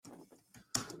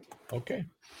Okay.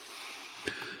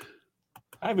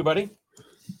 Hi, everybody.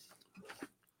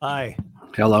 Hi.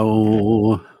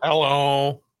 Hello.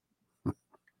 Hello.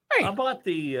 Hey. How about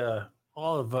the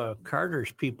all of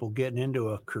Carter's people getting into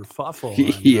a kerfuffle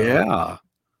on Yeah.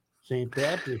 St.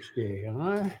 Patrick's Day,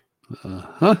 huh?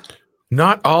 Uh-huh.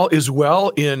 Not all is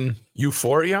well in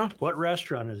Euphoria. What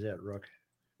restaurant is that, Rook?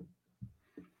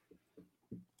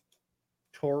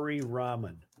 Tori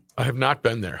Ramen. I have not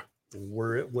been there.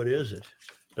 What is it?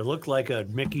 It looked like a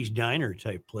Mickey's Diner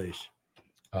type place.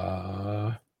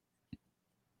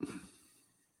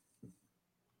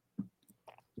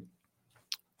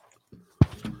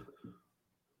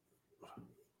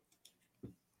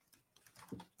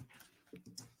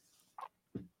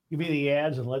 Give me the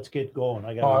ads and let's get going.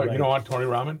 I got. You don't want Tony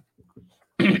Ramen?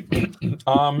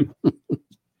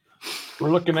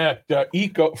 We're looking at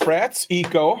Frats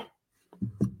Eco,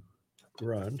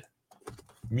 Grund,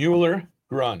 Mueller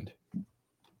Grund,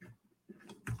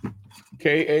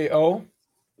 KAO.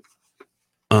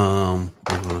 Hold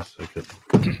on a second.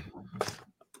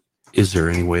 Is there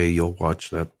any way you'll watch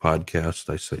that podcast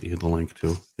I sent you the link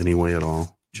to? Any way at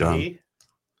all, John? Me?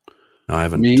 No, I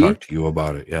haven't talked to you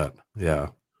about it yet. Yeah.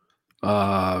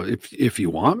 If you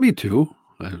want me to,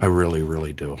 I really,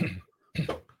 really do.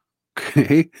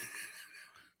 Okay.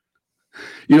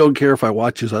 You don't care if I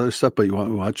watch his other stuff, but you want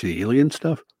me to watch the alien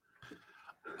stuff?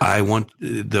 I want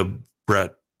the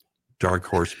Brett Dark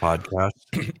Horse podcast.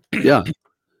 Yeah.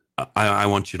 I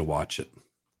want you to watch it.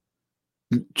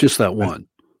 Just that one.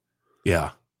 Yeah.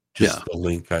 Just the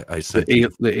link I sent the you.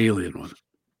 The alien one.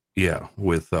 Yeah.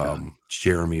 With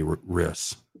Jeremy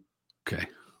Riss. Okay.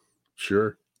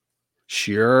 Sure.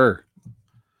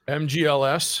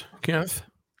 MGLS, Kenneth.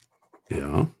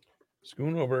 Yeah.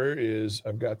 Schoonover is,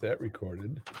 I've got that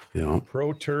recorded. Yeah.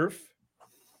 Pro Turf.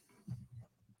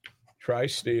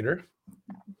 Tri-Stater.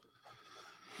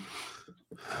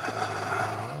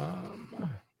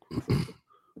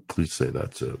 Please say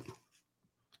that's it.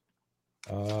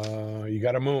 You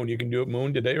got a moon. You can do it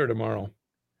moon today or tomorrow.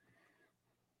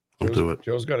 I'll do it.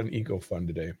 Joe's got an eco fund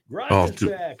today. I'll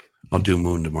do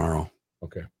moon tomorrow.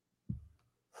 Okay.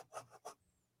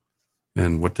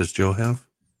 And what does Joe have?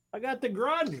 I got the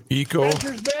Grund. Eco.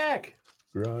 Spencer's back.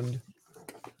 Grund.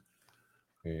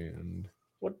 And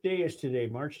what day is today?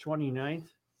 March 29th?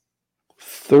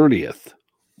 30th.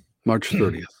 March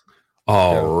 30th.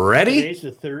 Already? Today's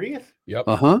the 30th? Yep.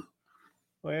 Uh-huh.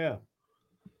 Oh, yeah.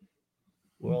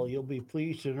 Well, you'll be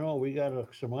pleased to know we got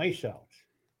some ice out.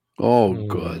 Oh,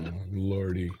 good.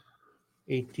 Lordy.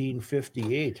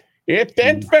 1858.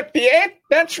 1858?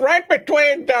 That's right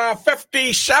between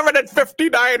 57 and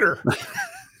 59er.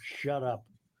 Shut up.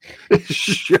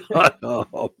 Shut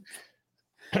up.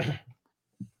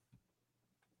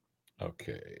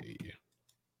 Okay.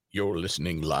 You're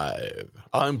listening live.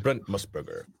 I'm Brent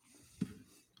Musburger.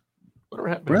 Whatever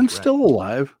happened? Brent's still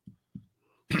alive.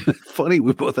 Funny,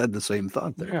 we both had the same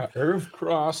thought there. Yeah, Irv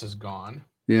Cross is gone.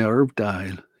 Yeah, Irv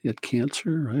died. He had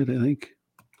cancer, right? I think.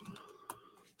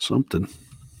 Something.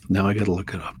 Now I got to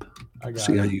look it up.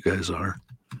 See how you guys are.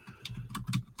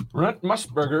 Brent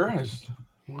Musburger is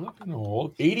looking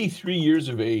old. 83 years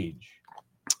of age.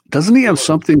 Doesn't he have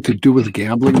something to do with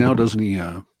gambling now? Doesn't he?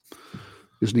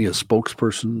 Isn't he a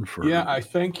spokesperson for? Yeah, I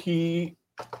think he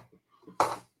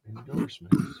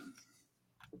endorsements.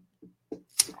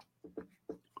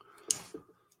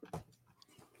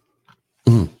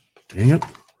 Dang it.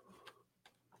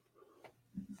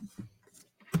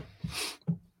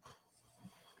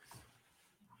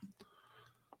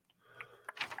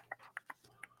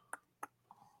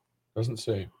 Doesn't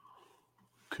say.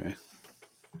 Okay.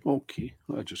 Okay.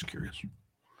 I'm just curious.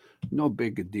 No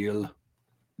big deal.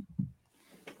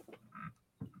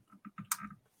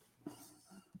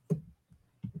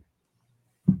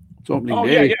 It's opening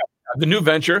day. Yeah. The new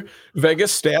venture,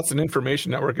 Vegas Stats and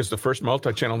Information Network, is the first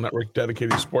multi-channel network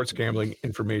dedicated to sports gambling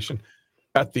information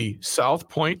at the South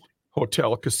Point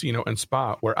Hotel, Casino, and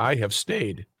Spa, where I have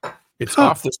stayed. It's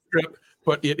off the strip,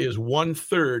 but it is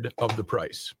 1/3 of the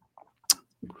price.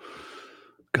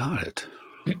 Got it.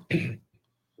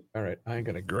 All right, I'm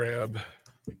going to grab.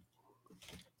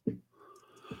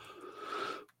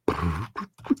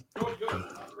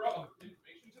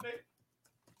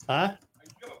 Huh?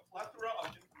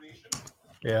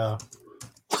 Yeah.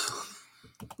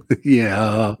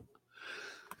 Yeah.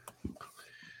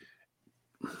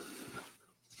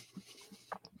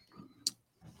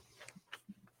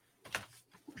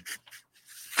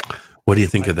 What do you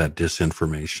think of that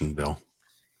disinformation, Bill?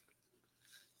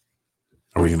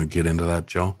 Are we going to get into that,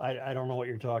 Joe? I don't know what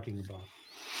you're talking about.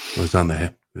 It was on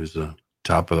the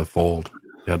top of the fold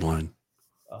headline,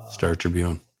 Star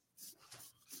Tribune.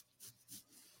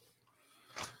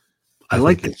 I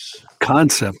like the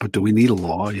concept, but do we need a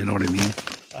law? You know what I mean?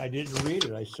 I didn't read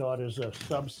it. I saw it as a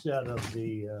subset of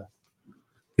the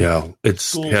it's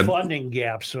school funding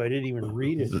gap, so I didn't even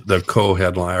read it. the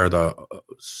co-headline or the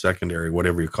secondary,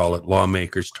 whatever you call it.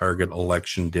 Lawmakers target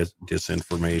election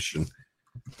disinformation.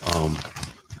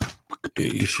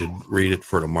 You should read it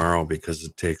for tomorrow because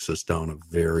it takes us down a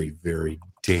very, very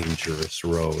dangerous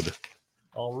road.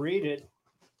 I'll read it.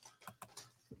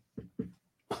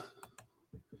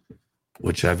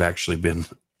 Which I've actually been,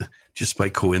 just by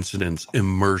coincidence,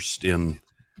 immersed in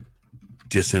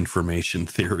disinformation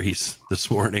theories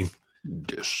this morning.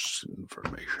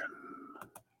 Disinformation.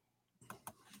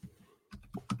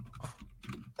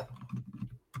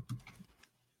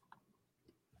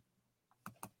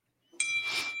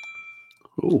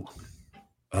 Oh.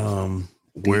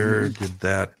 Where did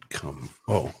that come?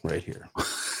 Oh, right here.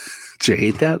 Did you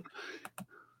hate that?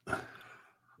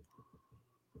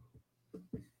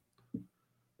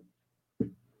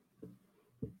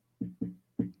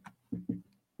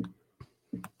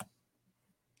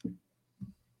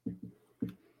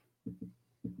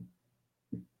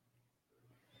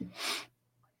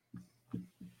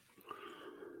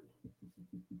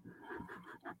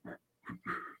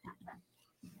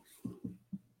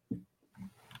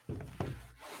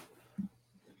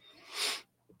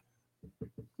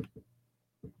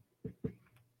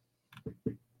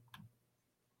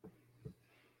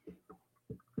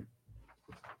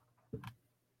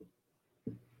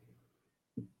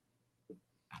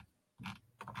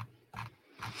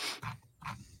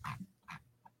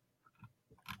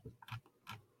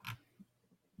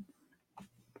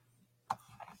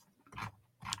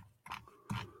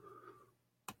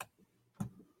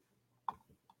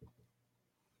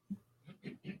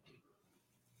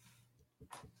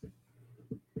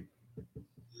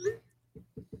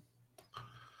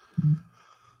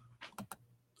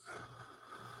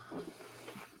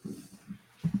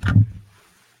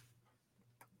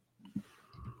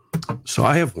 So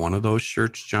I have one of those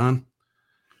shirts, John.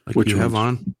 Like Which you have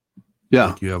ones? on.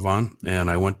 Yeah. Like you have on.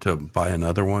 And I went to buy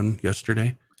another one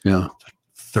yesterday. Yeah.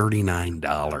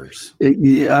 $39.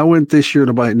 Yeah, I went this year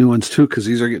to buy new ones too because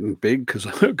these are getting big because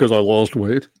I lost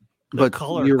weight. But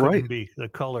you're right. The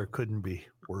color couldn't be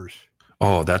worse.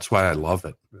 Oh, that's why I love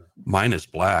it. Mine is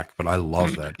black, but I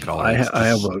love that color. I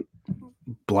have a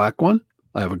black one.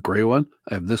 I have a gray one.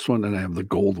 I have this one, and I have the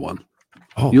gold one.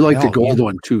 Oh, you like the gold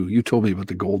one too. You told me about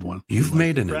the gold one. You've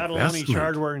made an Fratelloni's investment.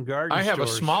 Hardware and Garden I have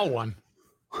Stores. a small one.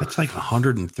 That's like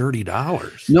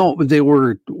 $130. No, but they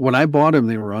were when I bought them.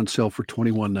 They were on sale for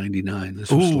 $21.99.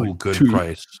 This was Ooh, like good two,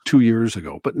 price. 2 years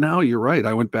ago. But now you're right.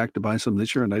 I went back to buy some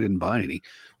this year, and I didn't buy any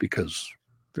because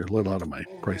they're a little out of my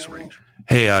price range.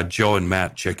 Hey, Joe and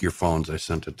Matt, check your phones. I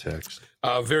sent a text.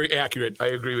 Very accurate. I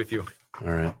agree with you. All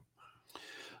right.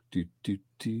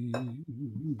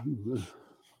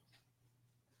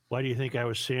 Why do you think I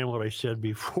was saying what I said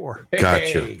before?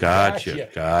 Gotcha.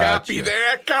 Copy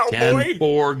that, cowboy.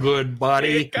 10-4, good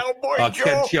buddy. Hey, cowboy I'll Joe.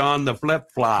 catch you on the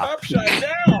flip-flop. Upside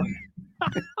down.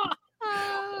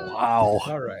 Wow.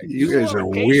 All right. You guys are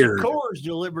Want a case of weird. Coors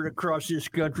delivered across this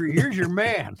country. Here's your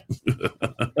man.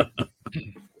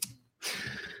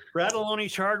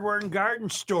 Fratelloni's Hardware and Garden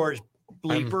Stores,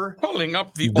 bleeper. I'm pulling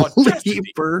up the audacity.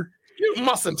 Bleeper. You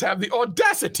mustn't have the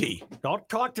audacity. Don't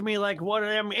talk to me like one of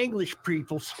them English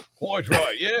peoples. Quite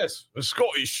right. Yes, the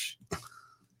Scottish.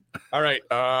 All right.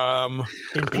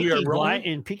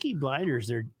 In Peaky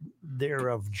Blinders, they're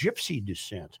of gypsy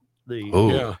descent.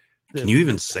 Yeah. Can you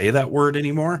even say that word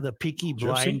anymore? The Peaky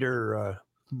Blinder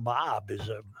mob is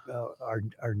our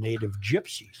native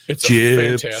gypsies. It's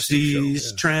a fantastic Gypsies,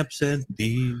 show. tramps, and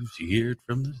thieves. You heard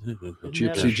from the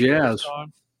Gypsy jazz.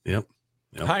 Yep.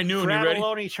 High noon. You ready?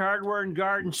 Fratelloni's Hardware and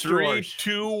Garden 3, Stores.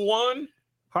 2, 1.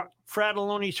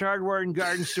 Fratelloni's Hardware and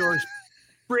Garden Stores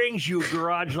brings you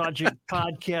Garage Logic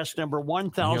podcast number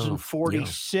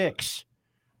 1046,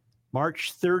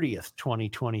 March 30th,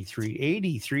 2023.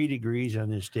 83 degrees on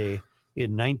this day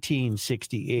in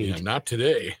 1968. Yeah, not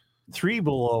today. 3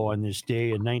 below on this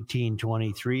day in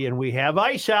 1923, and we have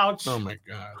ice outs. Oh my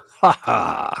God. Ha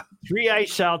ha. 3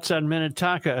 ice outs on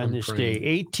Minnetonka on this day: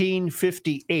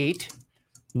 1858,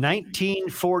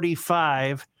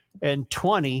 1945, and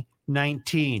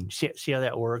 2019. See how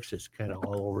that works? It's kind of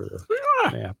all over the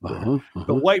map.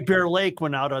 The White Bear Lake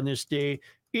went out on this day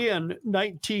in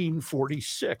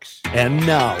 1946. And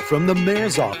now, from the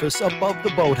mayor's office above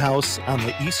the boathouse on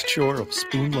the east shore of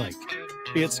Spoon Lake,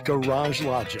 it's Garage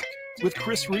Logic with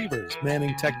Chris Reavers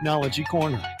manning Technology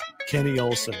Corner, Kenny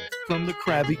Olson from the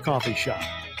Krabby Coffee Shop,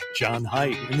 John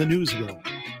Haidt in the newsroom,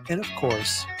 and of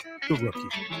course, the Rookie.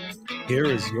 Here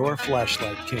is your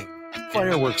flashlight king,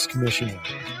 fireworks commissioner,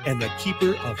 and the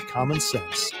keeper of common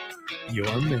sense, your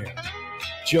mayor,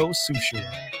 Joe Sushiro.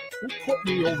 Who put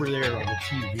me over there on the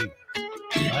TV?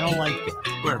 I don't like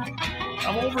that. Where?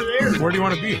 I'm over there. Where do you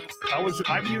want to be?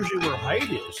 I'm usually where Height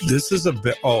is. This is a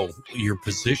bit. Oh, your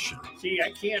position. See,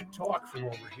 I can't talk from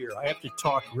over here. I have to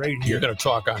talk right here. You're going to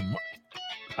talk on.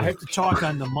 I have to talk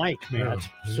on the mic, Matt,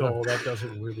 so that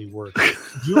doesn't really work.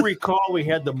 Do you recall we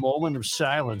had the moment of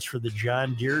silence for the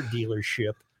John Deere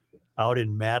dealership out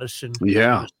in Madison,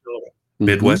 Yeah. Minnesota?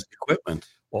 Midwest Equipment.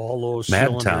 All those Mad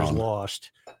cylinders Town.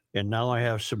 lost. And now I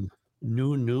have some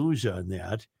new news on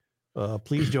that.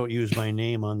 Please don't use my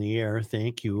name on the air.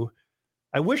 Thank you.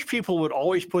 I wish people would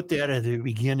always put that at the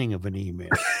beginning of an email.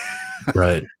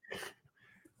 Right.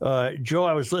 Joe,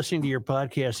 I was listening to your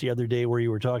podcast the other day where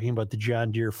you were talking about the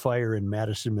John Deere fire in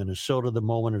Madison, Minnesota. The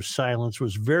moment of silence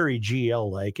was very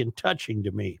GL-like and touching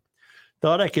to me.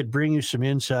 Thought I could bring you some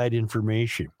inside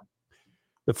information.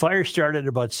 The fire started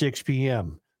about 6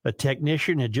 p.m. A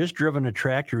technician had just driven a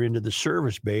tractor into the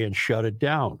service bay and shut it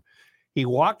down. He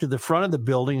walked to the front of the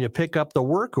building to pick up the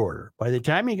work order. By the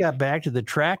time he got back to the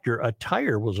tractor, a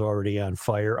tire was already on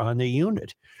fire on the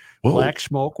unit. Whoa. Black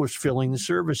smoke was filling the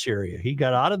service area. He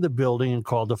got out of the building and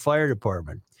called the fire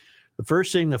department. The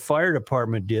first thing the fire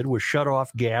department did was shut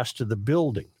off gas to the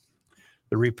building.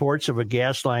 The reports of a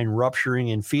gas line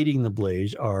rupturing and feeding the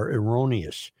blaze are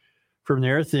erroneous. From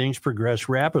there, things progressed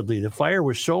rapidly. The fire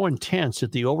was so intense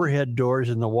that the overhead doors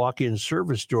and the walk-in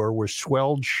service door were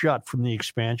swelled shut from the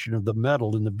expansion of the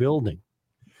metal in the building.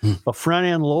 A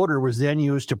front-end loader was then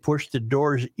used to push the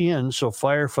doors in so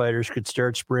firefighters could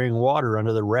start spraying water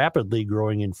onto the rapidly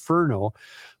growing inferno.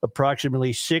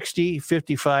 Approximately 60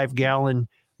 55-gallon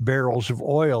barrels of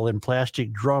oil in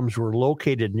plastic drums were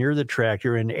located near the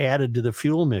tractor and added to the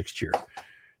fuel mixture.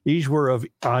 These were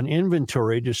on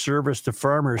inventory to service the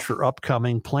farmers for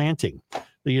upcoming planting.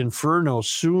 The inferno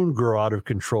soon grew out of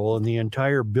control and the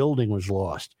entire building was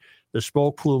lost. The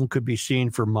smoke plume could be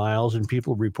seen for miles and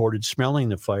people reported smelling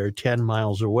the fire 10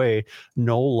 miles away.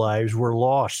 No lives were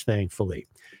lost, thankfully.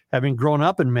 Having grown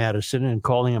up in Madison and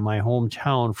calling it my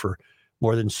hometown for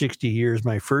more than 60 years,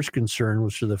 my first concern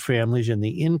was for the families and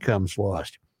the incomes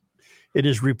lost. It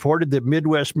is reported that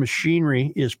Midwest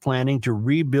Machinery is planning to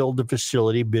rebuild the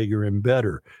facility bigger and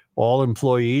better. All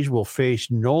employees will face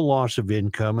no loss of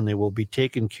income and they will be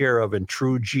taken care of in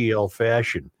true GL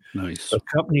fashion. Nice. A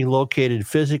company located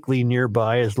physically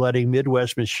nearby is letting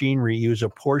Midwest Machinery use a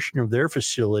portion of their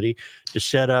facility to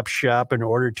set up shop in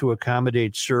order to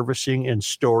accommodate servicing and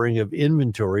storing of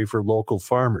inventory for local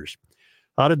farmers.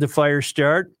 How did the fire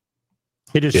start?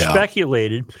 It is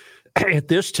speculated at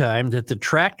this time that the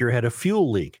tractor had a fuel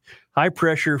leak.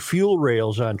 High-pressure fuel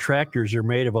rails on tractors are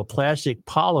made of a plastic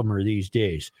polymer these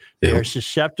days. They are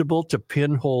susceptible to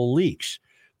pinhole leaks.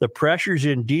 The pressures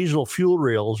in diesel fuel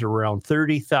rails are around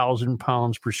 30,000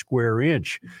 pounds per square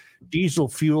inch. Diesel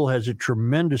fuel has a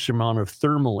tremendous amount of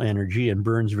thermal energy and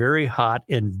burns very hot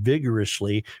and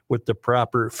vigorously with the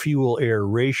proper fuel-air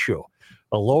ratio.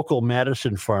 A local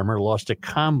Madison farmer lost a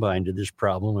combine to this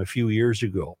problem a few years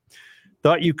ago.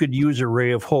 Thought you could use a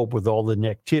ray of hope with all the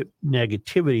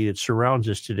negativity that surrounds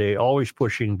us today, always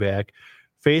pushing back.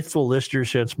 Faithful listener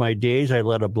since my days, I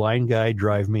let a blind guy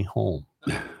drive me home.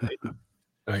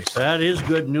 Nice. That is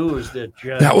good news that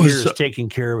John That Deere was is taking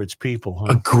care of its people.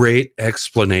 a Huh? great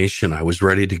explanation. I was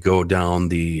ready to go down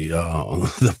the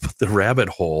rabbit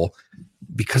hole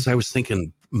because I was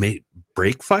thinking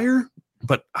brake fire.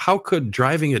 But how could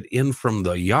driving it in from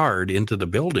the yard into the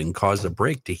building cause a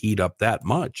brake to heat up that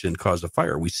much and cause a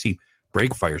fire? We see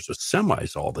brake fires with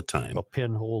semis all the time. A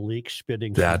pinhole leak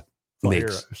spitting. That fire,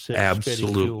 makes spitting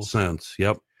absolute fuel. sense.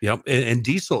 Yep. And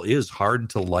diesel is hard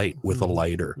to light with a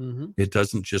lighter. Mhm. It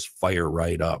doesn't just fire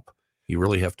right up. You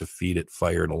really have to feed it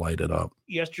fire to light it up.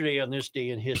 Yesterday on this day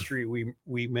in history,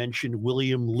 we mentioned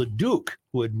William LeDuc,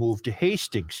 who had moved to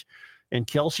Hastings. And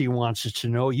Kelsey wants us to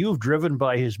know, you've driven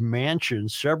by his mansion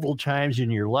several times in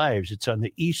your lives. It's on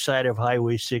the east side of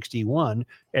Highway 61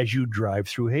 as you drive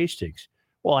through Hastings.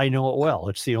 Well, I know it well.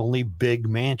 It's the only big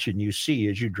mansion you see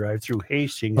as you drive through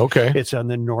Hastings. Okay. It's on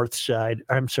the north side.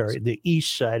 I'm sorry, the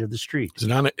east side of the street. It's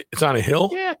on a hill?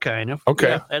 Yeah, kind of. Okay.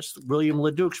 Yeah, that's William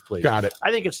LeDuc's place. Got it.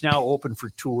 I think it's now open for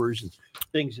tours and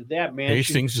things of that mansion.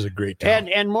 Hastings is a great town.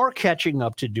 And more catching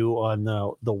up to do on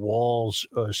the Walz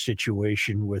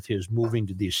situation with his moving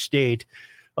to the estate.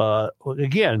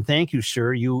 Again, thank you,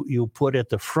 sir. You put at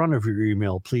the front of your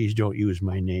email, please don't use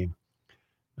my name.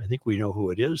 I think we know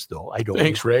who it is, though. I don't.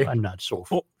 Thanks, know. Ray. I'm not so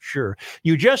sure.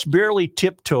 You just barely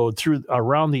tiptoed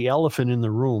around the elephant in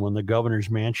the room on the governor's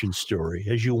mansion story,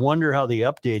 as you wonder how the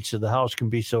updates to the house can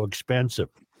be so expensive.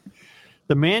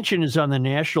 The mansion is on the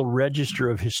National Register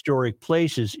of Historic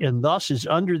Places and thus is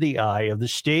under the eye of the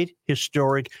State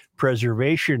Historic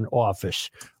Preservation Office,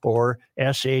 or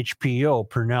SHPO,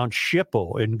 pronounced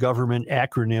SHPO in government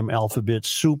acronym alphabet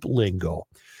soup lingo.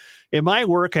 In my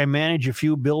work, I manage a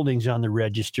few buildings on the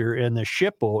register, and the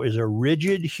SHPO is a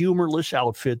rigid, humorless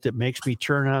outfit that makes me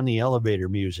turn on the elevator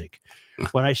music.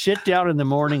 When I sit down in the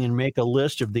morning and make a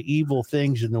list of the evil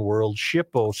things in the world,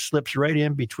 SHPO slips right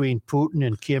in between Putin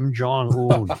and Kim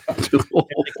Jong-un. In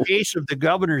the case of the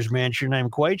governor's mansion, I'm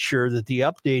quite sure that the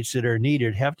updates that are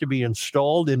needed have to be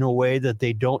installed in a way that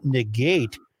they don't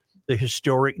negate the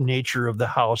historic nature of the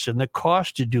house, and the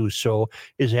cost to do so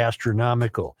is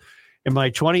astronomical. In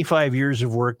my 25 years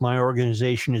of work, my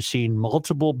organization has seen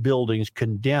multiple buildings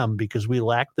condemned because we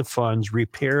lack the funds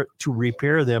to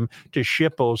repair them to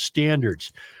SHPO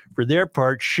standards. For their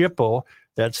part, SHPO,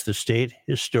 that's the State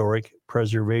Historic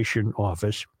Preservation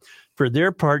Office, for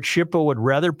their part, SHPO would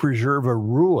rather preserve a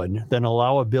ruin than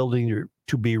allow a building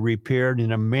to be repaired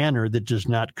in a manner that does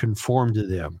not conform to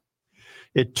them.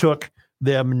 It took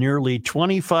them nearly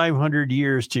 2,500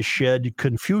 years to shed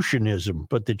Confucianism,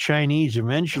 but the Chinese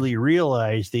eventually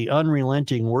realized the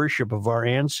unrelenting worship of our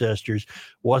ancestors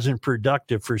wasn't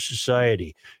productive for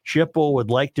society. SHPO would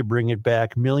like to bring it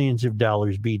back. Millions of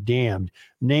dollars be damned.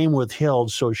 Name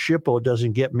withheld so SHPO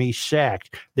doesn't get me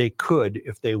sacked. They could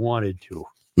if they wanted to.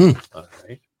 All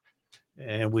right.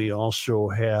 And we also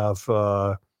have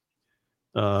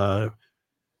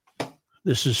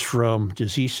this is from,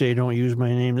 does he say don't use my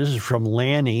name? This is from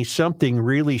Lanny. Something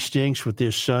really stinks with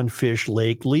this Sunfish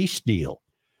Lake lease deal.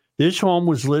 This home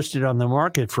was listed on the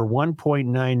market for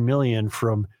 $1.9 million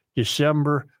from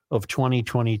December of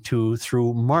 2022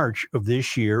 through March of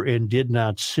this year and did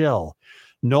not sell.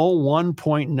 No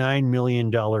 $1.9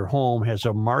 million home has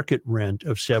a market rent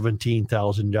of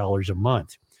 $17,000 a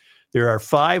month. There are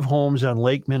 5 homes on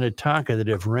Lake Minnetonka that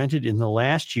have rented in the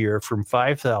last year from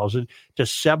 $5,000 to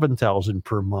 $7,000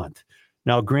 per month.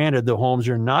 Now, granted, the homes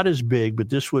are not as big, but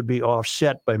this would be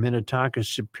offset by Minnetonka's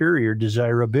superior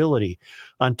desirability.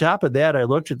 On top of that, I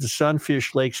looked at the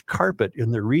Sunfish Lakes carpet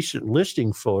in the recent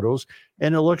listing photos,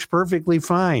 and it looks perfectly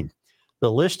fine.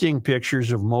 The listing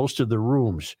pictures of most of the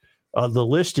rooms. The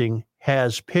listing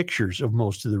has pictures of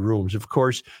most of the rooms. Of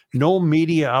course, no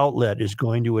media outlet is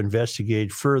going to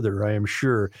investigate further, I am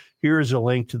sure. Here is a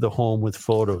link to the home with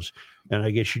photos. And I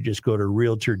guess you just go to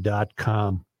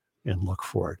realtor.com and look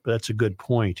for it. But that's a good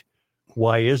point.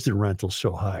 Why is the rental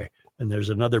so high? And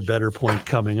there's another better point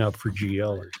coming up for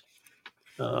GLers.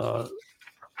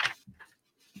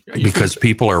 Because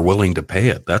people are willing to pay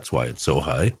it. That's why it's so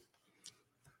high.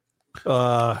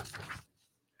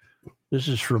 This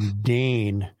is from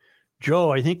Dane.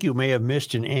 Joe, I think you may have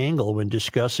missed an angle when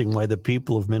discussing why the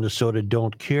people of Minnesota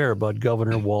don't care about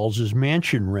Governor Walz's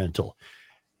mansion rental.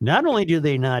 Not only do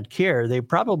they not care, they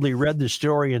probably read the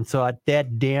story and thought,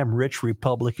 that damn rich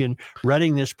Republican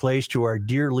running this place to our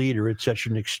dear leader at such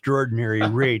an extraordinary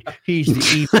rate. He's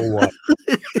the evil one.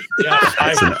 Yeah,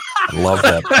 I love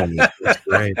that point. That's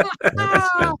great. That's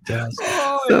fantastic.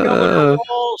 Governor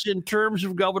Walz, in terms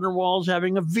of Governor Walz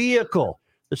having a vehicle.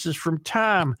 This is from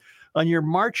Tom. On your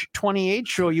March 28th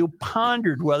show, you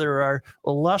pondered whether our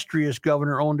illustrious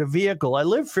governor owned a vehicle. I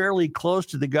live fairly close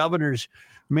to the governor's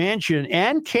mansion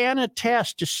and can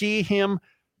attest to seeing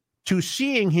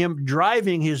him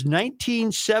driving his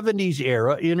 1970s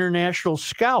era International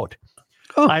Scout.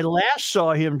 Oh. I last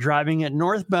saw him driving it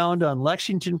northbound on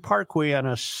Lexington Parkway on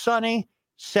a sunny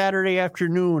Saturday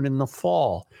afternoon in the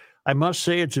fall. I must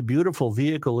say it's a beautiful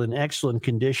vehicle in excellent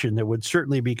condition that would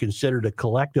certainly be considered a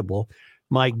collectible.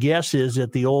 My guess is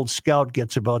that the old Scout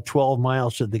gets about 12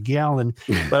 miles to the gallon,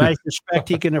 but I suspect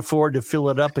he can afford to fill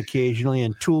it up occasionally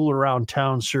and tool around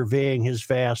town surveying his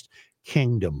vast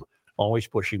kingdom. Always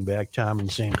pushing back, Tom in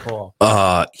St. Paul.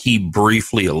 He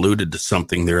briefly alluded to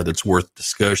something there that's worth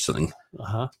discussing.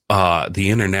 The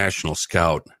International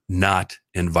Scout, not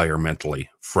environmentally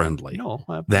friendly. No,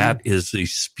 that is a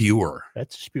spewer.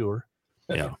 That's a spewer.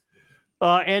 Yeah.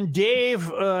 And Dave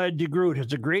DeGroot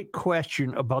has a great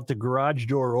question about the garage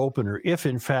door opener, if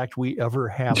in fact we ever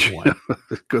have one.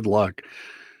 Good luck.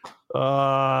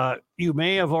 You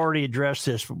may have already addressed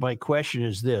this, but my question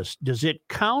is this. Does it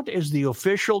count as the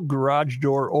official garage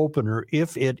door opener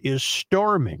if it is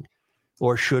storming?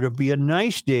 Or should it be a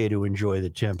nice day to enjoy the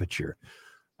temperature?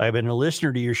 I've been a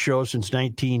listener to your show since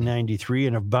 1993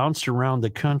 and have bounced around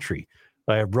the country.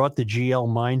 I have brought the GL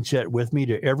mindset with me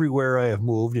to everywhere I have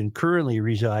moved and currently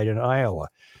reside in Iowa.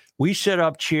 We set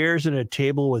up chairs and a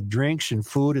table with drinks and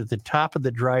food at the top of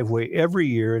the driveway every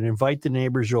year and invite the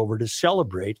neighbors over to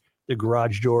celebrate the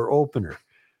garage door opener.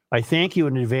 I thank you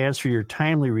in advance for your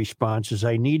timely responses.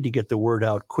 I need to get the word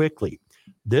out quickly.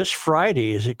 This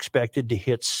Friday is expected to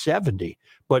hit 70,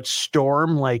 but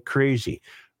storm like crazy.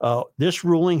 This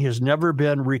ruling has never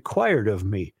been required of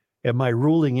me, and my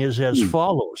ruling is as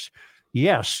follows.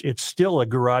 Yes, it's still a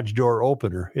garage door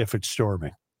opener if it's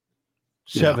storming.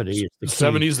 70 is the key.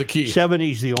 70 is the key.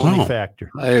 70 is the only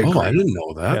factor. I agree. I didn't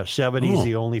know that. Yeah, 70 is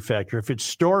the only factor. If it's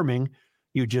storming,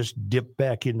 you just dip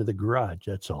back into the garage.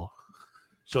 That's all.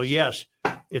 So, yes,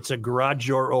 it's a garage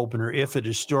door opener if it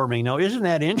is storming. Now, isn't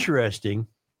that interesting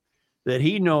that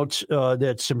he notes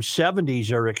that some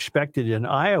 70s are expected in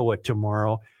Iowa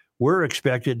tomorrow? We're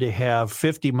expected to have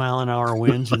 50-mile-an-hour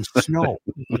winds and snow.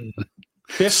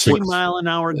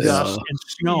 50-mile-an-hour gusts and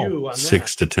snow.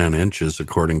 6 to 10 inches,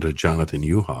 according to Jonathan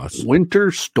Uhas.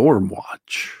 Winter storm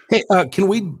watch. Hey, can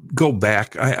we go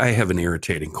back? I have an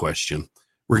irritating question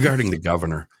regarding the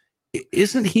governor.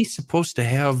 Isn't he supposed to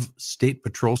have State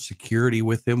Patrol security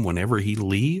with him whenever he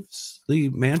leaves the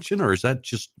mansion, or is that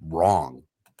just wrong?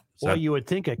 Well, you would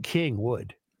think a king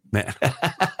would.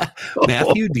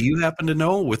 Matthew, do you happen to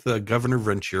know with Governor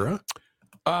Ventura?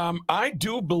 I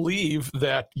do believe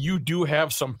that you do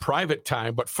have some private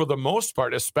time, but for the most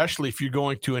part, especially if you're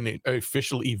going to an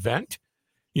official event,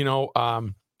 what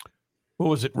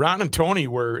was it? Ron and Tony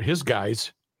were his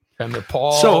guys, and the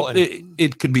Paul. So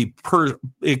it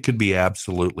could be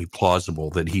absolutely plausible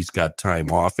that he's got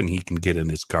time off and he can get in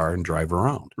his car and drive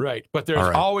around. Right, but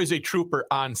there's always a trooper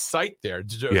on site there.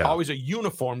 There's always a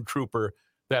uniformed trooper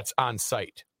that's on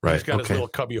site. Right, He's got his little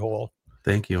cubby hole.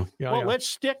 Thank you. Yeah, let's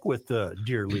stick with the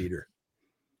dear leader.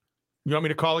 You want me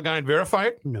to call the guy and verify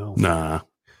it? No. Nah.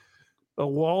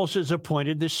 Walz has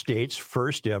appointed the state's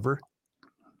first ever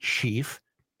chief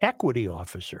equity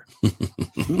officer.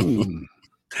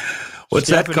 What's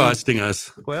that costing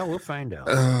us? Well, we'll find out.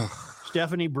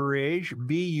 Stephanie Barrage,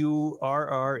 Burrage,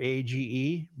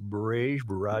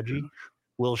 Barrage,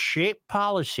 will shape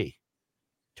policy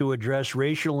to address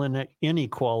racial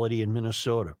inequality in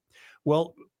Minnesota.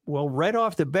 Well, right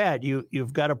off the bat,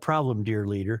 you've got a problem, dear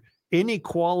leader.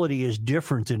 Inequality is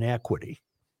different than equity.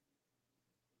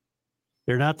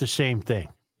 They're not the same thing.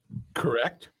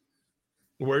 Correct.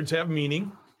 Words have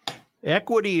meaning.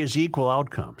 Equity is equal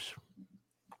outcomes.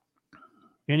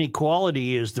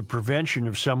 Inequality is the prevention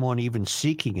of someone even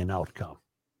seeking an outcome.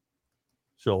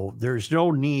 So there's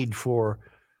no need for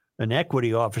an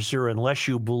equity officer unless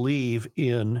you believe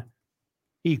in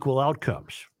equal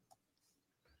outcomes.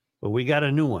 But we got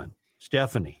a new one,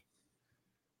 Stephanie.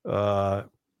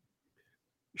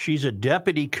 She's a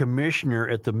deputy commissioner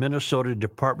at the Minnesota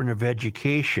Department of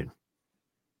Education,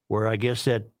 where I guess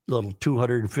that little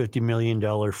 $250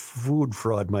 million food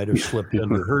fraud might have slipped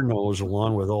under her nose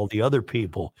along with all the other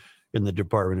people in the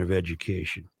Department of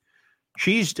Education.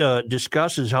 She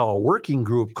discusses how a working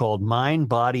group called Mind,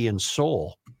 Body, and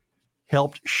Soul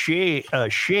helped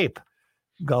shape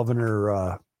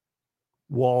Governor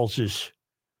Walz's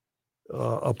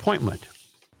appointment.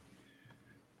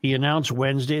 He announced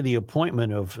Wednesday the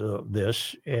appointment of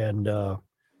this, and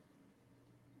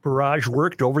Barrage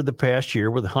worked over the past year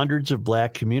with hundreds of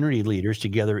Black community leaders to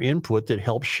gather input that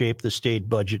helped shape the state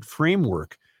budget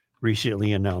framework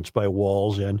recently announced by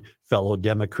Walz and fellow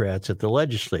Democrats at the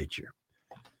legislature.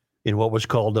 In what was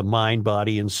called the Mind,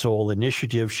 Body, and Soul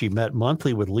Initiative, she met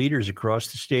monthly with leaders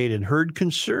across the state and heard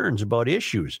concerns about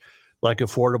issues like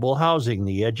affordable housing,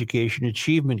 the education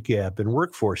achievement gap, and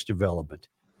workforce development.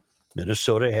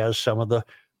 Minnesota has some of the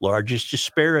largest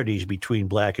disparities between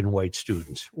Black and white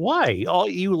students. Why? All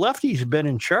you lefties have been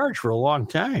in charge for a long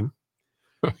time.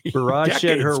 Barrage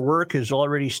said her work has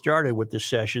already started with the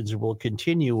sessions and will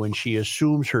continue when she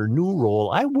assumes her new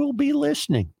role. I will be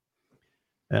listening.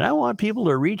 And I want people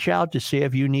to reach out to say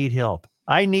if you need help.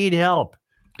 I need help.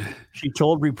 She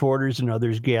told reporters and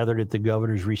others gathered at the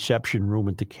governor's reception room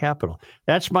at the Capitol.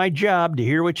 That's my job, to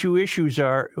hear what your issues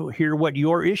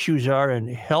are, and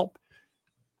help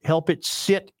it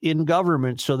sit in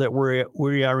government so that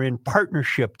we are in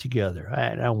partnership together.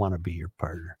 I want to be your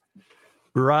partner.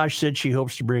 Barrage said she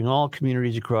hopes to bring all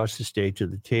communities across the state to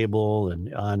the table,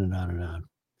 and on and on and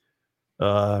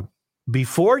on.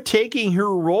 Before taking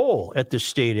her role at the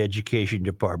state education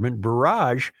department,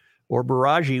 Barrage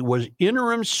was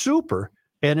interim super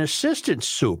and assistant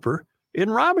super in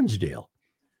Robbinsdale.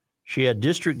 She had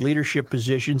district leadership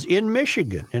positions in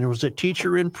Michigan and was a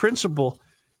teacher and principal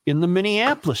in the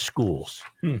Minneapolis schools.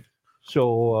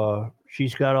 So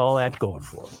she's got all that going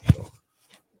for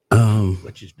her.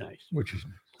 Which is nice.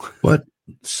 What?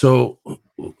 So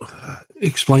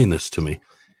explain this to me.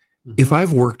 Mm-hmm. If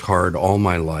I've worked hard all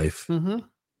my life,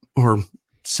 or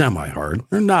semi-hard,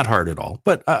 or not hard at all,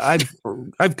 but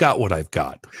I've got what I've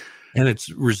got, and it's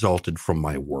resulted from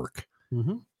my work.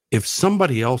 Mm-hmm. If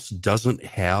somebody else doesn't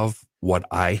have what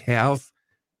I have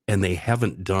and they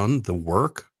haven't done the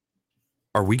work,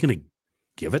 are we going to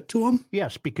give it to them?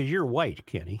 Yes, because you're white,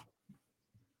 Kenny.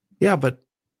 Yeah, but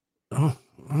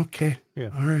okay. Yeah.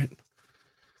 All right.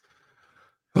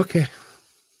 Okay.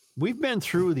 We've been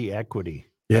through the equity.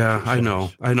 Yeah, I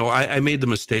know. I made the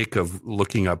mistake of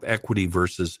looking up equity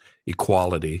versus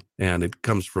equality, and it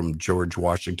comes from George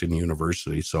Washington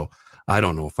University. So I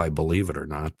don't know if I believe it or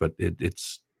not, but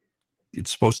it's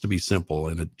supposed to be simple,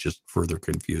 and it just further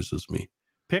confuses me.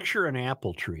 Picture an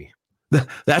apple tree.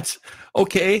 That's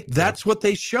okay. That's what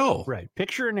they show. Right.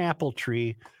 Picture an apple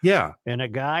tree. Yeah. And a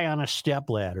guy on a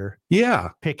stepladder. Yeah.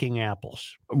 Picking apples.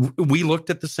 We looked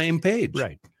at the same page.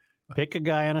 Right. Pick a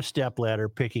guy on a stepladder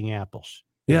picking apples.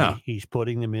 Yeah. He's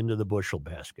putting them into the bushel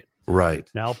basket. Right.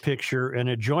 Now picture an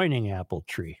adjoining apple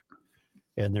tree.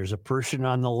 And there's a person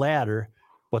on the ladder,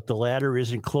 but the ladder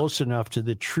isn't close enough to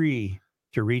the tree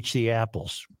to reach the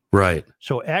apples. Right.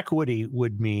 So equity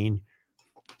would mean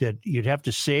that you'd have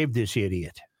to save this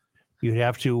idiot. You'd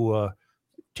have to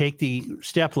take the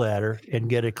stepladder and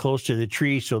get it close to the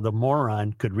tree so the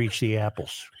moron could reach the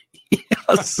apples.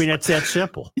 Yes. I mean, it's that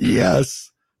simple.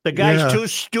 Yes. The guy's too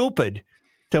stupid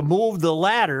to move the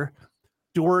ladder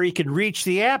to where he can reach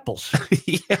the apples.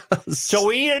 Yes. So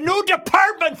we need a new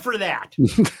department for that.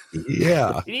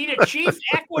 Yeah. You need a chief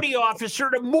equity officer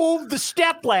to move the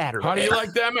stepladder. How do you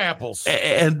like them apples?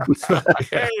 And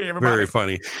Hey, everybody. very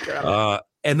funny.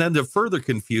 And then to further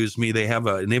confuse me, they have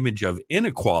an image of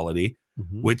inequality,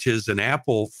 which is an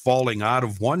apple falling out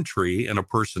of one tree and a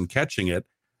person catching it,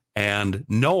 and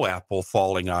no apple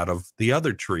falling out of the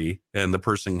other tree and the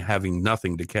person having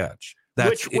nothing to catch.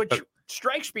 That's which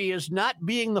strikes me as not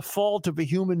being the fault of a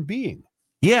human being.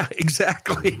 Yeah,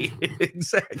 exactly.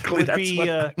 Exactly. That's what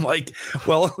I'm like.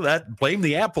 Well, blame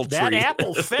the apple tree. That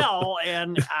apple fell,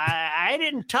 and I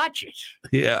didn't touch it.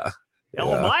 Yeah.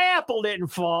 Well, my apple didn't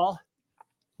fall.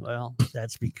 Well,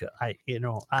 that's because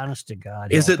honest to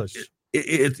God. Is it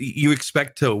you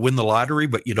expect to win the lottery,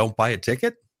 but you don't buy a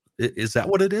ticket? Is that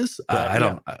what it is? I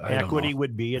don't Equity know.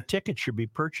 would be a ticket should be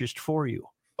purchased for you.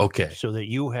 Okay. So that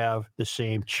you have the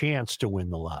same chance to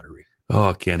win the lottery.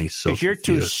 Oh, Kenny, so because you're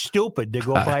too stupid to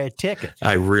go buy a ticket.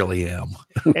 I really am.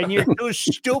 And you're too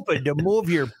stupid to move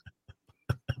your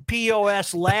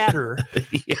POS ladder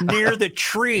near the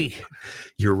tree.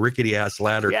 Your rickety ass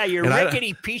ladder. Yeah, your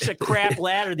rickety piece of crap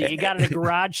ladder that you got at a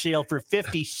garage sale for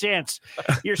 50 cents.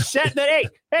 You're setting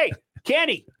it. Hey,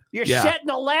 Kenny, you're setting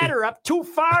the ladder up too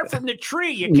far from the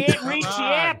tree. You can't reach the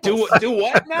apple. Do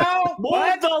what now?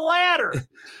 Move the ladder.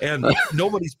 And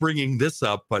nobody's bringing this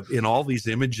up, but in all these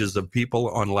images of people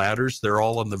on ladders, they're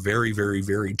all on the very, very,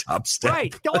 very top step.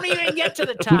 Right. Don't even get to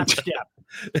the top step.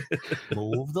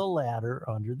 Move the ladder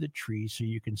under the tree so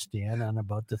you can stand on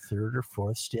about the third or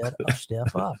fourth step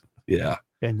up. Yeah.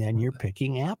 And then you're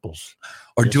picking apples.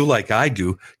 Or do like I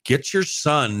do. Get your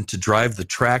son to drive the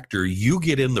tractor. You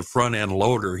get in the front end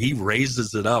loader. He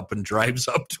raises it up and drives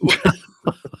up to it.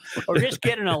 Or just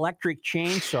get an electric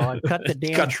chainsaw and cut the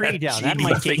damn tree down. That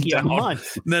might take you a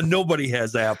month. And then nobody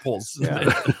has apples.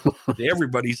 Yeah.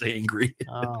 Everybody's angry.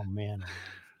 Oh, man.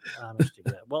 Honest to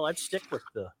God. Well, let's stick with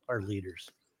our leaders.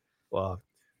 Well,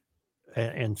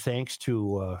 and thanks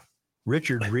to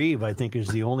Richard Reeve, I think, is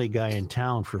the only guy in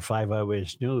town for 5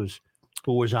 Eyewitness News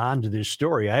who was on to this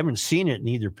story. I haven't seen it in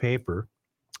either paper.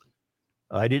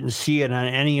 I didn't see it on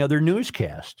any other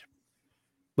newscast.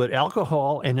 But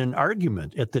alcohol and an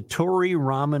argument at the Tori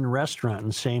Ramen restaurant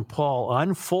in St. Paul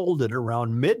unfolded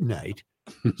around midnight,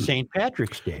 St.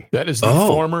 Patrick's Day. That is the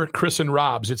former Chris and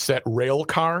Rob's. It's that rail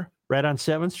car. Right on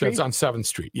 7th Street? That's on 7th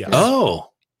Street, yes. Oh.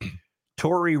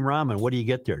 Tori Ramen. What do you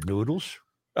get there? Noodles?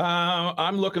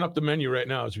 I'm looking up the menu right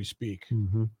now as we speak.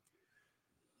 Mm-hmm.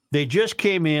 They just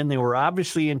came in. They were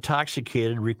obviously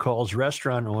intoxicated, recalls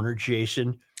restaurant owner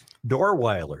Jason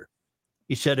Dorweiler.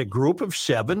 He said a group of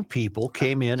 7 people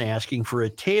came in asking for a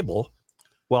table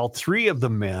while 3 of the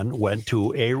men went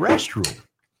to a restroom.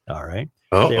 All right.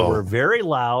 They were very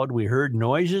loud. We heard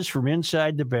noises from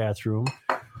inside the bathroom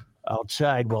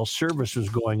outside while service was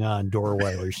going on,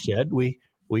 Dorweiler said. We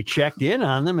checked in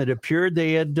on them. It appeared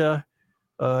they had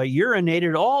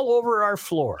urinated all over our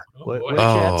floor,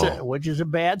 which is a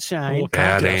bad sign.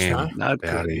 Not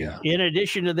bad. In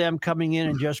addition to them coming in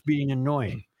and just being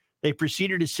annoying. They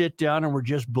proceeded to sit down and were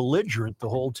just belligerent the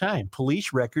whole time.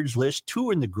 Police records list 2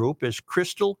 in the group as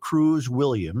Crystal Cruz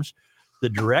Williams, the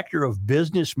director of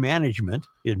business management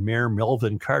in Mayor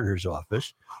Melvin Carter's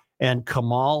office, and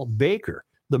Kamal Baker,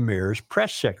 the mayor's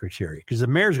press secretary, because the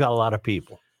mayor's got a lot of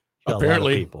people.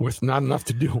 Apparently, with not enough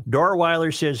to do.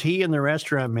 Dorweiler says he and the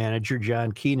restaurant manager,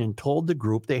 John Keenan, told the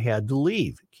group they had to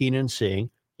leave. Keenan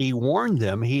saying he warned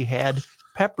them he had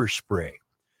pepper spray.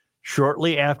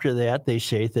 Shortly after that, they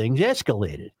say things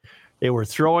escalated. They were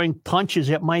throwing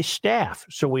punches at my staff,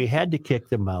 so we had to kick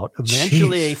them out.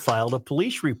 Eventually, they filed a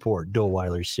police report,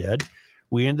 Dorweiler said.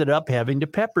 We ended up having to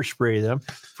pepper spray them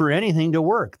for anything to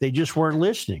work. They just weren't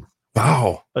listening.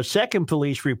 Wow. A second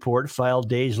police report filed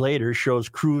days later shows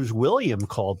Cruz William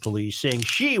called police saying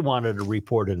she wanted to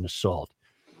report an assault.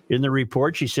 In the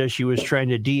report, she says she was trying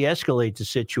to de-escalate the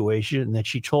situation and that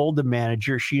she told the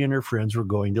manager she and her friends were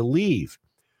going to leave.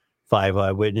 5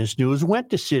 Eyewitness News went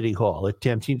to City Hall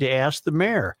attempting to ask the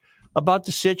mayor about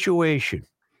the situation.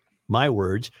 My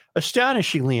words,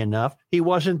 astonishingly enough, he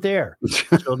wasn't there.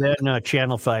 So then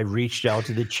Channel 5 reached out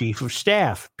to the chief of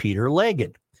staff, Peter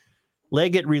Leggett.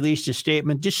 Leggett released a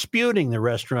statement disputing the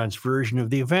restaurant's version of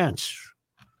the events,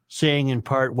 saying in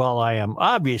part, while I am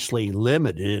obviously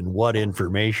limited in what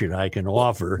information I can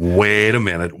offer. Wait a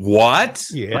minute. What?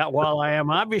 Yeah, while I am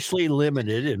obviously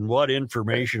limited in what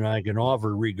information I can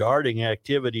offer regarding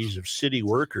activities of city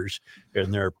workers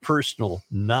and their personal,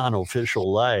 non-official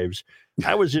lives,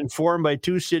 I was informed by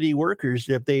 2 city workers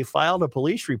that they filed a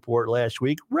police report last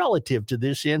week relative to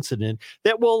this incident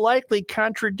that will likely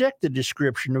contradict the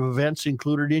description of events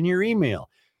included in your email.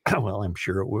 Well, I'm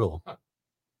sure it will.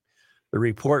 The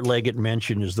report Leggett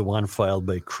mentioned is the one filed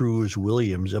by Cruz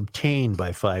Williams, obtained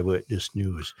by 5 Eyewitness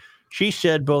News. She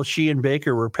said both she and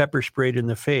Baker were pepper sprayed in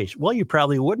the face. Well, you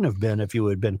probably wouldn't have been if you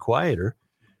had been quieter.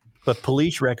 But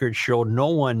police records showed no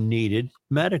one needed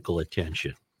medical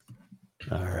attention.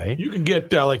 All right. You can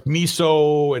get like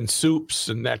miso and soups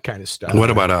and that kind of stuff. What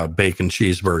about a bacon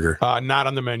cheeseburger? Not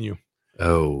on the menu.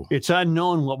 Oh. It's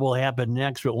unknown what will happen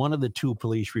next, but one of the 2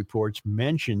 police reports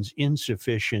mentions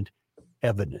insufficient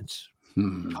evidence.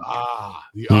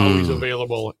 The always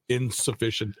available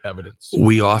insufficient evidence.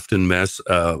 We often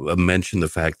mention the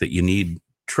fact that you need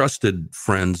trusted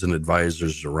friends and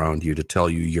advisors around you to tell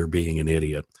you you're being an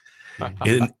idiot.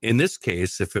 In this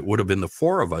case, if it would have been the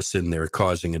 4 of us in there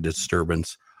causing a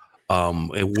disturbance,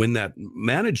 and when that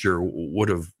manager would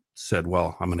have said,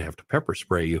 well, I'm going to have to pepper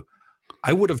spray you,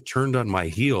 I would have turned on my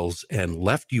heels and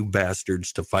left you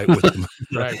bastards to fight with them.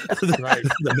 Right.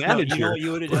 The manager. You know what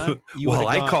you would have done?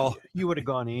 You would have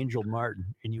gone Angel Martin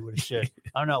and you would have said,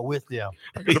 I'm not with them.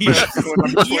 Yes.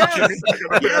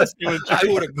 I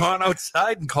would have gone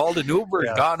outside and called an Uber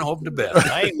and gone home to bed.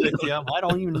 I ain't with them. I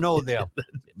don't even know them.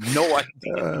 No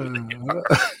idea.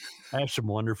 I have some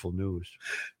wonderful news.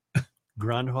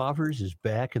 Grundhofer's is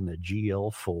back in the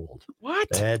GL fold. What?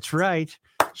 That's right.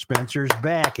 Spencer's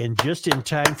back, and just in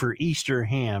time for Easter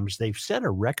hams. They've set a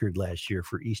record last year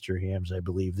for Easter hams, I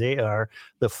believe. They are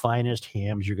the finest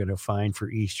hams you're going to find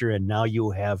for Easter, and now you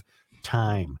have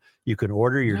time. You can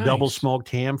order your double smoked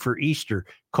ham for Easter.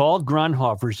 Call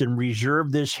Grundhofer's and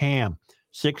reserve this ham.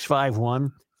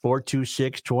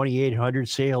 651-426-2800.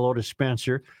 Say hello to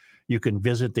Spencer. You can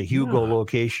visit the Hugo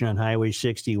location on Highway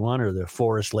 61 or the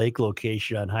Forest Lake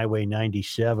location on Highway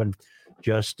 97,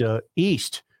 just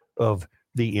east of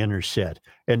the Interset.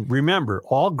 And remember,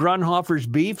 all Grundhofer's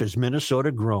beef is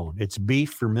Minnesota grown. It's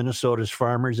beef for Minnesota's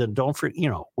farmers. And don't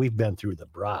forget, we've been through the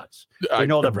brats. I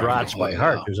know the brats by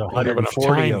heart. There's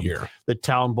 140 of them. The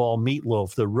Town Ball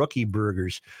meatloaf, the rookie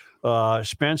burgers.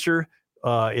 Spencer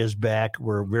is back.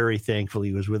 We're very thankful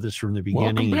he was with us from the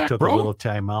beginning. He took a little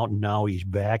time out, and now he's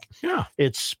back. Yeah.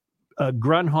 It's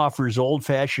Grundhofer's Old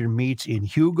Fashioned Meats in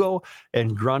Hugo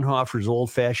and Grundhofer's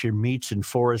Old Fashioned Meats in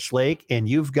Forest Lake, and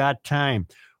you've got time.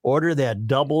 Order that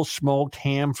double smoked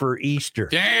ham for Easter.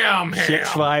 Damn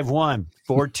ham.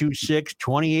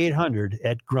 651-426-2800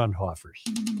 at Grundhofer's.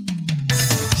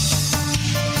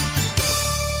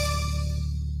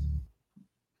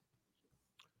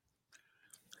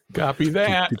 Copy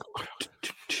that.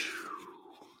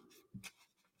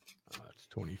 That's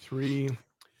 23.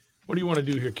 What do you want to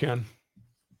do here, Ken?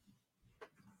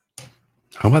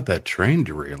 How about that train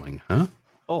derailing, huh?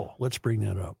 Oh, let's bring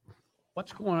that up.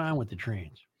 What's going on with the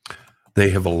trains?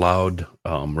 They have allowed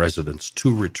residents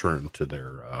to return to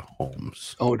their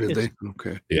homes. Oh, did they?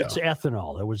 Okay. Yeah. It's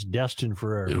ethanol. That was destined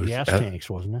for our gas tanks,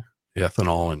 wasn't it?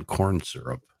 Ethanol and corn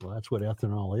syrup. Well, that's what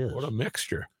ethanol is. What a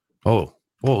mixture. Oh,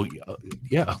 well,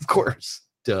 yeah, of course.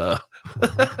 Duh.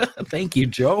 Thank you,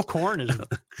 Joe. Corn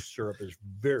syrup is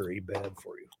very bad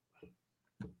for you.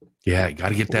 Yeah, you got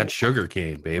to get that sugar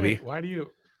cane, baby. Wait,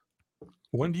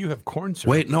 when do you have corn syrup?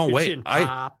 Wait, no, wait.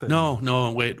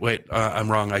 No, Wait.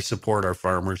 I'm wrong. I support our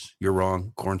farmers. You're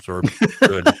wrong. Corn syrup,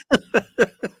 good.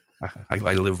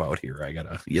 I live out here. I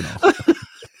gotta,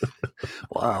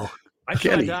 Wow. I saw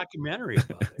Kenny. a documentary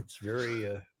about it. It's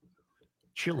very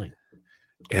chilling.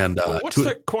 And What's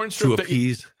the corn to syrup that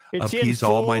you, It's in appease food,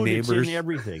 all my neighbors. It's in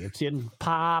everything. It's in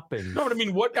pop and. no, but I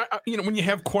mean, what, when you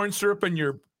have corn syrup in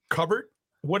your cupboard,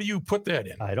 what do you put that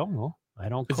in? I don't know. I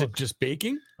don't Is cook. it just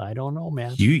baking? I don't know,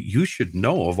 man. You should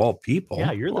know of all people.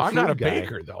 Yeah, you're the Well, food I'm not a guy.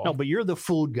 baker, though. No, but you're the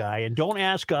food guy, and don't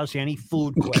ask us any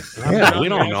food questions. Yeah, we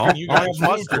don't know. You I guys have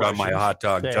food mustard on my questions. hot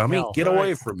dog, Say, Tommy. hell, Get right.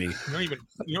 away from me.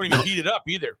 You don't even heat it up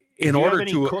either. In Do you order have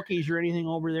any to cookies or anything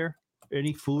over there?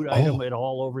 Any food item at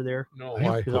all over there? No, I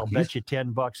have why? Because I'll bet you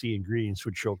 $10 the ingredients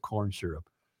would show corn syrup.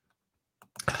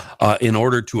 in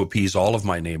order to appease all of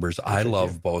my neighbors, I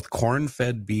love both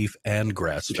corn-fed beef and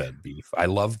grass-fed beef. I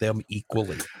love them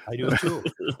equally. I do too.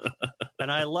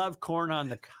 And I love corn on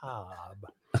the cob.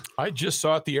 I just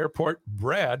saw at the airport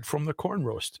Brad from the corn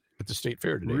roast at the state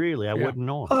fair today. Really? I Yeah. wouldn't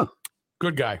know him. Huh.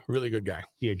 Good guy, really good guy.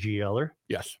 You a GLer?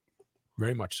 Yes,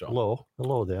 very much so.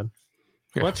 Hello then.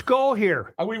 Yeah. Let's go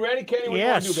here. Are we ready, Kenny? What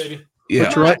Yes. do you want to do, baby?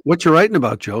 Yeah. What you writing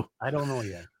about, Joe? I don't know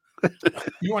yet.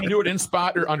 You want to do it in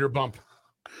spot or under bump?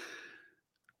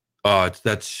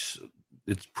 It's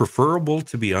preferable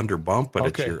to be under bump, but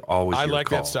Okay. it's always I your like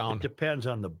call. that It sound. depends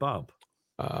on the bump.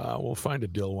 We'll find a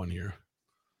dill one here.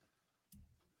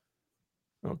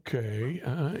 Okay,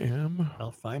 I am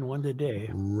I'll find one today.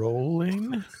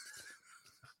 rolling.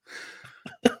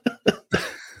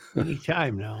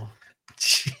 Anytime now.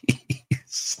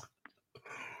 Jeez.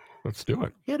 Let's do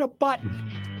it. Hit a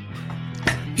button.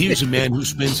 Here's a man who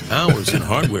spends hours in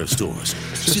hardware stores,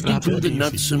 sifting not through that the easy.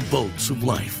 nuts and bolts of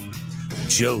life.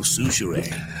 Joe Souchere.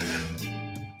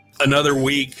 Another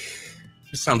week.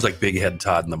 This sounds like Big Head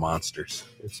Todd and the Monsters.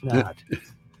 It's not.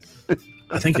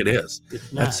 I think it is.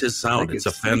 It's not. That's his sound. think It's a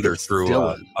it's- fender it's through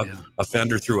Dylan, yeah. a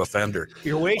fender through a fender.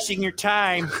 You're wasting your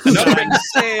time. Another big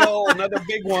sale, another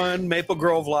big one. Maple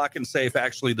Grove Lock and Safe.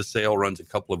 Actually, the sale runs a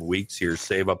couple of weeks here.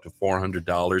 Save up to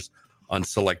 $400 on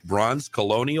select Bronze,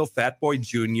 Colonial, Fat Boy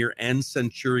Jr., and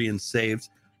Centurion saves.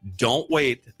 Don't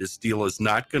wait. This deal is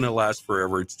not going to last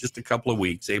forever. It's just a couple of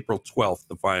weeks. April 12th,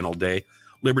 the final day.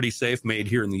 Liberty Safe, made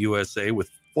here in the USA with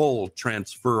full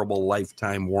transferable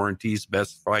lifetime warranties,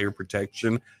 best fire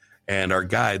protection. And our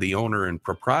guy, the owner and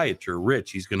proprietor,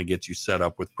 Rich, he's going to get you set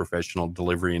up with professional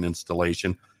delivery and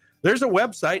installation. There's a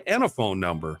website and a phone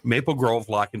number,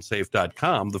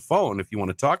 maplegrovelockandsafe.com. The phone, if you want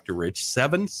to talk to Rich,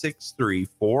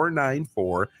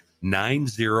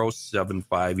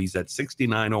 763-494-9075. He's at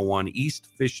 6901 East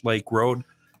Fish Lake Road,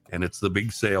 and it's the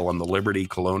big sale on the Liberty,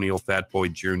 Colonial, Fat Boy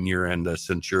Jr., and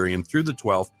Centurion through the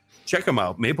 12th. Check them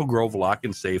out,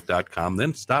 maplegrovelockandsafe.com.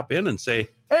 Then stop in and say,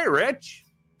 hey, Rich.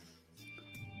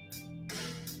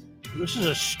 This is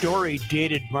a story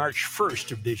dated March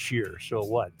 1st of this year. So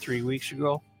what, 3 weeks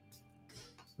ago?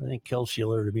 I think Kelsey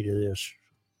alerted me to this.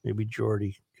 Maybe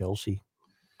Jordy, Kelsey.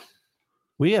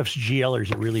 We have GLers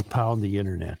that really pound the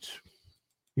internet.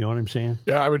 You know what I'm saying?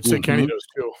 Yeah, I would say Kenny does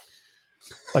too.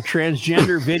 A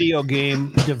transgender video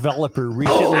game developer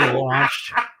recently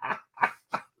launched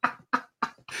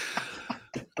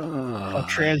a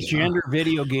transgender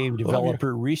video game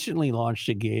developer recently launched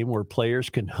a game where players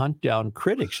can hunt down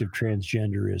critics of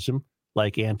transgenderism,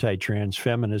 like anti-trans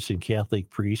feminists and Catholic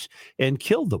priests, and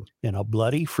kill them in a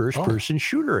bloody first-person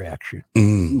shooter action.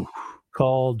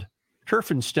 Called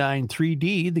Turfenstein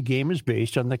 3D. The game is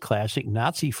based on the classic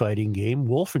Nazi fighting game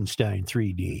Wolfenstein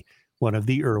 3D, one of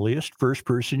the earliest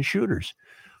first-person shooters.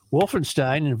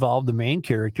 Wolfenstein involved the main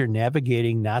character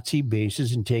navigating Nazi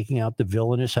bases and taking out the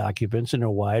villainous occupants in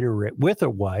a wide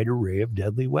array of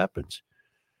deadly weapons.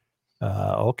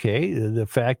 The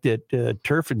fact that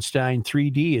Turfenstein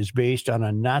 3D is based on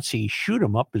a Nazi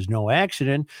shoot-'em-up is no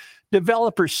accident.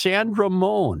 Developer Sandra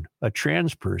Mohn, a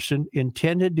trans person,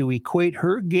 intended to equate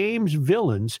her game's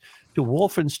villains to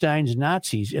Wolfenstein's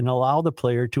Nazis and allow the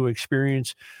player to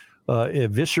experience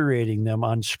eviscerating them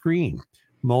on screen.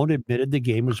 Mohn admitted the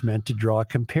game was meant to draw a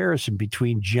comparison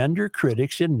between gender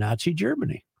critics in Nazi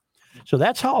Germany. So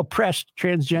that's how oppressed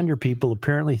transgender people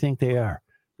apparently think they are.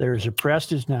 They're as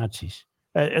oppressed as Nazis.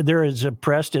 They're as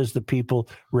oppressed as the people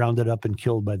rounded up and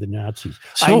killed by the Nazis.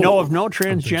 I know of no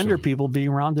transgender people being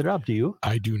rounded up. Do you?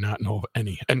 I do not know of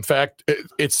any. In fact,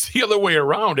 it's the other way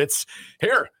around. It's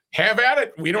here, have at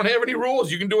it. We don't have any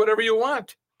rules. You can do whatever you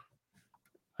want.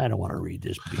 I don't want to read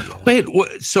this. BS.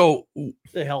 Wait, so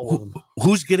The hell with them.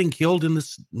 who's getting killed in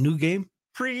this new game?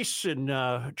 Priests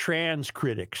and trans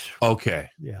critics. Okay.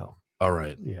 Yeah. All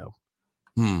right. Yeah.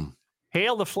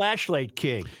 Hail the Flashlight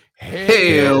King.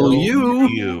 Hail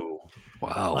you.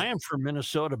 Wow. I am from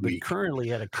Minnesota, but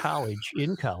currently at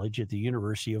in college at the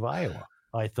University of Iowa.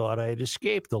 I thought I had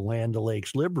escaped the Land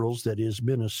O'Lakes liberals that is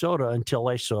Minnesota until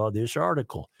I saw this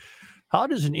article. How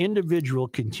does an individual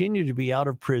continue to be out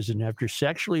of prison after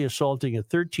sexually assaulting a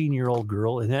 13-year-old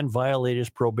girl and then violate his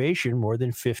probation more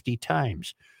than 50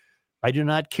 times? I do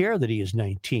not care that he is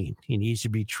 19. He needs to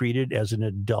be treated as an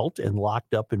adult and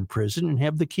locked up in prison and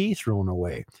have the key thrown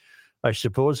away. I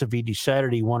suppose if he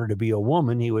decided he wanted to be a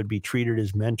woman, he would be treated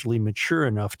as mentally mature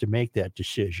enough to make that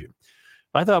decision.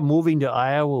 I thought moving to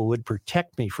Iowa would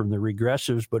protect me from the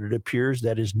regressives, but it appears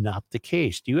that is not the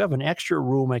case. Do you have an extra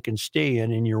room I can stay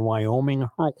in your Wyoming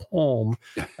home?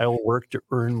 I will work to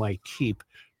earn my keep.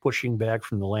 Pushing back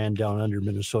from the land down under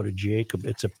Minnesota, Jacob.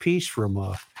 It's a piece from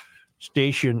a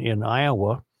station in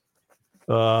Iowa.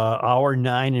 Our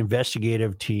 9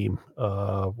 investigative team.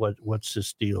 What's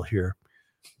this deal here?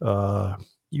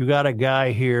 You got a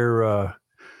guy here.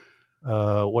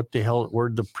 What the hell?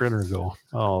 Where'd the printer go?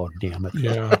 Oh, damn it.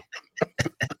 Yeah.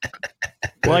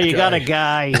 Well, you got a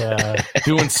guy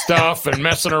doing stuff and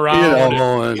messing around.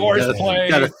 And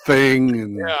got a thing.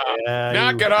 And,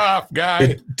 knock it off,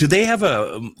 guy. Do they have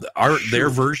their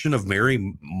version of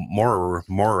Mary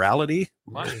Morality?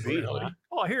 Must be, huh?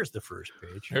 Oh, here's the first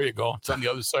page. There you go. It's on the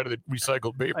other side of the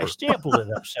recycled paper. I stapled it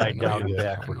upside down and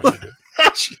backwards.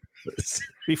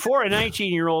 Before a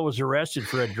 19-year-old was arrested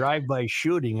for a drive-by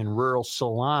shooting in rural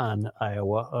Salon,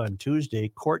 Iowa, on Tuesday,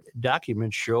 court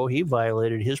documents show he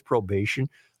violated his probation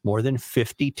more than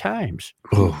 50 times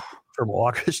from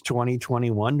August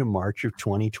 2021 to March of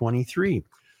 2023.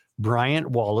 Bryant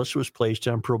Wallace was placed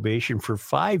on probation for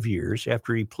 5 years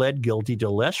after he pled guilty to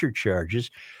lesser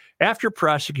charges after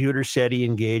prosecutors said he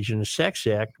engaged in a sex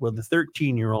act with a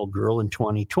 13-year-old girl in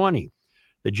 2020.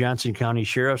 The Johnson County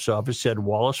Sheriff's Office said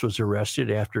Wallace was arrested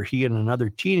after he and another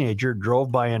teenager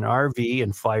drove by an RV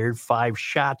and fired 5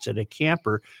 shots at a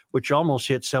camper, which almost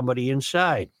hit somebody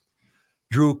inside.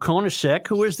 Drew Konasek,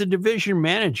 who is the division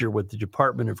manager with the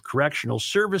Department of Correctional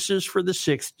Services for the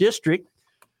 6th District,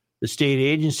 the state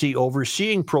agency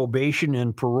overseeing probation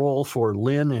and parole for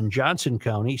Lynn and Johnson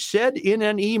County, said in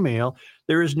an email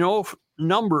there is no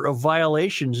number of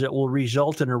violations that will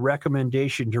result in a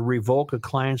recommendation to revoke a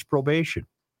client's probation.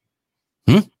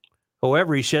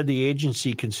 However, he said the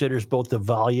agency considers both the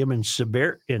volume and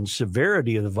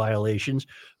severity of the violations,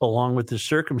 along with the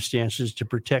circumstances, to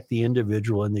protect the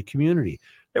individual and the community.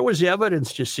 There was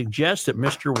evidence to suggest that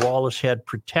Mr. Wallace had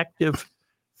protective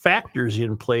factors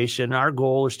in place, and our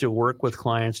goal is to work with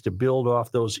clients to build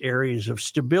off those areas of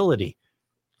stability,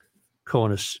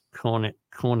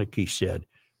 Konecki said.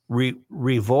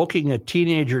 Revoking a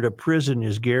teenager to prison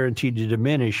is guaranteed to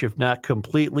diminish, if not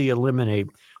completely eliminate,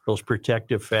 those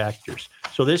protective factors.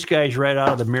 So this guy's right out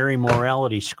of the Mary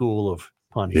Morality School of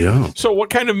punishment. Yeah. So what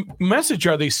kind of message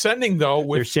are they sending, though?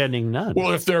 They're sending none.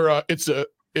 Well, if they're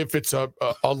if it's a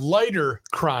lighter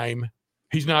crime,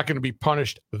 he's not going to be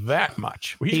punished that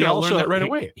much. He's going to learn that right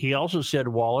away. He also said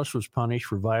Wallace was punished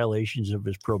for violations of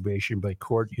his probation by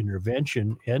court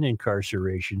intervention and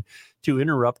incarceration to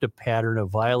interrupt a pattern of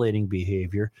violating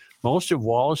behavior. Most of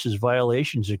Wallace's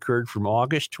violations occurred from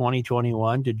August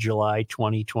 2021 to July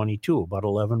 2022, about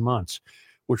 11 months,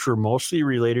 which were mostly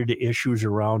related to issues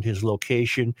around his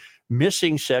location,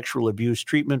 missing sexual abuse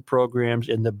treatment programs,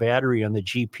 and the battery on the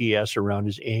GPS around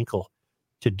his ankle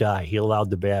to die. He allowed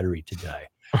the battery to die.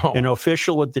 Oh. An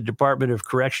official with the Department of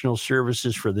Correctional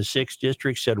Services for the 6th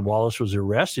District said Wallace was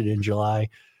arrested in July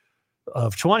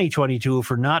of 2022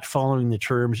 for not following the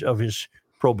terms of his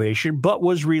probation, but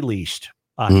was released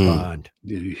on bond.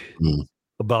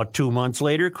 About 2 months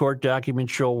later, court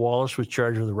documents show Wallace was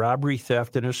charged with robbery,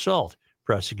 theft, and assault.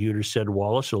 Prosecutors said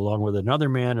Wallace, along with another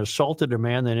man, assaulted a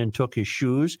man that then took his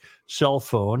shoes, cell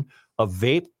phone, a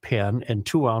vape pen, and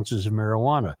 2 ounces of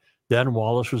marijuana. Then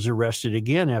Wallace was arrested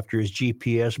again after his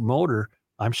GPS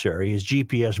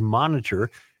monitor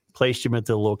placed him at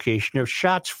the location of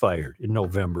shots fired in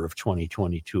November of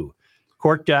 2022.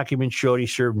 Court documents showed he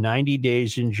served 90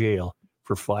 days in jail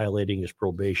for violating his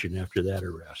probation after that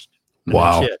arrest. And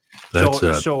wow. That's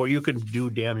it. So you can do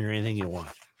damn near anything you want.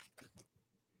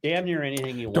 Damn near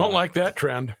anything you want. Don't like that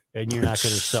trend. And you're not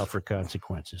going to suffer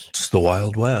consequences. It's the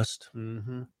Wild West.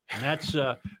 Mm-hmm. And that's,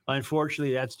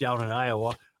 unfortunately, that's down in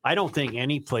Iowa. I don't think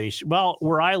any place, well,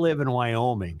 where I live in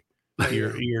Wyoming,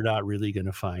 you're not really going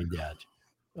to find that.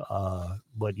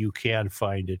 But you can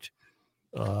find it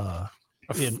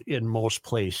in most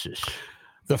places.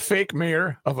 The fake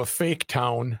mayor of a fake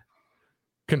town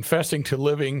confessing to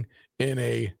living in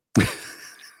a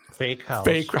Fake house.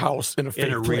 Fake house in a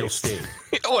fake real place. state.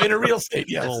 Oh, in a real state,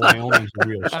 yes. Oh, Wyoming's a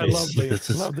real I state.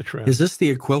 love the trend. Is this the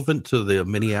equivalent to the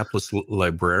Minneapolis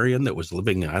librarian that was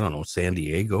living, I don't know, San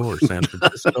Diego or San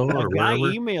Francisco or A guy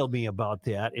wherever? emailed me about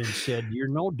that and said, "You're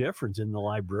no different than the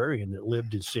librarian that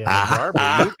lived in Santa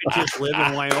Barbara. You could just live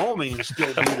in Wyoming and still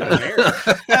be the mayor."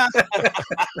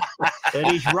 And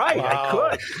he's right. Wow.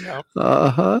 I could. Yep.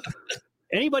 Uh-huh.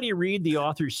 Anybody read the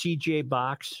author C.J.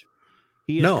 Box?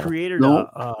 He has No. created No.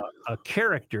 a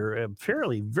character, a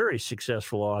fairly very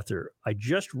successful author. I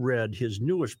just read his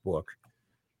newest book,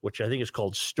 which I think is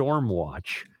called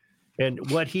Stormwatch. And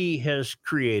what he has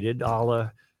created, a la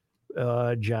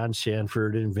John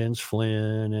Sanford and Vince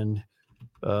Flynn and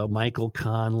Michael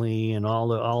Conley and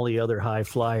all the other high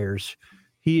flyers,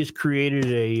 he has created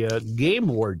a game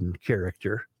warden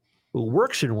character who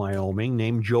works in Wyoming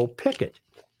named Joe Pickett.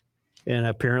 And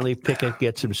apparently Pickett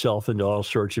gets himself into all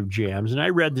sorts of jams. And I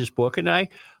read this book and I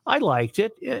liked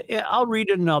it. I'll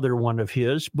read another one of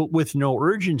his, but with no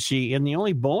urgency. And the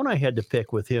only bone I had to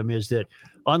pick with him is that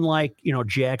unlike,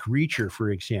 Jack Reacher, for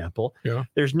example,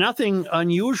 there's nothing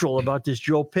unusual about this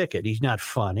Joe Pickett. He's not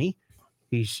funny.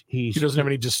 He doesn't have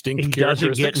any distinct He doesn't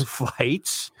get in characteristics.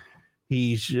 fights.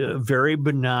 He's very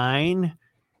benign.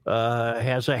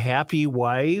 Has a happy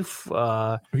wife.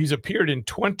 He's appeared in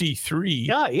 23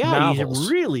 Yeah, novels. he's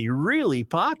really, really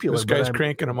popular. This but guy's I'm-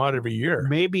 cranking them out every year.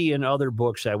 Maybe in other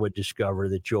books I would discover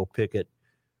that Joe Pickett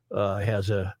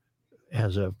has a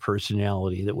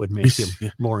personality that would make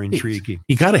him more intriguing.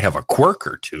 You got to have a quirk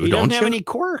or two, He don't doesn't you? have any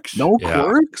quirks. No Yeah.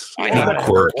 quirks? I need a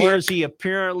quirk. Whereas he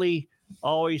apparently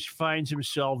always finds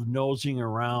himself nosing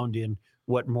around in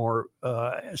what more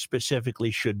specifically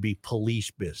should be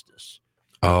police business.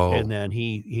 Oh, And then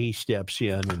he steps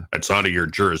in and it's out of your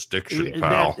jurisdiction,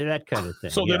 pal. that kind of thing.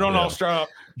 So Yeah, they don't yeah. all start out,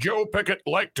 Joe Pickett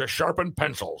liked to sharpen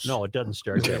pencils. No, it doesn't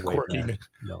start that way. Quirky. Matt.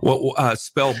 No. Well,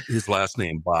 spell his last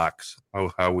name, Box. How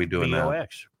are we doing that?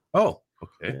 B-O-X. Oh,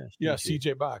 okay. Yeah,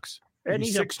 CJ Box. And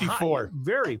He's he's 64.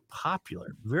 very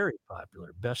popular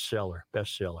bestseller.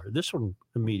 This one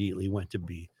immediately went to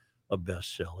be a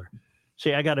bestseller.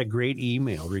 See, I got a great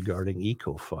email regarding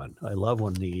EcoFund. I love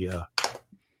when the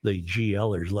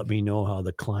GLers let me know how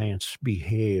the clients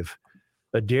behave.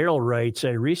 Daryl writes,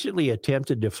 I recently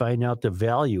attempted to find out the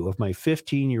value of my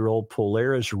 15-year-old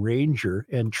Polaris Ranger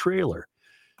and trailer.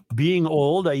 Being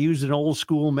old, I used an old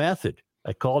school method.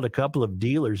 I called a couple of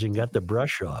dealers and got the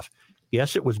brush off.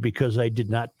 Yes, it was because I did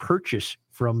not purchase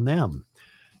from them.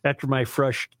 After my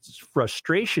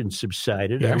frustration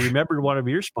subsided, I remembered one of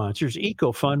your sponsors,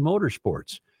 EcoFund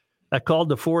Motorsports. I called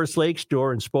the Forest Lake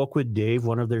store and spoke with Dave,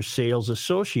 one of their sales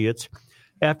associates.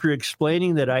 After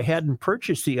explaining that I hadn't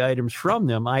purchased the items from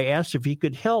them, I asked if he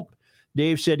could help.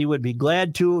 Dave said he would be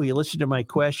glad to. He listened to my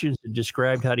questions and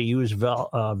described how to use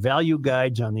value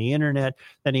guides on the internet.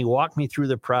 Then he walked me through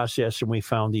the process and we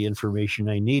found the information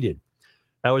I needed.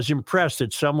 I was impressed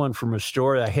that someone from a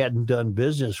store I hadn't done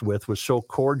business with was so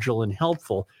cordial and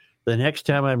helpful. The next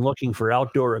time I'm looking for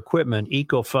outdoor equipment,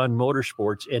 EcoFund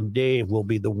Motorsports and Dave will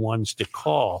be the ones to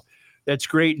call. That's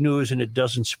great news, and it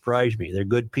doesn't surprise me. They're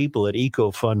good people at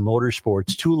EcoFund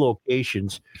Motorsports, 2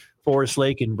 locations, Forest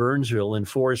Lake and Burnsville. In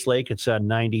Forest Lake, it's on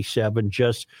 97,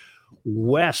 just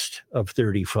west of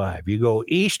 35. You go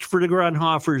east for the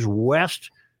Grunhoffers,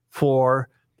 west for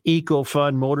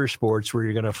EcoFund Motorsports, where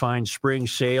you're going to find spring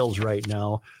sales right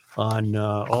now on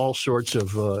all sorts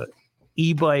of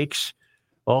e-bikes,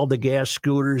 all the gas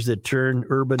scooters that turn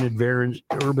urban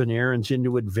errands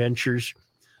into adventures,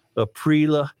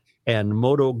 Aprilia and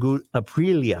Moto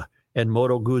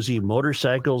Guzzi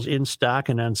motorcycles in stock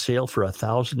and on sale for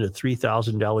 $1,000 to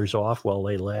 $3,000 off while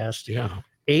they last. Yeah.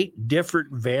 8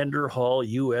 different Vanderhall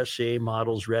USA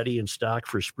models ready in stock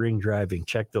for spring driving.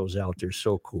 Check those out. They're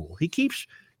so cool. He keeps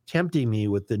tempting me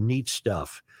with the neat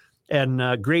stuff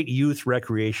and great youth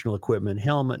recreational equipment,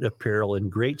 helmet apparel,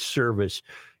 and great service.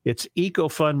 It's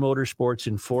EcoFund Motorsports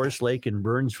in Forest Lake and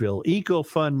Burnsville,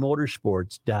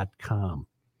 ecofundmotorsports.com.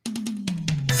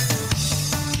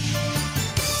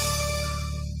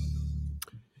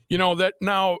 You know that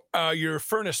now your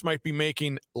furnace might be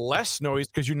making less noise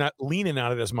because you're not leaning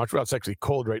on it as much. Well, it's actually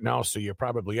cold right now, so you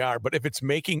probably are. But if it's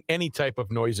making any type of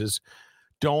noises,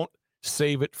 don't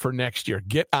save it for next year.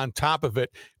 Get on top of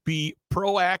it. Be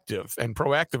proactive. And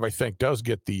proactive, I think, does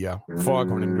get the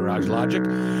foghorn in Garage Logic.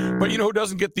 But you know who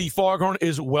doesn't get the foghorn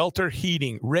is Welter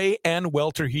Heating. Ray and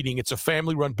Welter Heating. It's a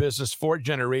family-run business, 4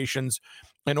 generations.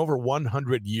 in over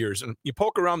 100 years. And you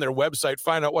poke around their website,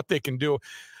 find out what they can do.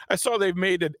 I saw they've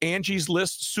made an Angie's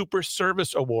List Super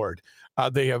Service Award.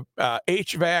 They have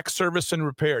HVAC service and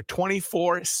repair,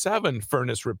 24/7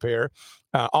 furnace repair.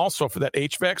 Also for that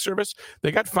HVAC service,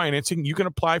 they got financing. You can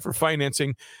apply for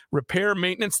financing, repair,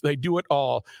 maintenance. They do it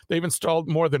all. They've installed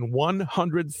more than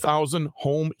 100,000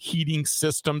 home heating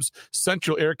systems,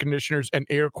 central air conditioners, and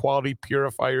air quality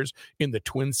purifiers in the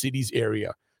Twin Cities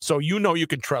area. So you know you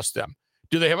can trust them.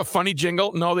 Do they have a funny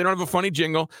jingle? No, they don't have a funny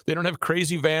jingle. They don't have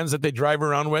crazy vans that they drive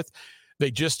around with. They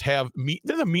just have meat.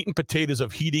 They're the meat and potatoes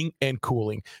of heating and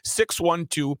cooling.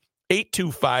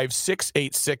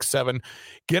 612-825-6867.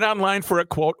 Get online for a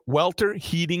quote,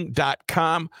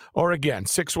 welterheating.com. Or again,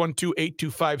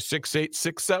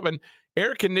 612-825-6867.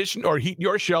 Air condition or heat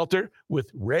your shelter with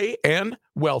Ray and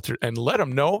Welter. And let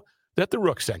them know that the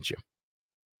Rook sent you.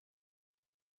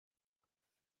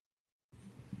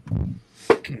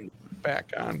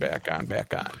 Back on.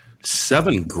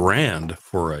 $7,000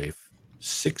 for a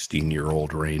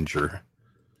 16-year-old Ranger.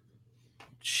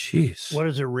 Jeez. What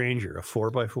is a Ranger? A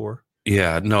 4x4?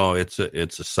 Yeah, no, it's a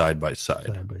side-by-side.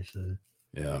 Side-by-side.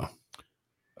 Yeah.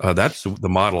 That's the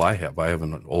model I have. I have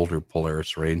an older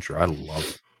Polaris Ranger. I love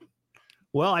it.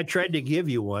 Well, I tried to give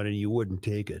you one and you wouldn't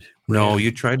take it. No,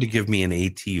 you tried to give me an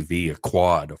ATV, a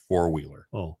quad, a four-wheeler.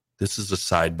 Oh. This is a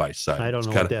side-by-side. I don't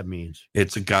know what that means.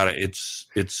 It's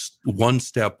one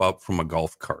step up from a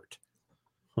golf cart.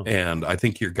 Huh. And I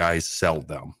think your guys sell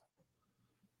them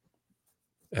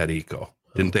at Eco.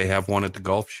 Didn't they have one at the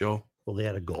golf show? Well, they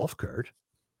had a golf cart.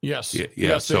 Yes. Yeah.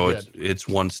 Yes, So it's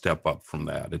one step up from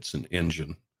that. It's an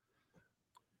engine.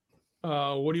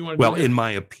 What do you want to Well, do? in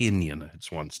my opinion,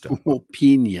 it's one step.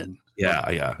 Opinion.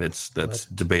 Yeah. That's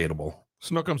debatable.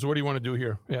 Snookums, what do you want to do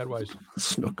here, ad-wise?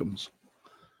 Snookums.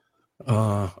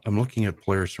 I'm looking at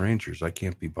Polaris Rangers. I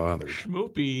can't be bothered.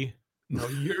 Schmoopy. No,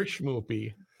 you're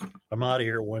Schmoopy. I'm out of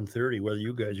here at 1:30, whether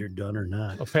you guys are done or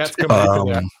not. Well, Pat's coming in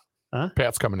for that. Huh?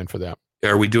 Pat's coming in for that.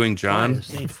 Are we doing John?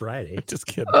 This ain't Friday. Just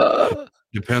kidding.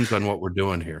 Depends on what we're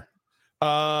doing here.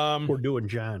 We're doing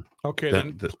John. Okay,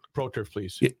 then Pro Turf,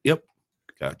 please. Yep.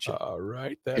 Gotcha. All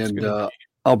right. That's And gonna be...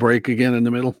 I'll break again in the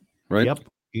middle, right? Yep.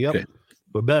 Okay.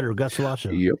 But better. Got lots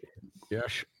of. Yep.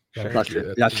 Yes.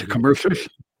 Lots of commercials.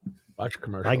 Lots of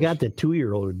commercials. I got the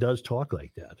 2-year-old who does talk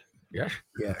like that. Yes.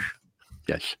 Yes.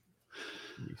 Yes.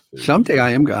 Someday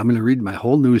I'm going to read my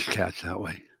whole newscast that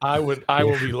way. I will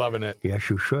be loving it. Yes,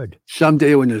 you should.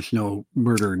 Someday when there's no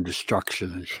murder and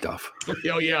destruction and stuff.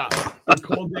 Oh yeah. A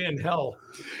cold day in hell.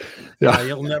 Yeah,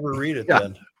 you'll never read it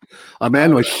then. A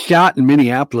man was shot in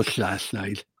Minneapolis last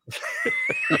night.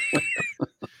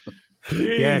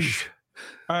 Yes.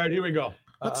 All right, here we go.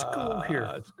 Let's go here.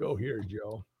 Let's go here,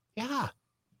 Joe. Yeah.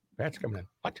 Pat's coming in.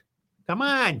 What? Come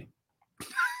on.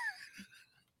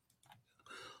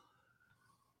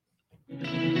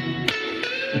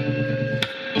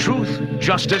 Truth,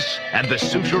 justice, and the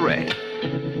suture.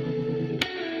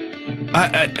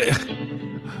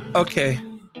 Okay.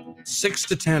 6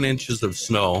 to 10 inches of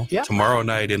snow tomorrow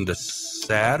night into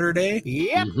Saturday.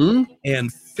 Yep. Mm-hmm.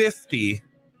 And 50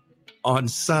 on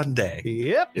Sunday.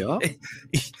 Yep. Yeah.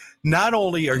 Not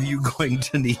only are you going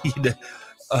to need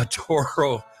a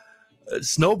Toro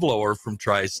snowblower from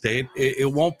Tri-State,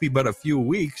 it won't be but a few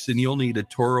weeks, and you'll need a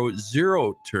Toro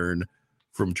zero turn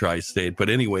from Tri-State. But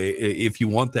anyway, if you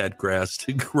want that grass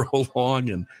to grow long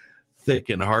and thick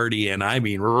and hardy, and I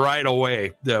mean right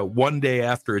away, the one day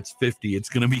after it's 50, it's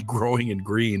going to be growing and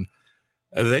green.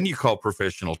 Then you call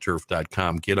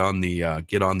professionalturf.com, get on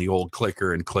the old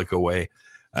clicker and click away.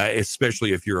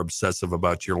 Especially if you're obsessive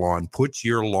about your lawn. Put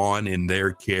your lawn in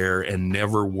their care and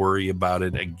never worry about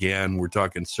it again. We're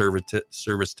talking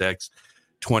service techs,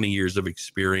 20 years of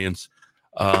experience.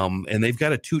 And they've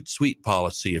got a toot sweet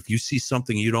policy. If you see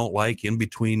something you don't like in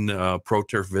between Pro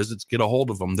Turf visits, get a hold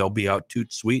of them. They'll be out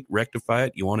toot sweet, rectify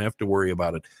it. You won't have to worry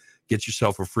about it. Get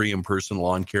yourself a free in-person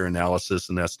lawn care analysis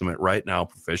and estimate right now,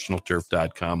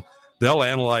 professionalturf.com. They'll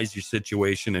analyze your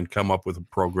situation and come up with a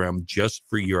program just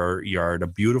for your yard. A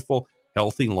beautiful,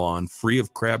 healthy lawn, free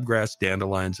of crabgrass,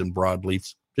 dandelions, and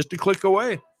broadleafs. Just a click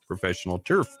away.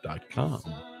 ProfessionalTurf.com.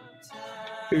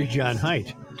 Here's John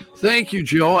Height. Thank you,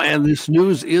 Joe. And this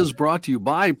news is brought to you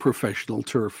by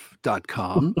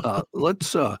ProfessionalTurf.com.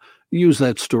 Let's use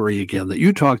that story again that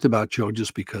you talked about, Joe,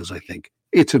 just because I think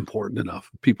it's important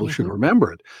enough. People should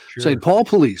remember it. Sure. St. Paul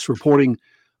police reporting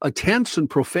a tense and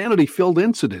profanity-filled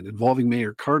incident involving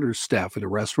Mayor Carter's staff at a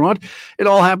restaurant. It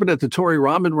all happened at the Tory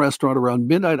Ramen restaurant around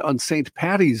midnight on St.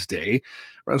 Patty's Day.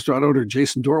 Restaurant owner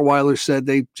Jason Dorweiler said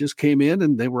they just came in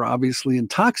and they were obviously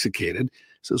intoxicated.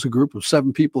 Says a group of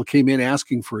 7 people came in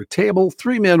asking for a table.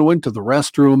 3 men went to the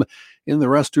restroom. In the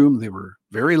restroom, they were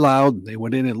very loud. They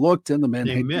went in and looked, and the men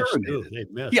They had missed. urinated. They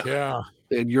missed. Yeah. Yeah.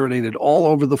 They had urinated all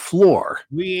over the floor.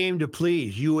 We aim to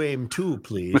please. You aim too,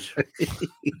 please.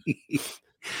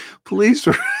 Police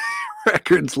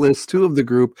records list 2 of the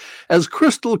group as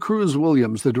Crystal Cruz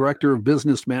Williams, the director of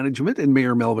business management in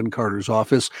Mayor Melvin Carter's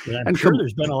office. And I'm sure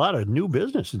there's been a lot of new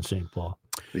business in St. Paul.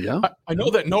 Yeah. I know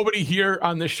that nobody here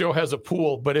on this show has a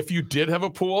pool, but if you did have a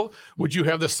pool, would you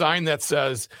have the sign that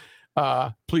says,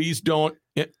 please don't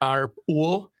hit our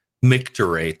pool?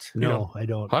 Micturate. No, I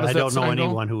don't. how does I that don't know sign go?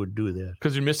 anyone who would do that.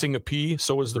 Because you're missing a P,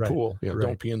 so is the Right, pool. Yeah, right.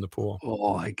 don't pee in the pool.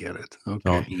 Oh, I get it. Okay.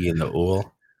 Don't eat in the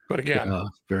oil. But again,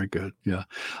 Very good. Yeah.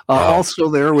 Also,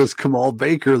 there was Kamal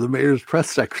Baker, the mayor's press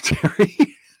secretary.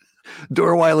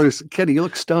 Dorweiler's Kenny, you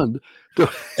look stunned.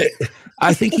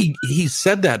 I think he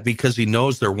said that because he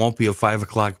knows there won't be a 5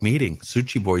 o'clock meeting.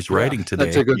 Suchi Boy's writing today.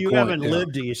 That's a good You point. haven't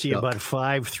lived till you see about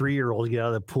 5 3-year-olds get out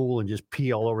of the pool and just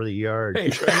pee all over the yard.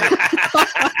 hey,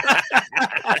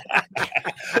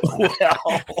 Well,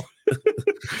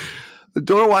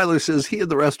 Dorweiler says he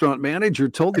and the restaurant manager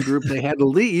told the group they had to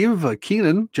leave.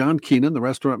 John Keenan, the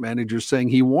restaurant manager, saying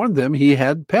he warned them he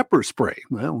had pepper spray.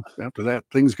 Well, after that,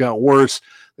 things got worse.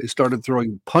 They started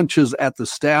throwing punches at the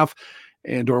staff.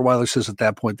 And Dorweiler says at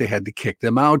that point they had to kick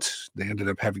them out. They ended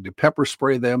up having to pepper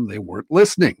spray them. They weren't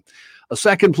listening. A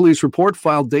second police report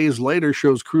filed days later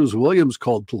shows Cruz Williams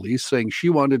called police saying she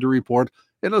wanted to report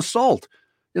an assault.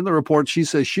 In the report, she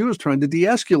says she was trying to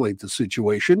de-escalate the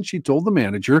situation. She told the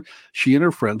manager she and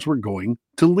her friends were going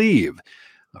to leave.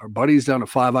 Our buddies down at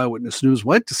 5 Eyewitness News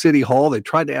went to City Hall. They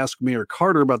tried to ask Mayor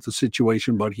Carter about the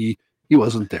situation, but he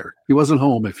wasn't there. He wasn't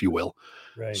home, if you will.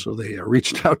 Right. So they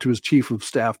reached out to his chief of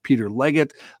staff, Peter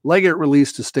Leggett. Leggett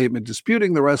released a statement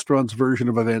disputing the restaurant's version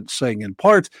of events, saying in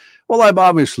part, "Well, I'm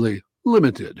obviously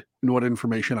limited in what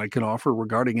information I can offer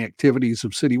regarding activities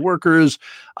of city workers.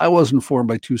 I was informed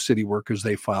by 2 city workers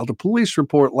they filed a police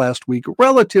report last week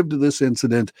relative to this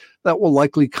incident that will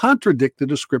likely contradict the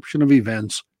description of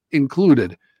events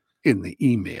included in the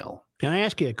email." Can I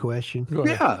ask you a question? go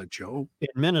ahead. Yeah, Joe. In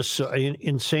Minnesota,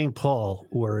 in St. Paul,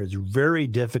 where it's very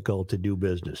difficult to do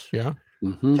business, Yeah.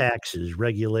 Mhm. taxes,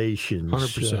 regulations,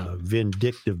 100%.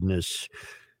 vindictiveness.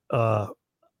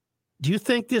 Do you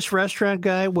think this restaurant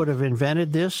guy would have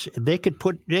invented this? They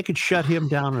could shut him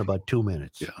down in about 2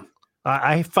 minutes. Yeah.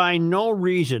 I find no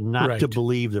reason not to Right.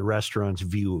 believe the restaurant's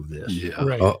view of this. Yeah.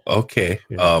 Right. oh, okay.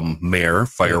 Yeah. Mayor,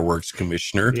 fireworks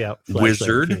commissioner, Yeah, Flashlight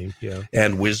Wizard, King, yeah.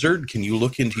 and Wizard, can you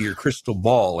look into your crystal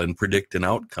ball and predict an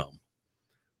outcome?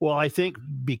 Well, I think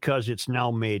because it's now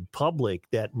made public,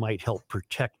 that might help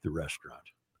protect the restaurant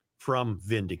from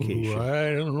vindication.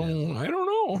 I don't know. I don't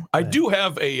know. I do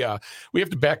have we have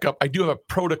to back up. I do have a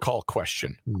protocol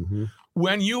question. Mhm.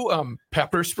 When you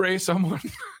pepper spray someone,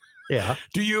 Yeah.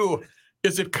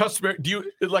 is it customary? Do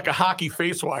you, like a hockey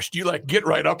face wash? Do you like get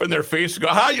right up in their face and go,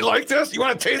 "Hi, you like this? You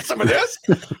want to taste some of this?"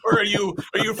 Or are you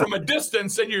from a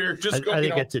distance and you're just going? I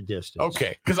think it's a distance.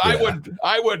 Okay, because Yeah.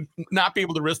 I would not be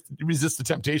able to resist the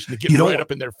temptation to get You don't- right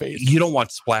up in their face. You don't want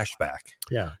splashback.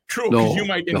 Yeah. True, because No, you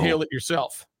might no. inhale it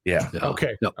yourself. Yeah. Yeah.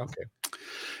 Okay. No. Okay.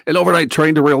 An overnight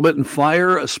train derailment and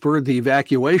fire spurred the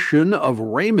evacuation of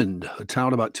Raymond, a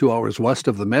town about 2 hours west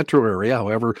of the metro area.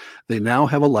 However, they now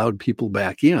have allowed people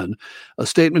back in. A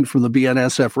statement from the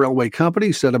BNSF Railway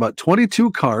Company said about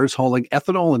 22 cars hauling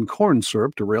ethanol and corn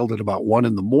syrup derailed at about 1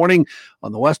 in the morning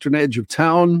on the western edge of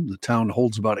town. The town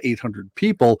holds about 800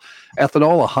 people.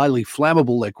 Ethanol, a highly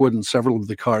flammable liquid, and several of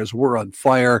the cars were on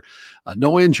fire.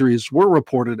 No injuries were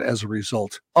reported as a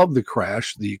result of the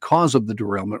crash. The cause of the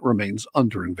derailment remains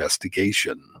under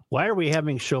investigation. Why are we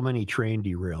having so many train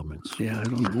derailments? Yeah, I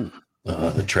don't know.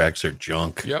 The tracks are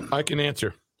junk. Yep, I can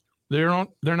answer. They're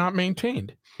not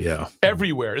maintained Yeah.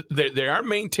 everywhere. They are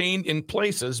maintained in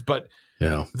places, but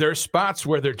Yeah. there are spots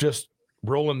where they're just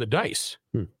rolling the dice.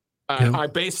 Hmm. Yeah. I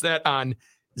base that on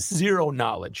zero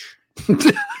knowledge.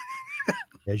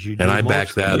 As you do And I most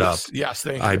back that things. up. Yes,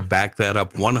 thank I you. back that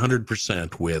up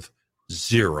 100% with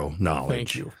zero knowledge.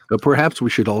 Thank you. But perhaps we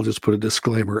should all just put a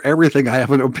disclaimer. Everything I have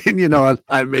an opinion on,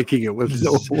 I'm making it with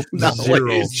no Zero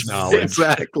knowledge. knowledge.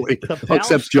 Exactly. The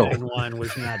Except Joe. Palestine one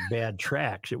was not bad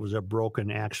tracks. It was a broken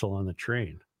axle on the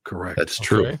train. Correct. That's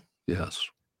true. Okay. Yes.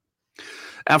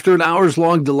 After an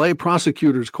hours-long delay,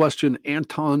 prosecutors questioned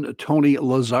Anton Tony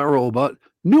Lazaro about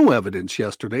new evidence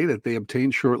yesterday that they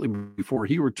obtained shortly before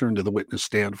he returned to the witness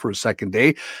stand for a second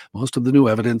day. Most of the new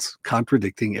evidence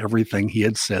contradicting everything he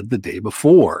had said the day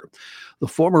before. The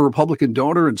former Republican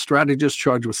donor and strategist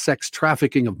charged with sex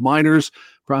trafficking of minors.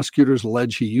 Prosecutors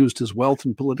allege he used his wealth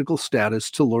and political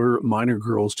status to lure minor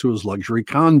girls to his luxury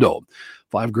condo.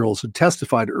 5 girls had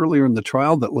testified earlier in the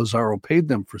trial that Lazaro paid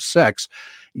them for sex.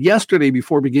 Yesterday,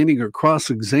 before beginning her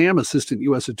cross-exam, Assistant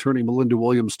U.S. Attorney Melinda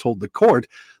Williams told the court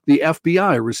the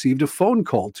FBI received a phone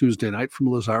call Tuesday night from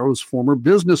Lazaro's former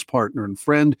business partner and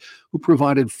friend who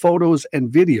provided photos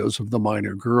and videos of the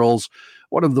minor girls.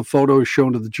 One of the photos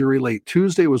shown to the jury late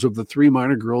Tuesday was of the 3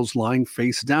 minor girls lying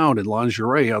face down in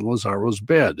lingerie on Lazaro's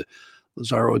bed.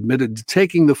 Lazaro admitted to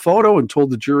taking the photo and told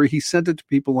the jury he sent it to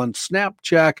people on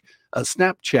Snapchat.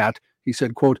 He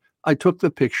said, quote, "I took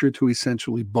the picture to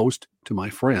essentially boast to my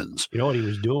friends." You know what he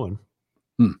was doing?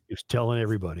 He was telling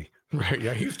everybody. Right.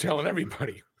 Yeah, he was telling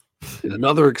everybody. In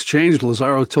another exchange,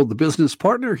 Lazaro told the business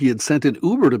partner he had sent an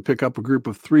Uber to pick up a group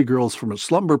of 3 girls from a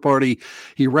slumber party.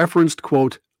 He referenced,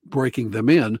 quote, breaking them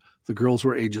in. The girls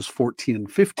were ages 14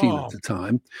 and 15 at the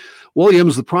time.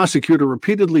 Williams, the prosecutor,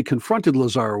 repeatedly confronted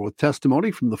Lazaro with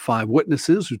testimony from the 5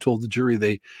 witnesses who told the jury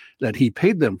that he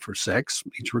paid them for sex.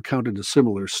 Each recounted a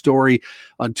similar story.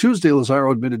 On Tuesday,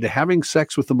 Lazaro admitted to having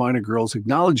sex with the minor girls,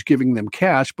 acknowledged giving them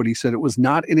cash, but he said it was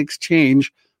not in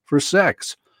exchange for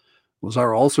sex.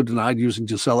 Lazaro also denied using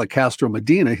Gisela Castro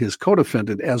Medina, his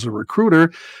co-defendant, as a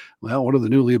recruiter. Well, one of the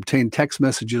newly obtained text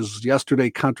messages yesterday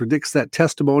contradicts that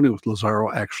testimony, with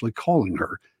Lazaro actually calling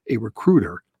her a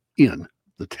recruiter in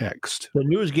the text. The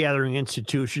news gathering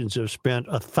institutions have spent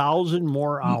 1,000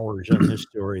 more hours on this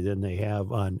story than they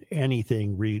have on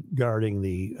anything regarding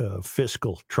the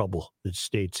fiscal trouble that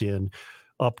state's in,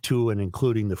 up to and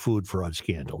including the food fraud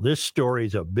scandal. This story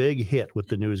is a big hit with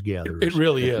the news gatherers. It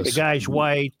really is. The guy's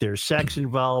white. There's sex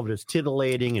involved. It's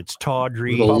tittillating. It's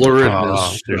tawdry. The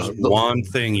luridness. There's one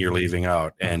thing you're leaving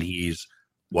out, and he's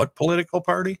what political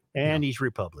party? And he's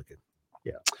Republican.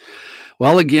 Yeah.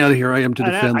 Well, again, here I am to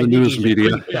defend the news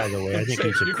media. By the way, I think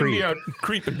he's a You creep. can be a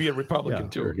creep and be a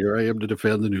Republican, too. Here I am to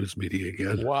defend the news media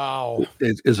again. Wow.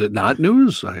 Is it not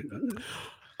news?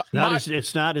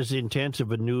 It's not as intense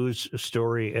of a news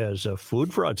story as a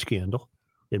food fraud scandal,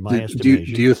 in my Do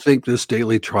estimation. you think this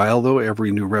daily trial, though,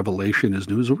 every new revelation is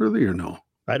newsworthy or no?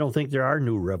 I don't think there are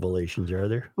new revelations, are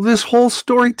there? Well, this whole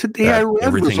story today I read was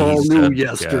everything all he new said,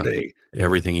 yesterday. Yeah.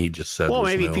 Everything he just said. Well, was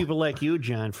maybe new. people like you,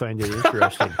 John, find it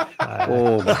interesting.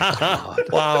 Oh, my God.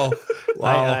 Wow.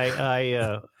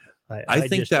 I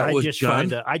think that was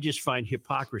John. I just find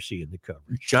hypocrisy in the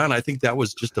coverage. John, I think that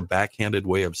was just a backhanded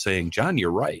way of saying, John,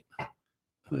 you're right.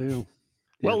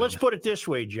 Well, let's put it this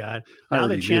way, John. Now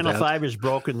that Channel 5 has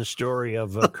broken the story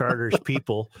of Carter's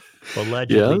people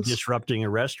allegedly disrupting a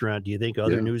restaurant, do you think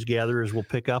other news gatherers will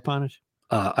pick up on it?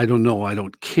 I don't know. I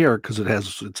don't care because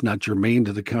it's not germane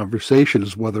to the conversation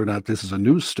as whether or not this is a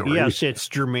news story. Yes, it's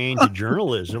germane to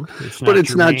journalism. But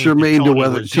it's not germane to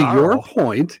whether, to your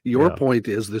point, your point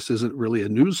is this isn't really a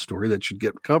news story that should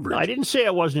get covered. I didn't say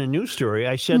it wasn't a news story.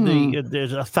 I said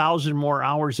there's 1,000 more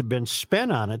hours have been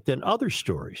spent on it than other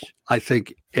stories. I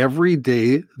think every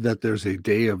day that there's a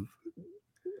day of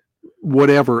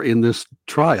whatever in this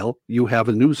trial, you have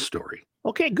a news story.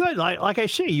 Okay, good. Like I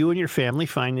say, you and your family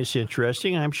find this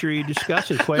interesting. I'm sure you discuss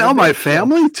it quite a bit. Now my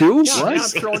family too? Yeah,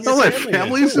 what? Now my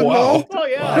family's involved? Oh,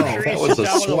 yeah. Wow, I'm sure that you was sit a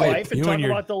down with a swipe. wife and talk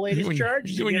about the latest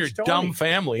charges. You and your against Tony. dumb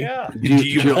family. Yeah. Do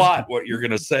you plot what you're going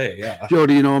to say? Yeah. Joe,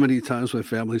 do you know how many times my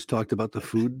family's talked about the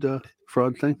food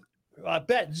fraud thing? I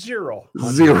bet 0.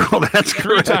 0. That's 3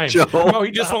 correct, times. Joe. No, he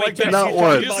just went like that. Not He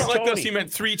once. just went like this. He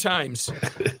meant 3 times.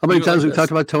 How many times have we like talked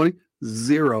about Tony?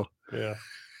 0. Yeah.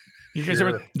 You guys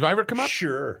ever? Do I ever come up?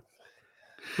 Sure.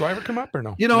 Do I ever come up or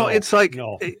no? You know, it's like,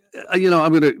 no. I'm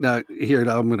going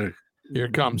to, here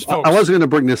it comes. I wasn't going to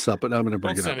bring this up, but I'm going to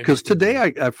bring Don't it up send because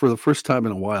anything. today, I for the first time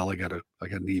in a while, I got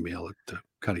an email that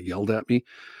kind of yelled at me,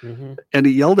 Mm-hmm. and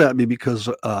he yelled at me because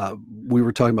we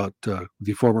were talking about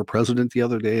the former president the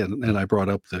other day, and I brought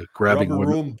up the grabbing Rubber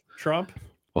women. room Trump.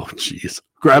 Oh, jeez,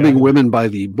 grabbing women by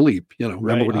the bleep. Remember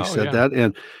Right. when he Oh, said yeah. that,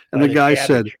 and By the the guy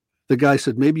cabbage.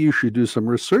 said maybe you should do some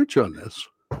research on this.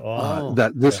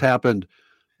 That this happened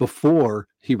before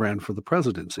he ran for the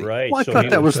presidency. Right, Well, I so thought he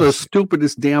that was was the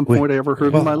stupidest damn point I ever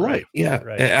heard in my life. Yeah.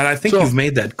 Right. And I think So- you've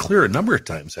made that clear a number of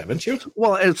times, haven't you?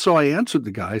 Well, and so I answered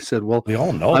the guy. I said, well, We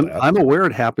all know that. I'm aware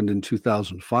it happened in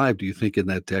 2005. Do you think in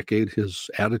that decade his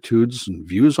attitudes and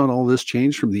views on all this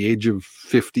changed from the age of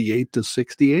 58 to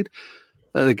 68?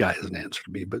 The guy hasn't answered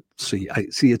me, but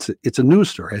it's a news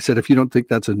story. I said, if you don't think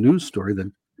that's a news story,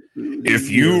 then If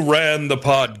you ran the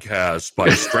podcast by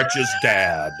Stretch's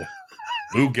dad,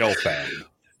 Lou Gelfand.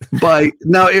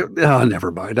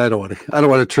 Never mind. I don't want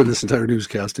to turn this entire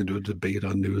newscast into a debate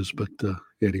on news, but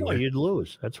anyway. Well, you'd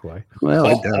lose. That's why.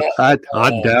 Well, I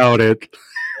doubt it.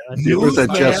 Where's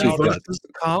that Jesse versus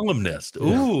columnist.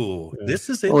 Ooh, this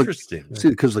is interesting. See,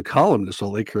 because the columnists,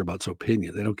 all they care about is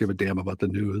opinion. They don't give a damn about the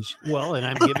news. Well, and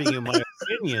I'm giving you my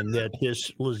opinion that this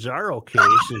Lazaro case,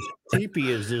 as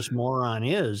creepy as this moron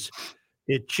is,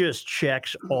 it just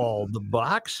checks all the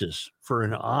boxes for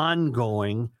an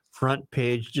ongoing front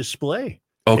page display.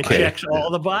 Okay. It checks all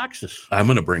the boxes. I'm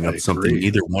going to bring up something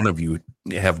neither one of you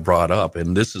have brought up,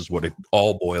 and this is what it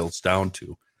all boils down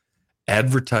to.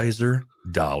 Advertiser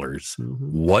dollars.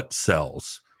 What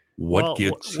sells? What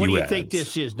gets you What do you ads? think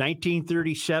this is?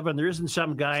 1937? There isn't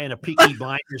some guy in a Peaky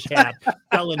Blinders hat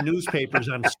selling newspapers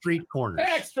on street corners.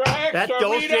 Extra,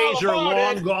 Those days are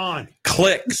long gone.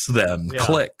 Clicks, then. Yeah,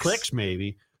 Clicks. Clicks,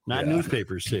 maybe. Not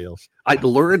newspaper sales.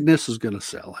 Luridness is going to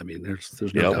sell. I mean, there's no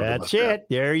doubt That's about it. that.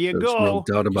 There you There's go. no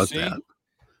doubt about that.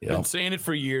 Been saying it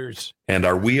for years. And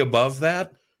are we above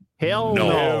that? Hell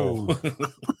no.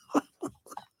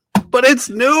 But it's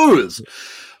news.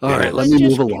 All right, let me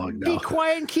move along now. Be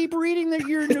quiet and keep reading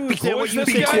your news. Then what you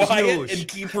Be think is quiet news. and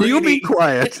keep reading. You be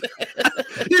quiet.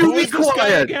 Who is this guy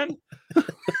again?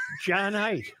 John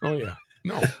Height. Oh, yeah.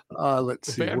 No.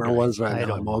 Let's see. bad Where guy. was I? I Now?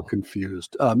 don't I'm all know.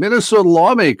 confused. Minnesota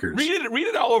lawmakers. Read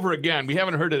it all over again. We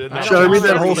haven't heard it enough. Shall I read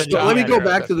that whole Sorry, story? Let me go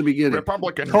back to the beginning.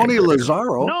 Republican. Tony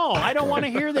Lazaro. No, I don't want to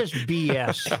hear this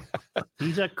BS.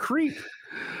 He's a creep.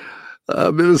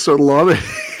 Minnesota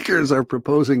lawmakers are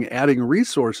proposing adding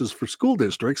resources for school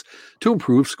districts to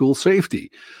improve school safety.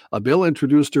 A bill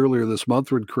introduced earlier this month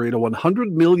would create a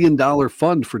 $100 million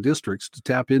fund for districts to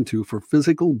tap into for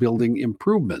physical building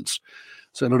improvements.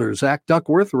 Senator Zach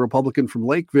Duckworth, a Republican from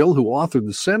Lakeville who authored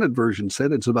the Senate version,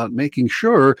 said it's about making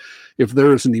sure if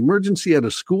there is an emergency at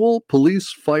a school,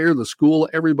 police, fire, the school,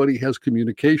 everybody has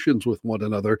communications with one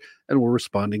another, and we're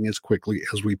responding as quickly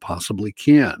as we possibly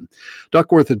can.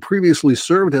 Duckworth had previously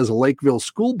served as a Lakeville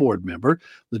school board member.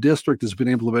 The district has been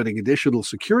implementing additional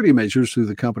security measures through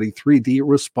the company 3D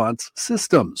Response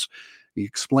Systems. He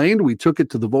explained, we took it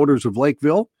to the voters of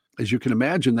Lakeville. As you can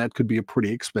imagine, that could be a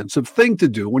pretty expensive thing to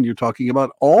do when you're talking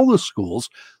about all the schools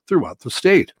throughout the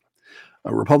state.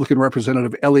 A Republican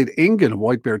Representative Elliot Engen of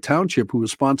White Bear Township, who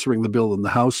was sponsoring the bill in the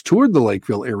House, toured the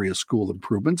Lakeville area school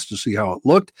improvements to see how it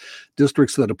looked.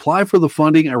 Districts that apply for the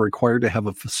funding are required to have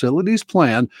a facilities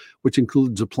plan, which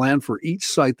includes a plan for each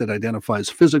site that identifies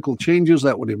physical changes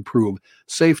that would improve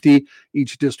safety.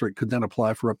 Each district could then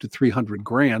apply for up to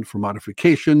 $300,000 for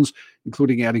modifications,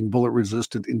 including adding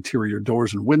bullet-resistant interior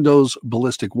doors and windows,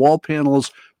 ballistic wall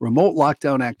panels, remote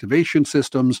lockdown activation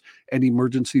systems, and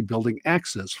emergency building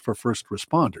access for first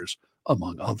responders,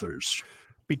 among others.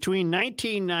 Between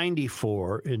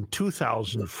 1994 and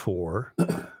 2004,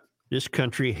 this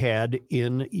country had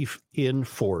in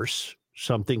force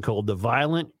something called the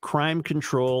Violent Crime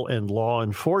Control and Law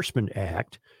Enforcement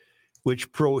Act,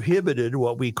 which prohibited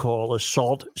what we call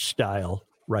assault-style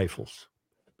rifles.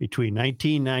 Between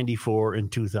 1994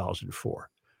 and 2004.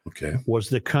 Okay. Was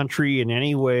the country in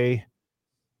any way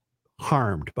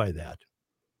harmed by that?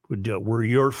 Were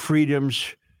your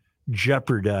freedoms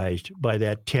jeopardized by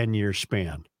that 10-year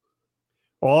span?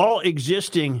 All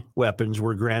existing weapons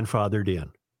were grandfathered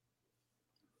in.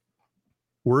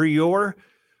 Were your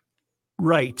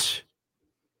rights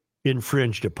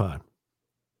infringed upon?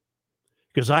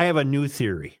 Because I have a new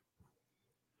theory.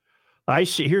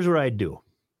 Here's what I do.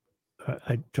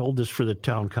 I told this for the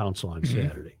town council on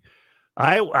Saturday.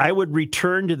 I would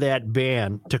return to that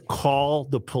ban to call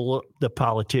the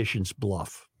politicians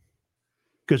bluff,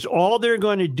 because all they're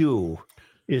going to do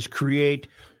is create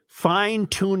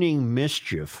fine-tuning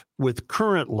mischief with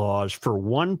current laws for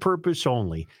one purpose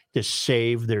only: to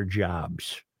save their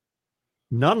jobs.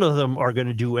 None of them are going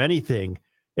to do anything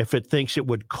if it thinks it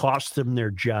would cost them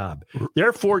their job.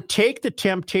 Therefore, take the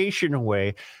temptation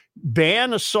away.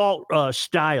 Ban assault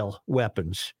style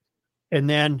weapons, and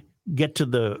then get to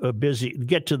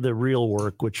the real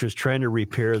work, which is trying to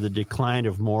repair the decline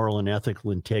of moral and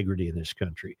ethical integrity in this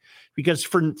country. Because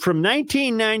from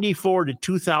 1994 to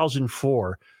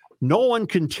 2004, no one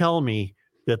can tell me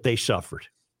that they suffered,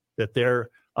 that their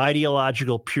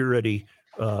ideological purity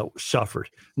suffered.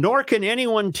 Nor can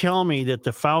anyone tell me that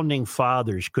the founding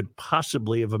fathers could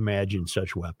possibly have imagined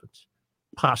such weapons.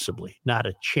 Possibly. Not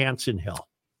a chance in hell.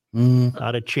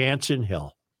 Not a chance in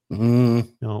hell.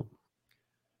 No.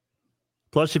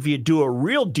 Plus, if you do a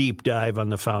real deep dive on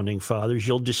the founding fathers,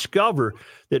 you'll discover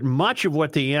that much of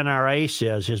what the NRA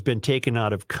says has been taken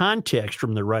out of context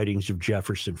from the writings of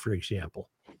Jefferson, for example.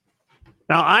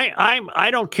 Now,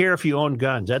 I don't care if you own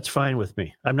guns. That's fine with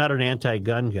me. I'm not an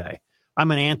anti-gun guy.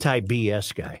 I'm an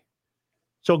anti-BS guy.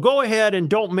 So go ahead and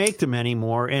don't make them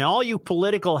anymore. And all you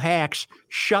political hacks,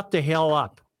 shut the hell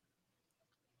up.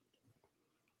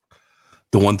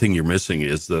 The one thing you're missing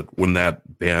is that when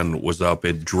that ban was up,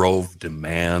 it drove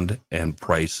demand and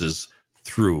prices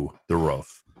through the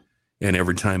roof. And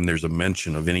every time there's a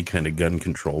mention of any kind of gun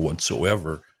control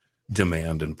whatsoever,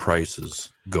 demand and prices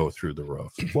go through the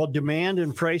roof. Well, demand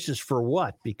and prices for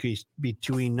what? Because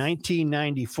between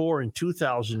 1994 and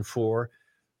 2004,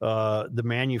 the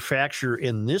manufacture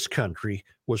in this country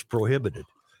was prohibited.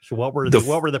 So what were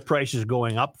the prices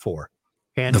going up for?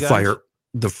 Handguns?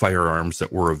 The firearms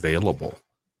that were available.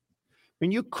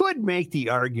 And you could make the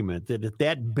argument that if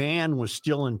that ban was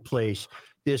still in place,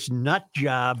 this nut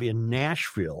job in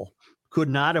Nashville could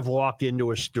not have walked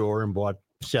into a store and bought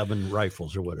 7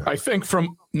 rifles or whatever. I think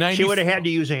from 90, she would have had to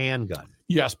use a handgun.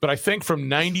 Yes, but I think from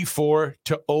 94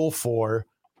 to 04,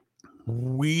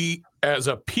 we as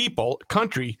a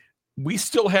country, we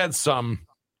still had some,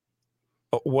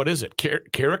 what is it,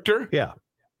 character? Yeah.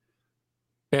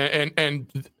 And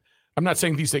I'm not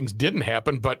saying these things didn't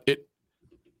happen, but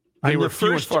I'm the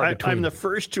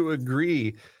first to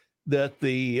agree that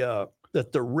the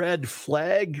red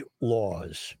flag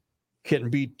laws can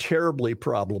be terribly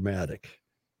problematic.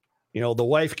 You know, the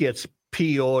wife gets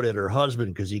PO'd at her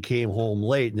husband because he came home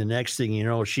late, and the next thing you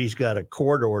know, she's got a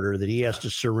court order that he has to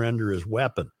surrender his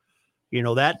weapon. You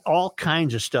know, that all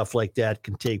kinds of stuff like that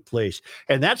can take place.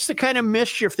 And that's the kind of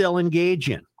mischief they'll engage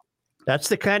in. That's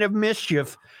the kind of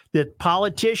mischief that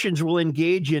politicians will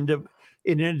engage in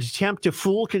an attempt to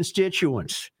fool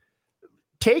constituents.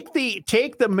 Take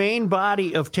the main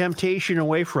body of temptation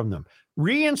away from them.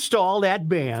 Reinstall that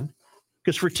ban,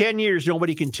 because for 10 years,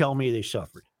 nobody can tell me they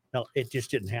suffered. No, it just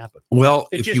didn't happen. Well,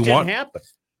 if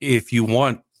you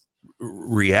want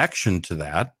reaction to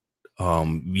that,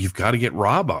 you've got to get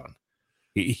Rob on.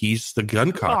 He's the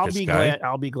gun caucus guy.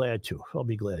 I'll be glad to.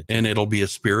 And it'll be a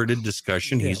spirited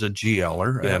discussion. Yeah. He's a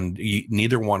GLer, and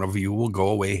neither one of you will go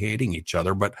away hating each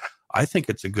other. But I think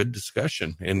it's a good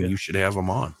discussion, and you should have him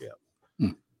on. Yeah.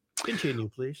 Continue,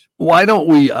 please. Why don't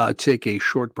we take a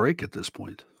short break at this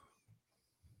point?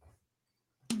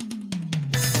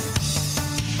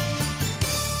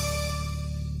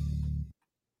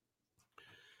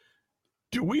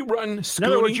 Do we run Scooty? In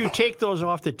other words, you take those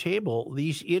off the table.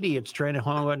 These idiots trying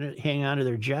to hang on to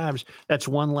their jobs, that's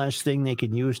one less thing they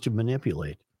can use to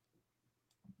manipulate.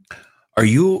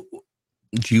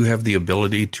 Do you have the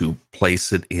ability to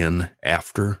place it in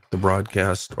after the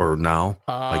broadcast or now,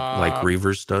 like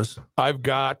Reavers does? I've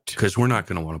got... Because we're not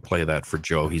going to want to play that for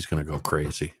Joe. He's going to go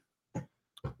crazy.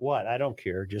 What? I don't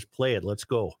care. Just play it. Let's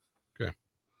go. Okay.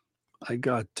 I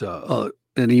got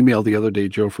an email the other day,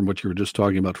 Joe, from what you were just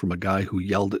talking about, from a guy who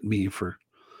yelled at me for...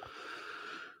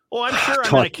 Oh, I'm sure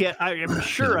I'm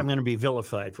sure I'm going to be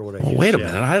vilified for what I just wait a said.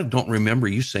 minute. I don't remember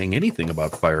you saying anything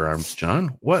about firearms,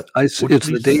 John. What? It's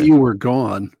the day you were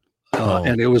gone,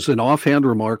 and it was an offhand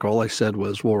remark. All I said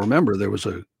was, well, remember, there was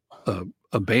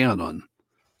a ban on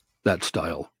that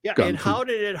style. Yeah, and how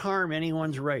did it harm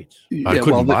anyone's rights? I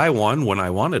couldn't buy one when I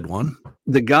wanted one.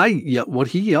 The guy, what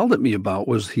he yelled at me about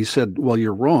was, he said, well,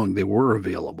 you're wrong. They were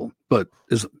available. But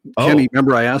Kenny,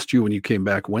 remember I asked you when you came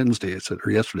back Wednesday,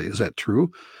 or yesterday, is that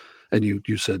true? And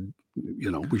you said,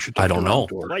 we should talk. I don't know.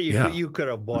 Well, you could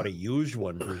have bought a used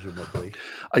one, presumably.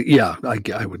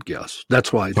 I would guess.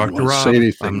 That's why I didn't want to say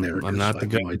anything there. I'm not the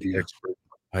gun expert.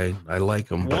 I like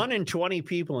them. 1 in 20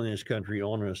 people in this country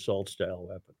own an assault-style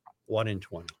weapon. 1 in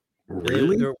 20.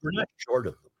 Really? We're not short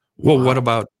of them. Well, what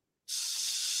about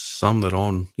some that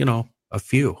own, a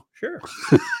few? Sure.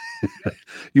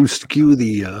 You skew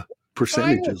the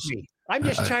percentages. I'm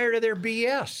just tired of their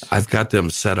BS. I've got them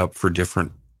set up for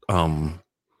different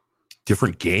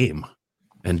game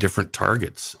and different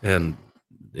targets, and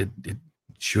it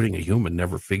shooting a human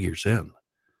never figures in.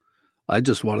 I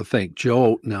just want to thank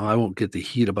Joe. Now, I won't get the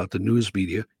heat about the news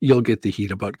media. You'll get the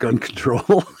heat about gun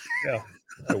control. Yeah,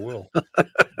 I will.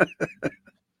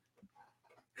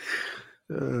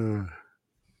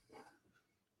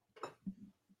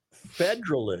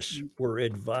 Federalists were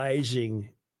advising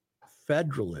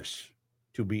Federalists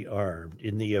to be armed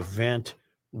in the event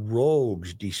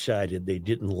rogues decided they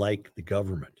didn't like the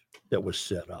government that was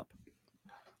set up.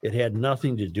 It had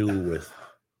nothing to do with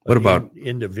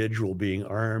individual being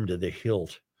armed to the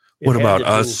hilt. What about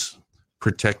us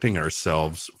protecting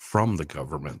ourselves from the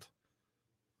government?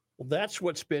 Well, that's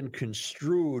what's been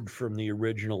construed from the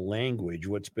original language.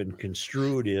 What's been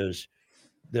construed is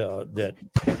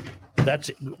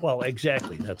that's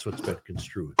what's been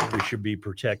construed. We should be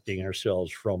protecting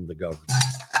ourselves from the government.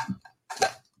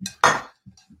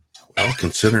 Well,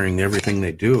 considering everything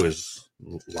they do is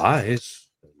lies,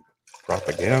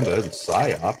 propaganda, and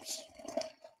psyops.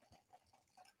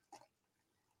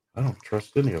 I don't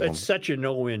trust any of them. It's such a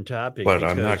no-win topic. But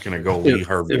I'm not going to go Lee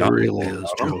Harvey. It really is,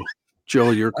 Joe.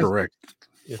 Joe, you're correct.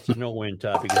 It's a no-win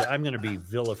topic. I'm going to be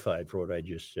vilified for what I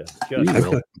just said.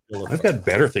 I've got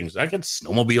better things. I got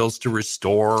snowmobiles to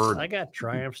restore. I got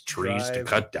Triumphs, trees to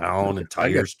cut down, and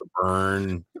tires to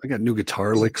burn. I got new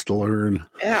guitar licks to learn.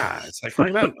 Yeah, it's like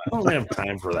I don't have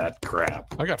time for that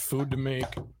crap. I got food to make.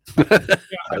 Yeah,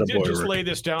 I did just lay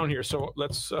this down here, so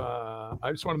let's.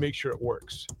 I just want to make sure it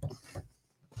works.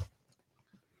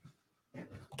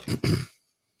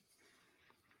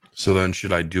 So then,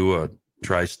 should I do a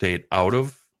tri-state out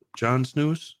of John's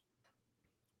news?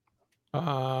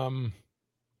 Let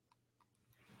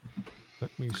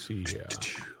me see here.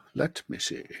 Let me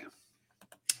see.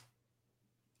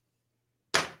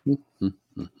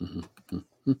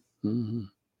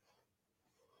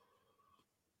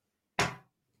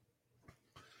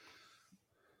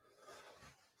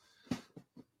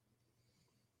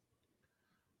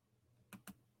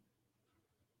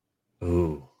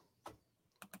 Ooh.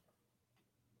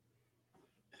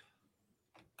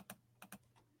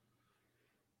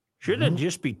 Shouldn't it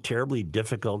just be terribly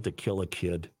difficult to kill a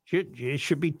kid? It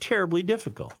should be terribly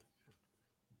difficult.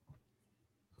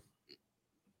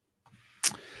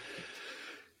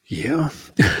 Yeah.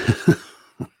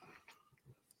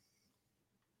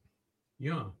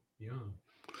 Yeah.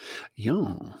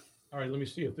 All right, let me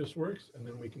see if this works, and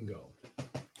then we can go.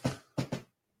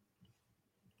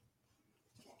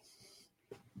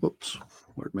 Whoops.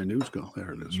 Where'd my news go?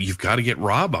 There it is. You've got to get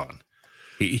Rob on.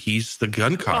 He's the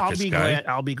gun caucus guy.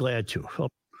 I'll be glad to.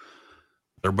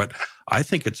 But I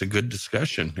think it's a good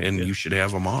discussion, and you should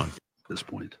have him on. At this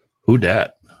point. Who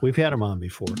dat? We've had him on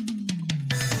before.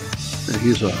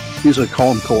 He's a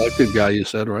calm, collected guy, you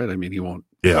said, right? I mean, he won't.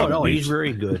 Yeah. No, he's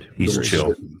very good. He's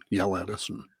chill. Yell at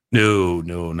us. No,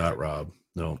 not Rob.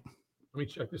 No. Let me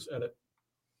check this edit.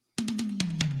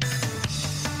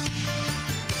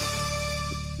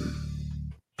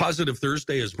 Positive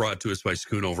Thursday is brought to us by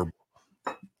Schoonover.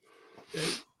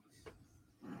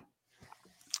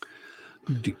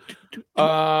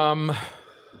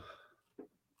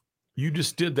 You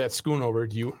just did that Schoonover.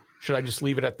 Should I just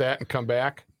leave it at that and come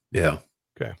back? Yeah.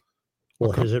 Okay.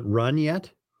 Well, has it run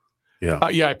yet? Yeah.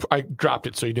 I dropped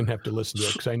it so you didn't have to listen to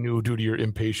it because I knew due to your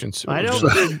impatience. I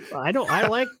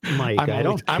like Mike. I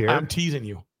don't care. I'm teasing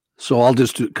you. So I'll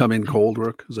just come in cold,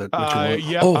 Rook. Is that what you want?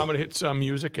 Yeah, I'm going to hit some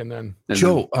music and then.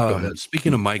 Joe,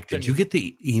 speaking of Mike, did you get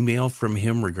the email from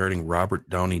him regarding Robert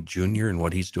Downey Jr. and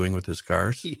what he's doing with his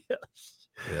cars? Yes.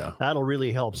 Yeah. That'll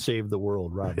really help save the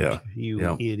world, Robert. Yeah.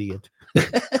 You idiot.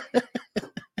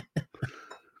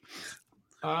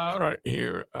 All right,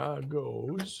 here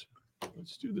goes.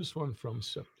 Let's do this one from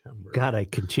September. God, I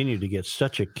continue to get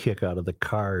such a kick out of the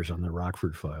cars on the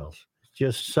Rockford Files.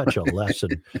 Just such a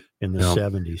lesson in the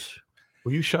 70s.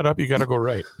 Will you shut up? You got to go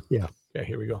right. Yeah. Okay,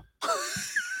 here we go.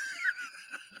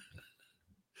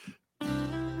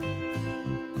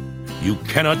 You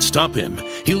cannot stop him.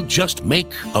 He'll just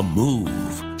make a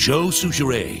move. Joe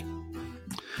Souchere.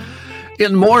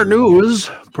 In more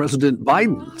news, President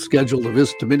Biden scheduled a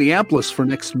visit to Minneapolis for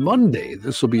next Monday.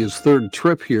 This will be his third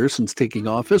trip here since taking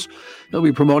office. He'll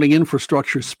be promoting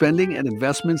infrastructure spending and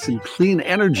investments in clean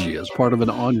energy as part of an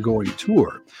ongoing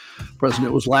tour. The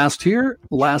president was last here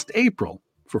last April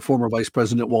for former Vice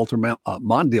President Walter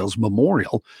Mondale's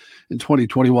memorial. In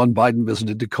 2021, Biden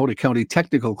visited Dakota County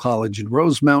Technical College in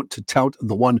Rosemount to tout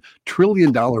the $1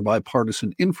 trillion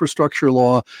bipartisan infrastructure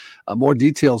law. More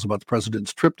details about the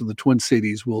president's trip to the Twin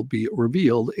Cities will be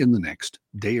revealed in the next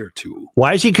day or two.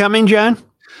 Why is he coming, John?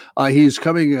 He's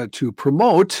coming to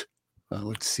promote,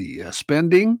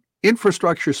 spending,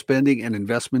 infrastructure spending, and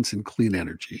investments in clean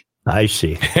energy. I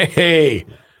see. Hey,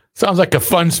 sounds like a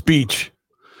fun speech.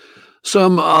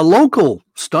 Some local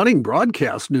stunning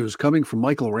broadcast news coming from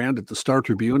Michael Rand at the Star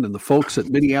Tribune and the folks at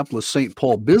Minneapolis St.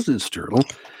 Paul Business Journal.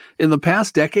 In the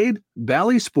past decade,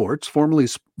 Bally Sports, formerly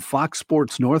Fox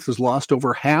Sports North, has lost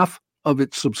over half of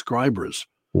its subscribers.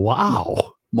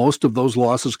 Wow. Most of those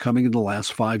losses coming in the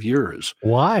last 5 years.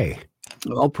 Why?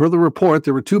 Well, per the report,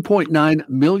 there were 2.9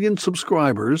 million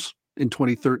subscribers in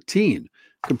 2013,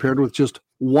 compared with just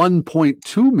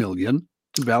 1.2 million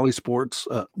to Valley Sports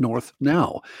North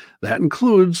now. That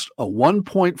includes a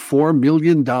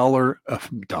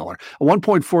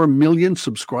 $1.4 million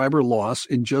subscriber loss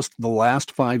in just the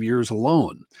last 5 years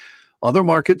alone. Other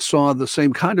markets saw the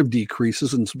same kind of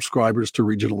decreases in subscribers to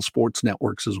regional sports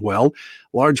networks as well.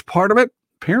 Large part of it,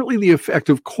 apparently the effect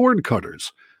of cord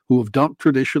cutters who have dumped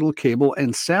traditional cable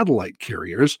and satellite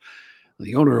carriers.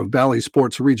 The owner of Bally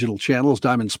Sports Regional Channels,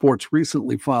 Diamond Sports,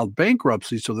 recently filed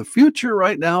bankruptcy, so the future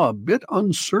right now a bit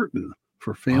uncertain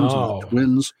for fans of the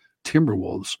Twins,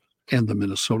 Timberwolves, and the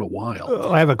Minnesota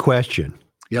Wild. I have a question.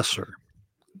 Yes, sir.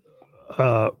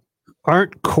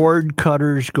 Aren't cord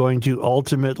cutters going to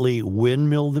ultimately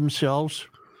windmill themselves?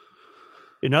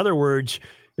 In other words,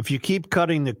 if you keep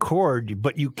cutting the cord,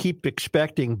 but you keep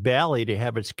expecting Bally to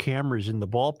have its cameras in the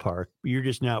ballpark, you're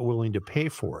just not willing to pay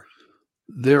for it.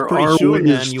 There Pretty are soon, ways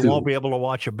then you won't be able to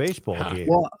watch a baseball game.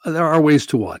 Well, there are ways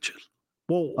to watch it.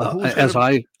 Well,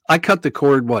 I cut the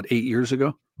cord 8 years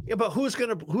ago. Yeah, but who's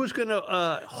gonna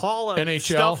haul NHL?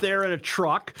 Stuff there in a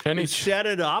truck and NHL. set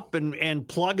it up and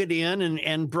plug it in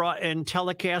and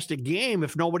telecast a game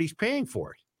if nobody's paying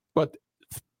for it? But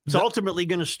it's ultimately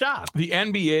going to stop. The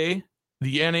NBA,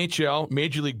 the NHL,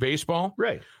 Major League Baseball,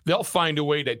 right? They'll find a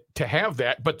way to have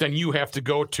that, but then you have to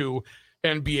go to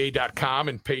NBA.com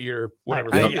and pay your whatever.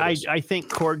 I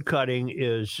think cord cutting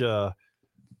is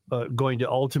going to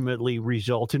ultimately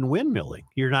result in windmilling.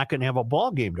 You're not going to have a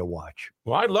ball game to watch.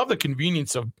 Well, I love the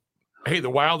convenience of, hey, the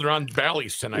Wild are on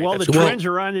Bally's tonight. Well, the Twins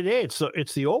are on today.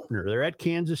 It's the opener. They're at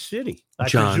Kansas City. I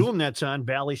presume that's on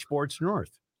Bally Sports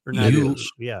North. Or not? It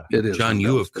is. Yeah, it is. John,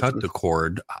 you have cut the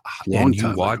cord, and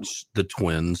you watch the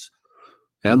Twins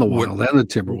and the Wild and the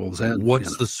Timberwolves. And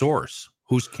what's the source?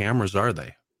 Whose cameras are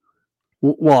they?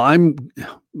 Well,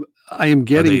 I am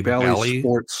getting Bally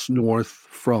Sports North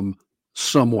from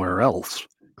somewhere else.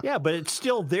 Yeah, but it's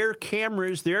still their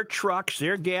cameras, their trucks,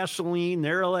 their gasoline,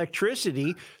 their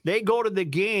electricity. They go to the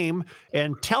game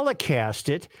and telecast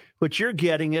it, but you're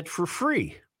getting it for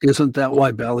free. Isn't that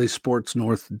why Bally Sports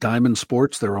North, Diamond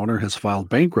Sports, their owner, has filed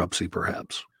bankruptcy,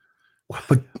 perhaps?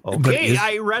 Okay,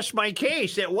 I rest my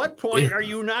case. At what point are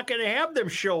you not going to have them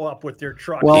show up with their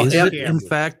truck? Well, is it in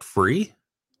fact free?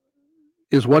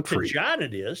 Is what free? To John,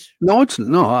 it is. No,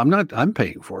 I'm not. I'm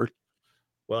paying for it.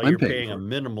 Well, you're paying a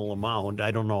minimal amount. I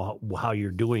don't know how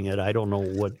you're doing it. I don't know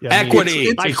what equity.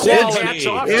 It's legal. Hats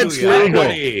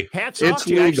off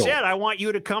to you. I said I want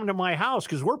you to come to my house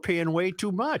because we're paying way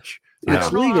too much.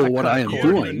 It's legal what I am doing.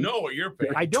 You don't even know what you're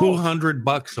paying. I don't.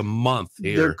 $200 a month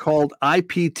here. They're called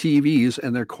IPTVs,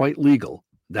 and they're quite legal.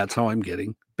 That's how I'm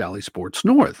getting Bally Sports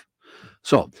North.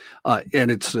 So,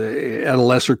 and it's at a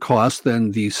lesser cost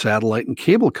than the satellite and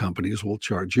cable companies will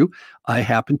charge you. I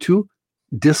happen to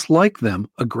dislike them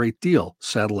a great deal,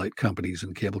 satellite companies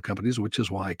and cable companies, which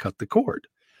is why I cut the cord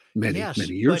many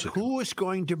years ago. Who is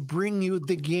going to bring you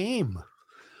the game?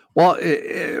 Well,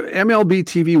 MLB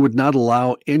TV would not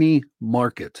allow any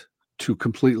market to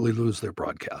completely lose their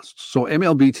broadcasts. So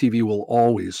MLB TV will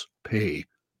always pay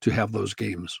to have those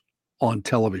games on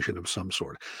television of some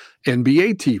sort.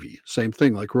 NBA TV, same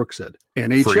thing, like Rook said.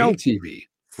 NHL TV.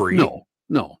 Free?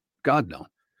 No. God, no.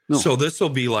 So this will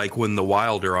be like when the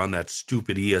Wild are on that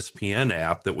stupid ESPN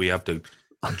app that we have to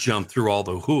jump through all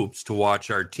the hoops to watch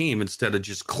our team instead of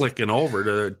just clicking over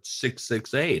to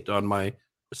 668 on my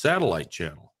satellite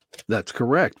channel. That's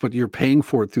correct. But you're paying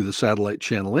for it through the satellite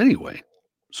channel anyway.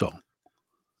 So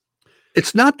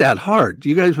it's not that hard.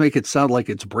 You guys make it sound like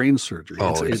it's brain surgery.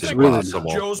 It's really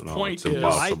impossible. Joe's point is,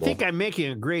 I think I'm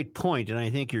making a great point, and I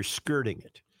think you're skirting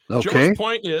it. Okay. Joe's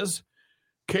point is,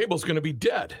 cable's going to be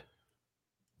dead.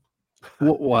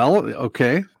 Well,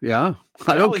 okay, yeah.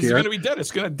 I don't care. It's going to be dead. It's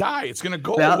going to die. It's going to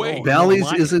go away.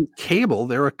 Bally's isn't cable.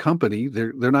 They're a company.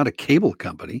 They're not a cable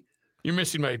company. You're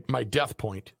missing my death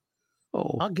point.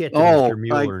 Oh, I'll get to Mr.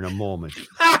 Mueller in a moment.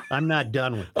 I'm not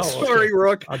done with this. Sorry,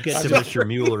 Rook. I'll get to Mr.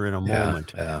 Mueller in a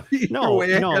moment. No.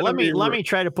 Let me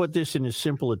try to put this in as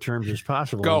simple a terms as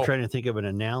possible. Go. I'm trying to think of an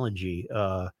analogy.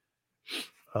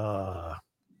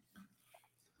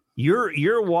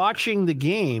 You're watching the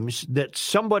games that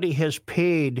somebody has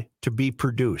paid to be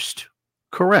produced.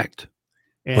 Correct.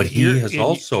 And but he has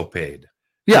also paid.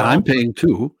 Yeah, I'm paying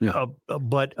too. Yeah.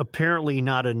 But apparently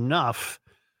not enough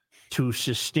to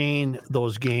sustain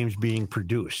those games being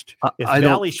produced. If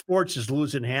Bally Sports is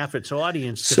losing half its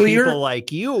audience to people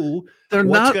like you,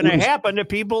 what's going to happen to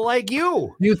people like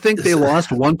you? You think they lost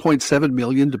 1.7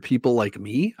 million to people like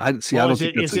me? I don't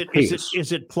think that's the case.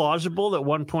 Is it plausible that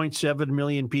 1.7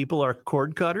 million people are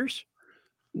cord cutters?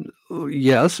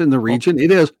 Yes, in the region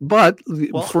it is. But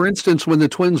for instance, when the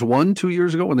Twins won 2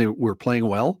 years ago when they were playing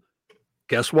well,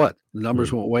 guess what? The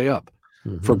numbers went way up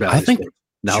for Bally I think Sports.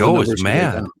 Now Joe is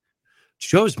mad.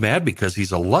 Joe's mad because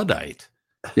he's a Luddite.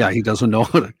 Yeah, he doesn't know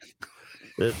how to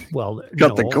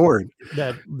cut the cord.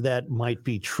 That might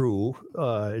be true.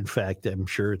 In fact, I'm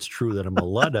sure it's true that I'm a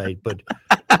Luddite, but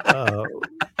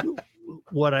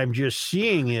what I'm just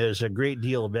seeing is a great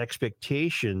deal of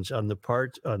expectations on the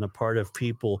part of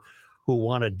people who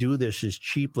want to do this as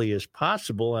cheaply as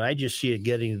possible. And I just see it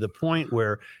getting to the point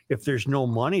where if there's no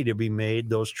money to be made,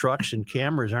 those trucks and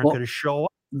cameras aren't going to show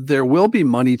up. There will be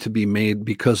money to be made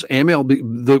because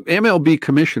the MLB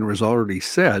commissioner has already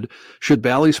said, should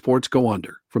Bally Sports go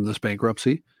under from this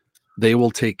bankruptcy, they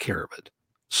will take care of it.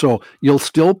 So you'll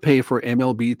still pay for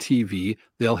MLB TV.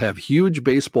 They'll have huge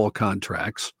baseball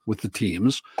contracts with the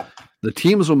teams. The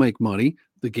teams will make money.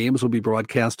 The games will be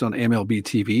broadcast on MLB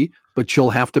TV, but you'll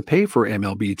have to pay for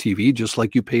MLB TV just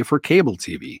like you pay for cable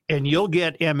TV. And you'll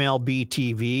get MLB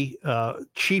TV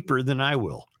cheaper than I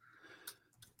will.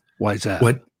 Why is that?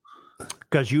 What?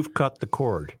 Because you've cut the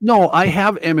cord. No, I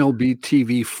have MLB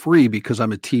TV free because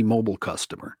I'm a T-Mobile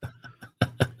customer.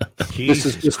 This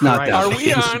is just not that. Are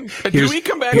we on? Did we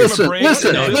come back from a break?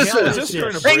 Listen.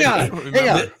 Hang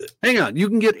Hang on. You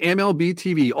can get MLB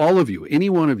TV, all of you, any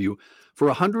one of you, for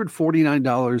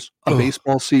 $149 a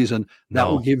baseball season. That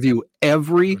will give you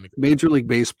every Major League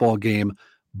Baseball game,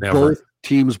 both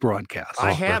teams broadcast.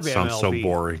 I have that MLB. sounds so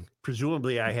boring.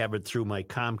 Presumably, I have it through my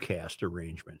Comcast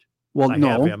arrangement. Well, I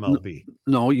have MLB.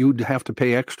 No, you'd have to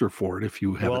pay extra for it if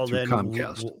you have it through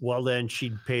Comcast. Well, then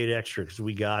she paid extra because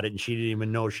we got it, and she didn't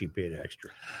even know she paid extra.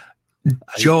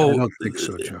 Joe, I don't think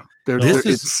so, Joe.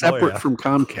 It's separate from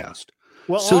Comcast.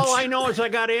 Well, So all I know is I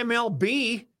got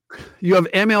MLB. You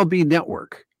have MLB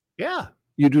Network. Yeah.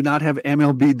 You do not have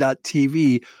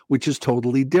MLB.TV, which is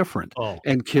totally different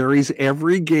and carries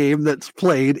every game that's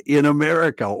played in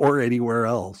America or anywhere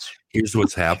else. Here's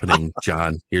what's happening,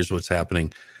 John. Here's what's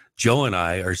happening. Joe and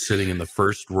I are sitting in the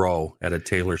first row at a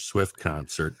Taylor Swift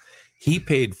concert. He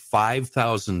paid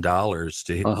 $5,000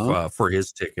 to for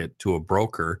his ticket to a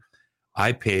broker.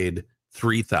 I paid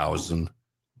 $3,000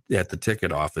 at the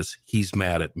ticket office. He's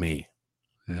mad at me.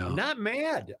 Yeah. I'm not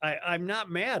mad. I'm not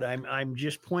mad. I'm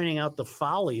just pointing out the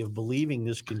folly of believing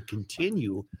this can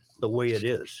continue the way it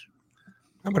is.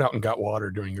 I went out and got water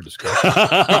during your discussion.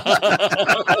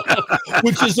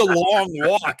 Which is a long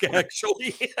walk,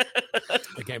 actually.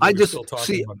 I just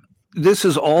see this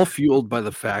is all fueled by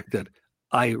the fact that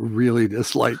I really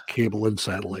dislike cable and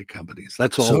satellite companies.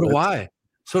 That's all. So do I.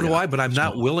 So do I, but I'm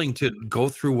not willing to go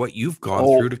through what you've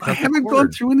gone through to cut I haven't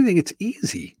gone through anything. It's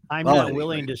easy. I'm not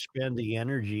willing to spend the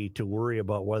energy to worry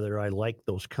about whether I like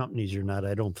those companies or not.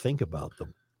 I don't think about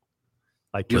them.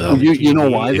 You know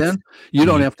why then? You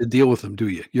don't have to deal with them, do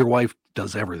you? Your wife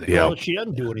does everything. Yeah. Well, she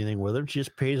doesn't do anything with them. She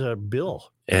just pays a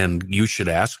bill. And you should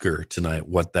ask her tonight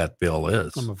what that bill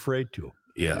is. I'm afraid to.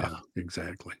 Yeah,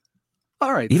 exactly.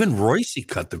 All right. Even Royce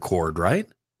cut the cord, right?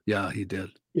 Yeah, he did.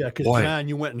 Yeah, because John,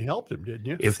 you went and helped him, didn't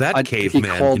you? If that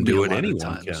caveman can do it,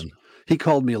 anyone can. He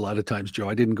called me a lot of times, Joe.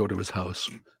 I didn't go to his house.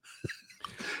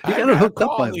 You got to hook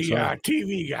up by himself.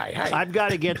 TV guy. Hey. I've got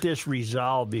to get this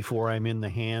resolved before I'm in the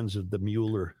hands of the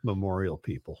Mueller Memorial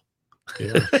people.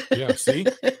 Yeah. See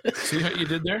how you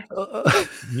did there?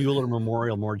 Mueller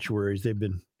Memorial Mortuaries. They've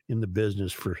been in the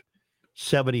business for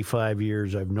 75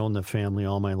 years. I've known the family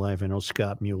all my life. I know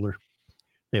Scott Mueller.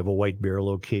 They have a White Bear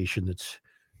location.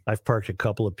 I've parked a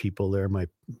couple of people there. My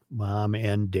mom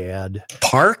and dad.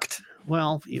 Parked?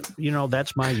 Well, you know,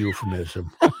 that's my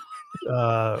euphemism.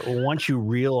 Once you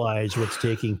realize what's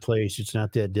taking place, it's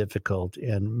not that difficult.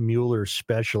 And Mueller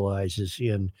specializes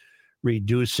in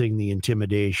reducing the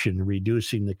intimidation,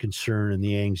 reducing the concern and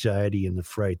the anxiety and the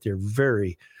fright. They're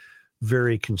very,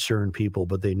 very concerned people,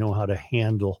 but they know how to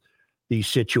handle these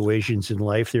situations in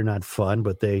life. They're not fun,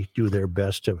 but they do their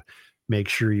best to make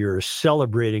sure you're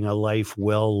celebrating a life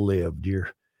well lived.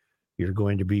 You're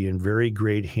going to be in very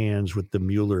great hands with the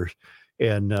Muellers.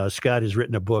 And Scott has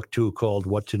written a book, too, called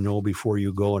What to Know Before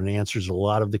You Go, and answers a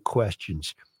lot of the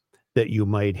questions that you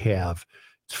might have.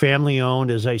 It's family-owned,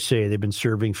 as I say. They've been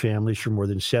serving families for more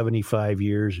than 75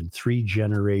 years and 3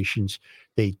 generations.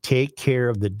 They take care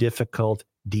of the difficult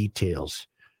details.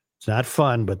 It's not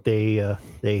fun, but they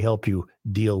help you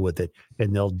deal with it,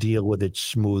 and they'll deal with it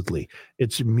smoothly.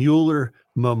 It's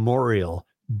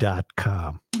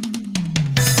MuellerMemorial.com.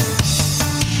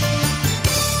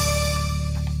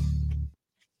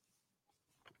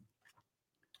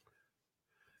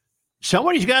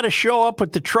 Somebody's got to show up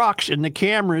with the trucks and the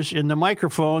cameras and the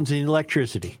microphones and the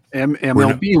electricity.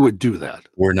 MLB would do that.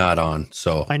 We're not on,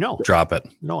 so I know. Drop it.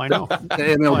 No, I know.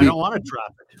 MLB, no, I don't want to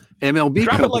drop it. MLB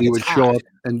Drop company it like would it's show hot. up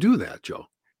and do that, Joe.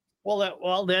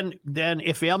 Well, then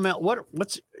if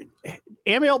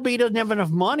MLB doesn't have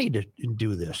enough money to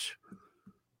do this,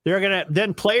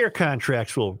 then player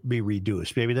contracts will be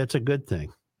reduced. Maybe that's a good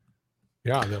thing.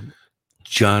 Yeah.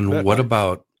 John, what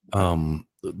about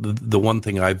the one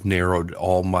thing I've narrowed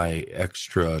all my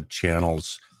extra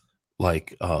channels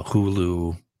like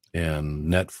Hulu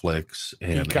and Netflix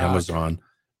and Peacock. Amazon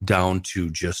down to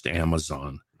just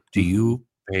Amazon. Do you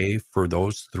pay for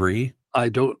those three? I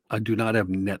do not have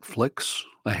Netflix.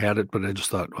 I had it, but I just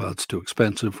thought, well, it's too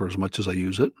expensive for as much as I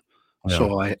use it. Yeah.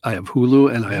 So I have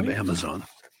Hulu and I have Amazon.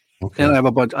 Okay. And I have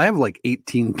a bunch. I have like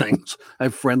 18 things. I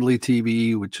have Friendly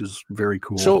TV, which is very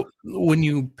cool. So when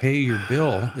you pay your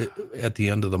bill at the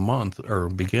end of the month or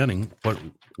beginning,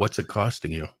 what's it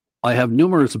costing you? I have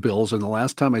numerous bills, and the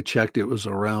last time I checked, it was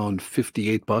around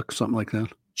 $58, something like that.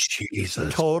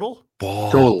 Jesus. Total?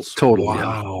 Balls. Total.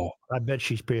 Wow. I bet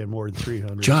she's paying more than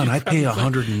 300. John, I pay Probably got the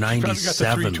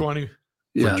 197. 320.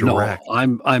 Yeah, direct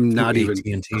no, I'm not even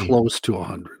AT&T. close to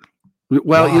 100.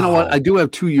 Well, you know what? Wow. I do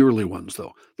have 2 yearly ones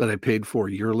though that I paid for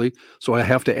yearly, so I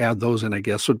have to add those in, I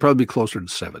guess. So it'd probably be closer to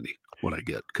 70 what I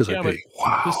get because I Yeah, pay.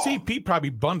 but the CP probably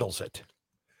bundles it.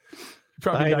 You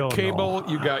probably I got don't cable, know.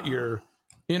 you got your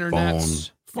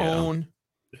internet, phone.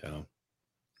 Yeah.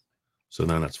 So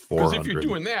then it's Because 400. if you're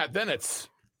doing that, then it's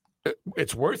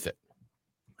worth it.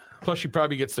 Plus, you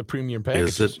probably gets the premium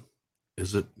packages.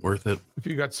 Is it worth it? If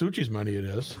you got Suchi's money, it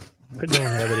is. I don't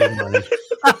have any money.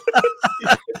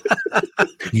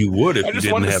 You would if I you just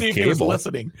didn't wanted to have see if he was cable.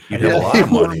 listening. You'd have a lot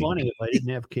of more money. money if I didn't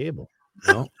have cable.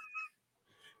 No?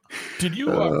 Did you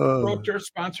ProTurf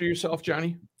sponsor yourself,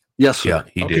 Johnny? Yes, sir. Yeah,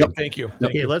 he Okay, did. thank you.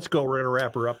 Okay, let's go. We're going to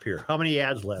wrap her up here. How many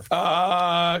ads left?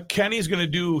 Kenny's going to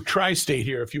do Tri-State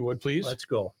here, if you would, please. Let's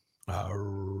go.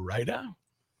 Right now.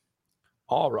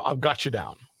 All right, I've got you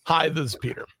down. Hi, this is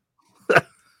Peter.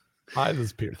 Hi, this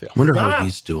is Peter Thiel. Wonder how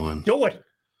he's doing. Do it.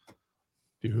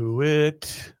 Do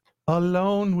it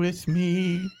alone with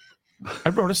me. I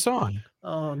wrote a song.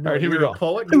 Oh, no. All right, here we you're go. a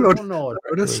poet? I You wrote- don't know it.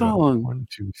 What a song. 1,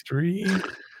 2, 3.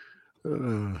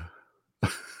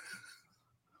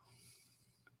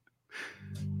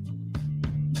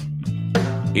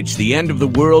 It's the end of the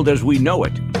world as we know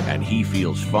it, and he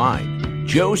feels fine.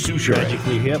 Joe Souchere.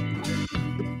 Tragically hip.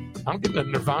 I'm getting a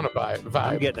Nirvana I'm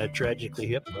vibe. getting a tragically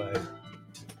hip vibe.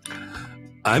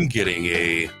 I'm getting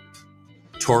a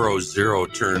Toro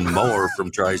zero-turn mower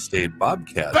from Tri-State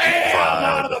Bobcat. Bam!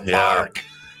 Out of the park.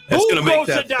 It's Who going to make goes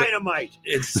that to dynamite?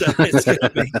 it's going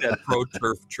to make that Pro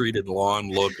Turf treated lawn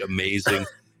look amazing.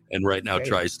 And right now, Okay.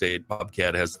 Tri-State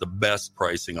Bobcat has the best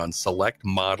pricing on select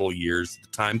model years, the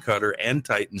Time Cutter and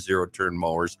Titan zero-turn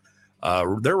mowers.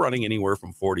 They're running anywhere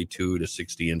from 42 to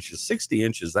 60 inches. 60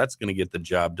 inches, that's going to get the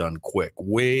job done quick,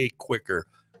 way quicker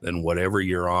than whatever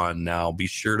you're on now. Be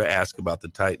sure to ask about the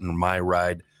Titan My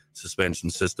Ride suspension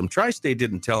system. Tri-State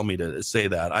didn't tell me to say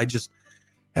that. I just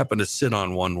happened to sit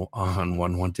on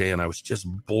one day, and I was just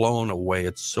blown away.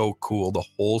 It's so cool. The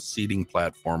whole seating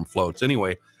platform floats.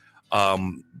 Anyway,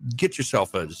 get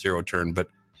yourself a zero turn, but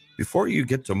before you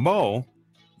get to mow,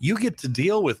 you get to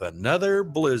deal with another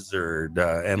blizzard.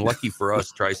 And lucky for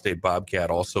us, Tri-State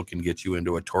Bobcat also can get you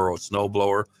into a Toro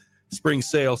snowblower. Spring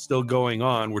sale still going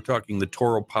on. We're talking the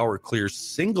Toro Power Clear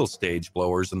single stage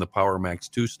blowers and the Power Max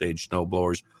 2-stage snow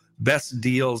blowers. Best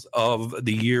deals of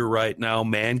the year right now.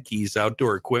 Manke's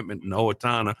Outdoor Equipment in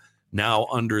Owatonna, now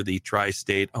under the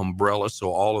Tri-State umbrella.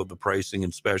 So all of the pricing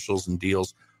and specials and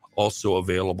deals also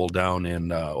available down in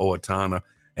Owatonna.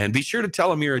 And be sure to tell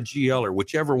them you're a GL or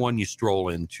whichever one you stroll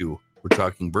into. We're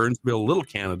talking Burnsville, Little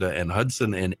Canada, and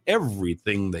Hudson, and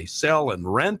everything they sell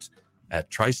and rent at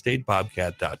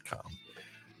tristatebobcat.com.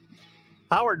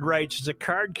 Howard writes, as a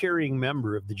card-carrying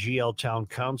member of the GL Town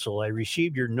Council, I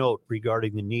received your note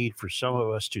regarding the need for some of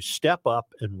us to step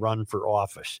up and run for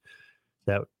office.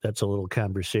 That's a little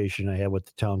conversation I had with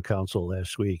the Town Council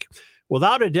last week.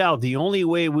 Without a doubt, the only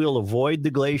way we'll avoid the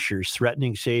glaciers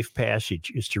threatening safe passage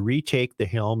is to retake the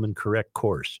helm and correct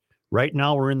course. Right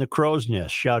now, we're in the crow's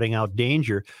nest, shouting out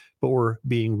danger, but we're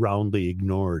being roundly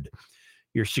ignored.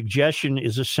 Your suggestion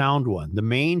is a sound one. The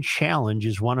main challenge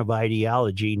is one of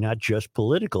ideology, not just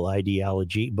political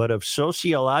ideology, but of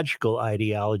sociological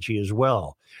ideology as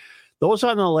well. Those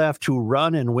on the left who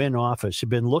run and win office have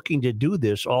been looking to do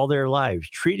this all their lives,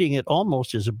 treating it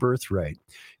almost as a birthright.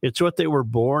 It's what they were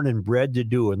born and bred to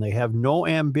do, and they have no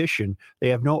ambition. They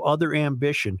have no other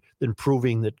ambition than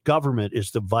proving that government is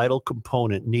the vital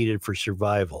component needed for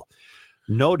survival.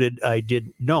 I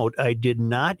did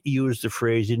not use the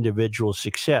phrase individual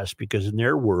success because in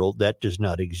their world that does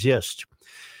not exist.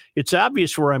 It's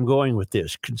obvious where I'm going with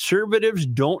this. Conservatives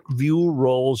don't view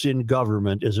roles in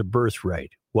government as a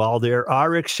birthright. While there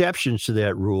are exceptions to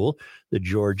that rule, the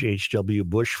George H.W.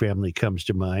 Bush family comes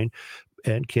to mind,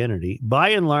 and Kennedy, by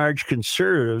and large,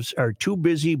 conservatives are too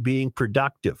busy being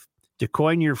productive. To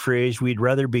coin your phrase, we'd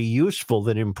rather be useful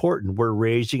than important. We're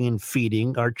raising and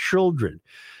feeding our children.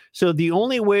 So the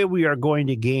only way we are going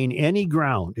to gain any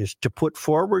ground is to put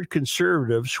forward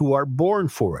conservatives who are born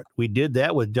for it. We did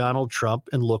that with Donald Trump,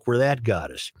 and look where that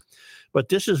got us. But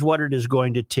this is what it is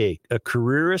going to take. A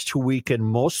careerist who we can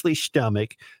mostly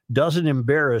stomach, doesn't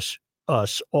embarrass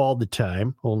us all the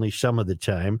time, only some of the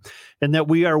time, and that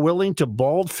we are willing to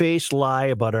bald-faced lie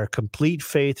about our complete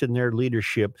faith in their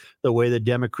leadership the way the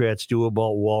Democrats do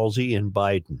about Walz and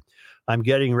Biden. I'm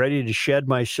getting ready to shed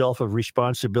myself of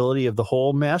responsibility of the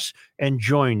whole mess and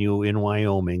join you in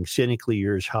Wyoming. Cynically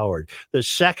yours, Howard, the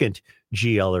second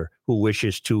GLer who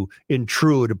wishes to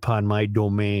intrude upon my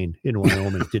domain in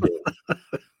Wyoming today.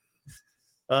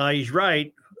 He's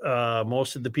right.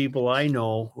 Most of the people I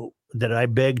know that I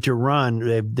begged to run,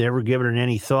 they've never given it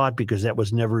any thought because that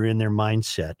was never in their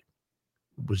mindset.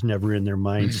 It was never in their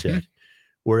mindset.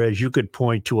 Whereas you could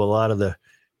point to a lot of the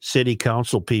city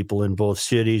council people in both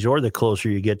cities, or the closer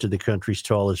you get to the country's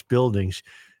tallest buildings,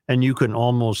 and you can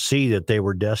almost see that they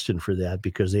were destined for that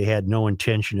because they had no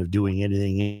intention of doing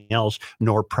anything else,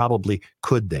 nor probably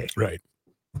could they. Right.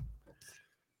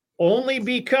 Only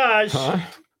because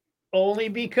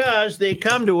they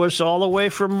come to us all the way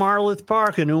from Marloth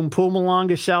Park in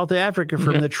Mpumalanga, South Africa,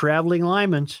 from the traveling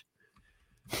Lymans.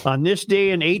 On this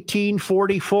day in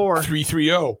 1844,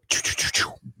 330.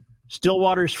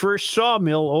 Stillwater's first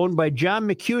sawmill, owned by John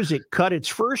McCusick, cut its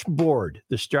first board,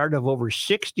 the start of over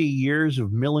 60 years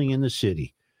of milling in the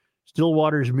city.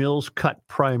 Stillwater's mills cut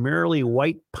primarily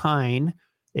white pine,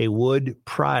 a wood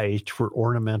prized for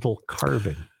ornamental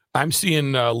carving. I'm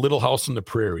seeing Little House on the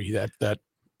Prairie,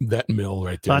 that mill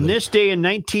right there. On this day in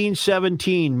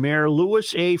 1917, Mayor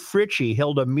Louis A. Fritchie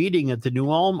held a meeting at the New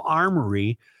Ulm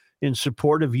Armory in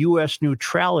support of U.S.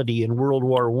 neutrality in World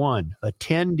War I.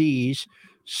 Attendees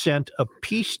sent a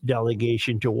peace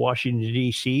delegation to Washington,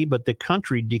 D.C., but the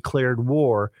country declared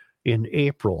war in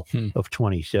April of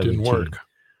 2017. Didn't work.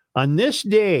 On this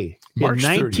day March in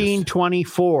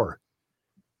 1924,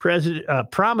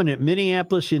 prominent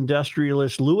Minneapolis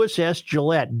industrialist Louis S.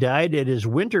 Gillette died at his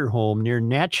winter home near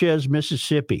Natchez,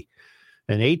 Mississippi.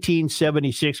 An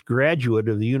 1876 graduate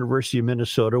of the University of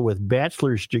Minnesota with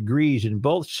bachelor's degrees in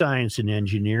both science and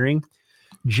engineering,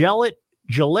 Gillette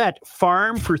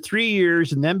farmed for 3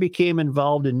 years and then became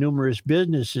involved in numerous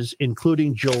businesses,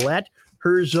 including Gillette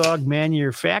Herzog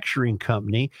Manufacturing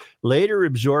Company, later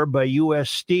absorbed by U.S.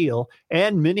 Steel,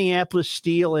 and Minneapolis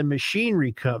Steel and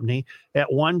Machinery Company,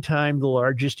 at one time the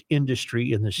largest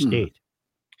industry in the state.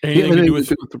 Anything to do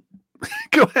with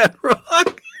Go ahead, Ron.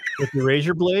 With the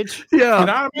razor blades? Yeah. Get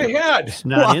out of my head. It's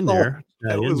not in there.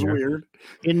 That was weird.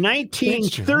 In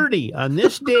 1930, on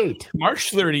this date,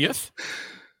 March 30th.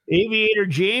 aviator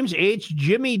James H.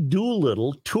 Jimmy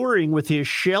Doolittle, touring with his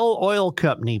Shell Oil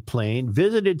Company plane,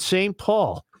 visited St.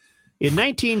 Paul. In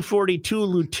 1942,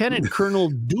 Lieutenant Colonel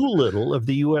Doolittle of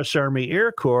the U.S. Army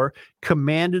Air Corps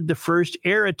commanded the first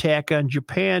air attack on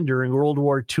Japan during World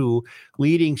War II,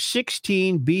 leading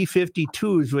 16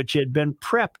 B-52s, which had been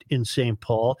prepped in St.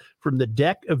 Paul from the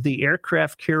deck of the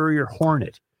aircraft carrier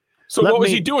Hornet. So what was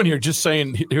he doing here? Just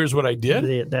saying, here's what I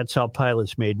did? That's how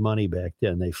pilots made money back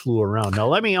then. They flew around. Now,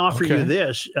 let me offer you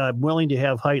this. I'm willing to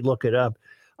have Height look it up.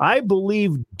 I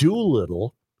believe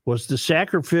Doolittle was the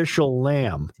sacrificial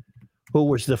lamb who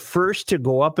was the first to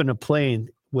go up in a plane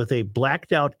with a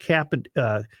blacked out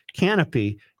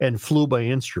canopy and flew by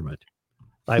instrument.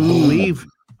 I believe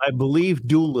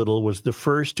Doolittle was the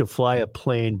first to fly a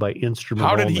plane by instrument.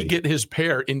 How did he get his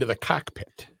pair into the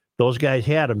cockpit? Those guys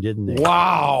had him, didn't they?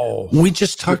 Wow. We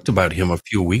just talked about him a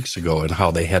few weeks ago and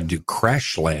how they had to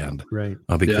crash land, right?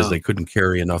 Because they couldn't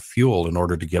carry enough fuel in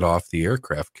order to get off the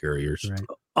aircraft carriers. Right.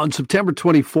 On September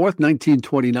 24th,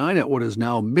 1929, at what is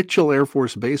now Mitchell Air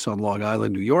Force Base on Long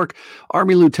Island, New York,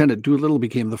 Army Lieutenant Doolittle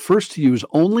became the first to use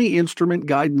only instrument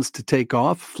guidance to take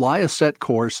off, fly a set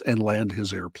course, and land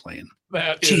his airplane.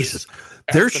 Jesus.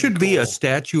 There should be a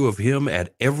statue of him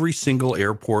at every single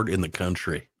airport in the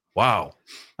country. Wow.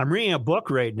 I'm reading a book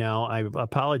right now. I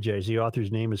apologize. The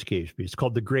author's name escapes me. It's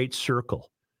called The Great Circle.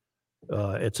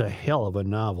 It's a hell of a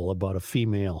novel about a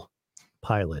female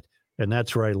pilot. And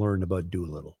that's where I learned about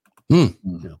Doolittle. Yeah.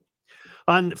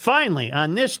 Finally,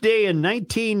 on this day in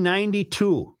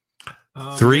 1992,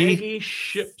 Maggie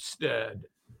Shipstead.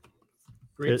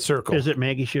 Great Circle. Is it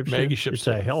Maggie Shipstead? Maggie Shipstead. It's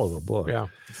a hell of a book. Yeah.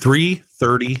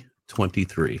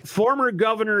 3/30/23. Former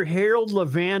Governor Harold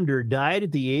Levander died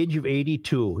at the age of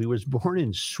 82. He was born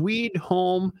in Swede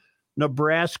Home,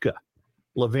 Nebraska.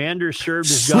 Levander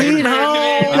served as governor. Sweet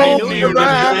Home,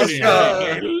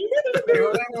 Nebraska.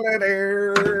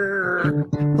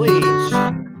 Please.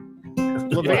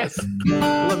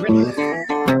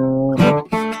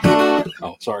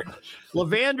 Sorry.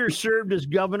 Lavender served as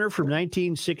governor from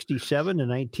 1967 to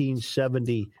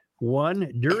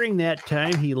 1971. During that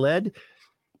time, he led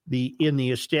in the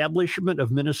establishment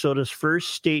of Minnesota's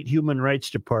first state human rights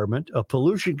department, a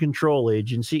pollution control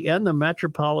agency, and the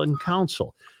Metropolitan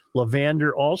Council.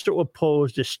 Lavender also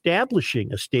opposed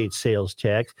establishing a state sales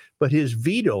tax, but his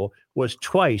veto was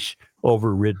twice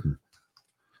overridden.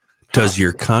 Does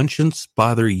your conscience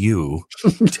bother you?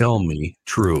 Tell me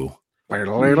true.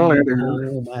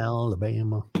 Home,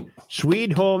 Alabama.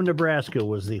 Sweet Home, Nebraska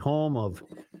was the home of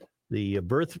the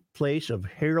birthplace of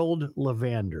Harold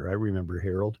Lavender. I remember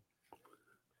Harold.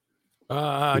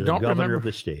 I The don't governor remember. of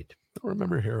the state. I don't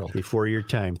remember Harold. Before your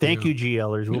time. Thank you,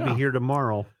 GLers. We'll be here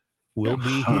tomorrow. We'll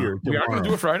be here We are going tomorrow. to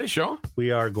do a Friday show.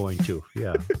 We are going to.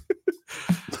 Yeah.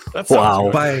 That sounds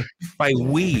Wow. good. By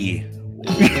we.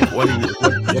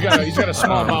 He's got a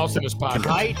small mouse in his pocket.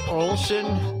 Height, Olson,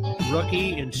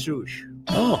 Rookie, and Sush.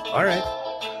 Oh, all right.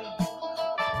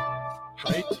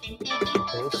 Right?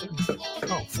 Olsen?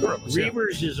 Oh, 4 of us. Yeah.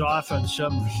 Reavers is off on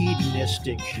some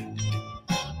hedonistic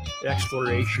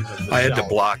exploration of the I had to South.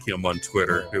 block him on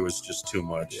Twitter. It was just too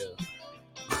much.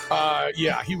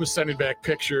 Yeah, he was sending back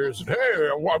pictures. Hey,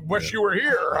 I wish you were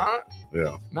here, huh?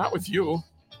 Yeah. Not with you,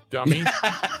 dummy.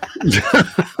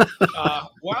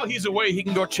 While he's away, he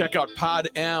can go check out Pod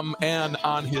MN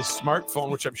on his smartphone,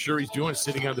 which I'm sure he's doing,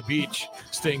 sitting on the beach,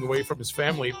 staying away from his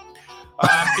family.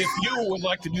 If you would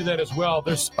like to do that as well,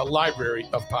 there's a library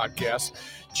of podcasts.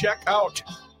 Check out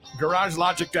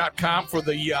GarageLogic.com for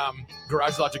the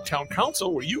Garage Logic Town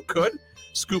Council, where you could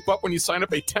scoop up when you sign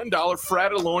up a $10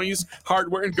 Fratelloni's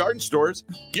Hardware and Garden Stores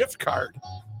gift card.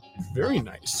 Very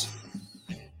nice.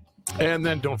 And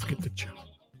then don't forget the chop.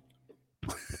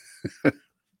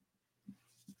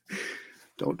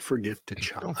 Don't forget to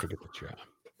chop. Don't forget the chop.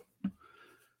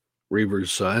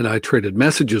 Reavers and I traded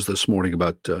messages this morning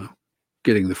about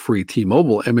getting the free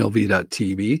T-Mobile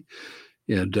MLV.TV.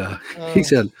 And he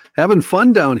said, having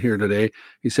fun down here today.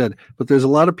 He said, but there's a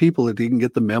lot of people that didn't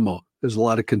get the memo. There's a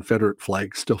lot of Confederate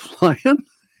flags still flying.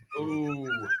 Ooh,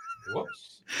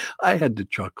 whoops. I had to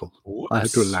chuckle. I had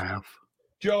to laugh.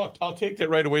 Joe, I'll take that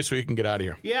right away so you can get out of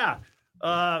here. Yeah.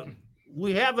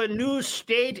 We have a new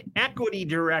state equity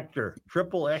director.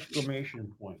 Triple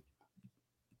exclamation point.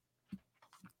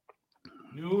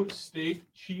 New state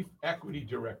chief equity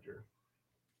director.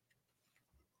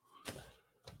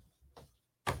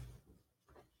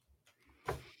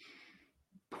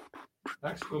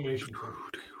 Exclamation point.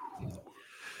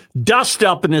 Dust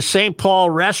up in a St. Paul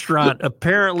restaurant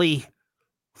apparently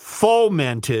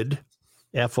fomented,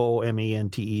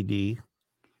 Fomented.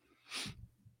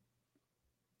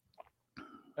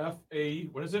 F-A,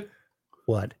 what is it?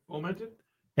 What? Fomented?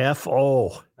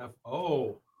 F-O-M-E-N-T-E-D.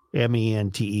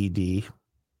 F-O.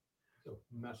 So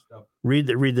messed up. Read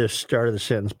the start of the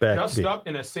sentence back. Dust up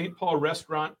in a St. Paul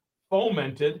restaurant,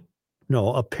 fomented.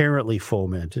 No, apparently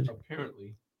fomented.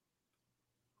 Apparently.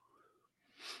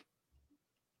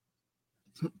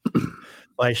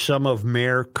 By some of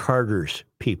Mayor Carter's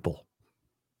people.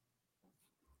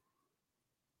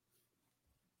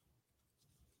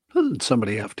 Doesn't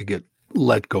somebody have to get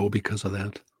let go because of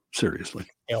that? Seriously.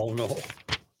 Hell no.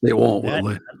 They won't, That- will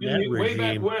they? That Way back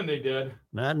regime. when they did.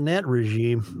 Not in that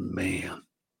regime. Man.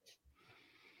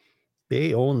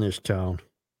 They own this town.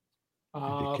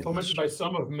 Ridiculous. Fomented by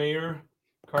some of Mayor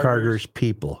Carter's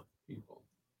people. people.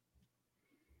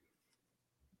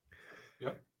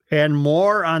 And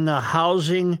more on the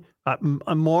housing,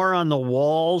 more on the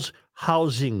Walz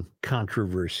housing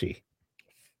controversy.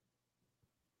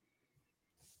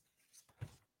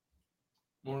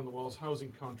 More on the Walls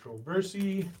housing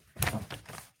controversy.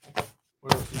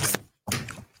 What else is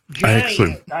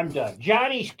there? I'm done.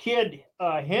 Johnny's kid,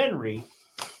 Henry.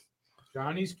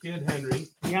 Johnny's kid Henry.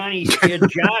 Johnny's kid,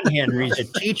 John Henry's a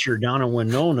teacher down in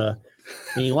Winona.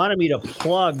 And he wanted me to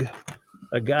plug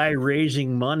a guy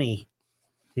raising money.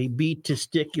 He beat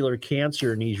testicular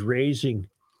cancer and he's raising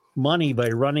money by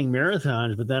running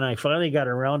marathons. But then I finally got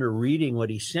around to reading what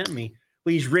he sent me.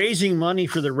 Well, he's raising money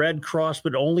for the Red Cross,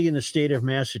 but only in the state of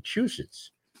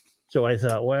Massachusetts. So I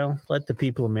thought, well, let the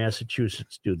people of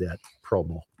Massachusetts do that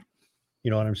promo.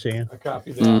 You know what I'm saying? I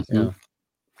copy that. Mhm.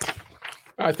 Yeah.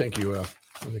 I think you will.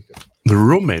 I think that. The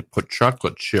roommate put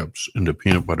chocolate chips into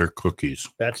peanut butter cookies.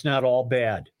 That's not all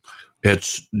bad.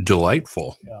 It's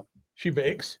delightful. She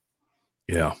bakes.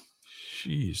 Yeah.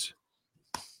 Jeez.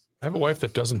 I have a wife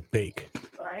that doesn't bake.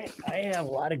 I have a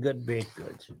lot of good baked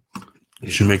goods.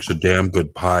 She makes a damn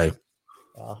good pie.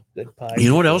 Good pie. You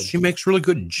know what else? She makes really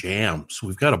good jams.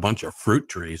 We've got a bunch of fruit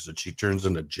trees that she turns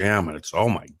into jam, and it's, oh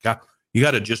my God. You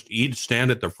got to just stand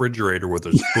at the refrigerator with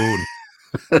a spoon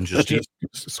and just eat.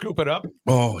 Just scoop it up.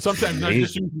 Oh, it's Sometimes not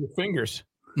just amazing. using your fingers.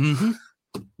 Mhm.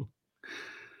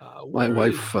 My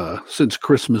wife, since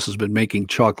Christmas, has been making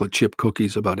chocolate chip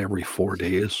cookies about every 4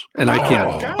 days, and I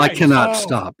guys. cannot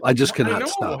stop. I just I cannot know.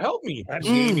 stop. Help me. I'm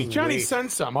gaining Johnny, weight.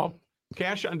 send some. I'll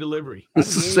cash on delivery. I'm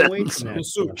This gaining weight is from that And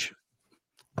Such.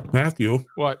 Matthew,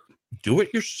 What? do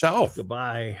it yourself.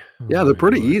 Goodbye. Yeah, they're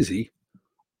pretty easy.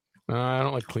 I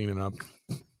don't like cleaning up.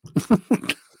 What's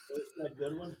that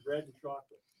good one? Bread and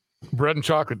chocolate. Bread and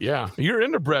chocolate. Yeah. You're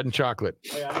into bread and chocolate.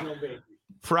 Oh, yeah, I know bakery.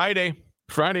 Friday,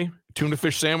 tuna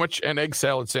fish sandwich and egg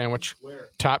salad sandwich. Where?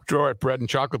 Top drawer at bread and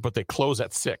chocolate, but they close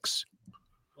at 6.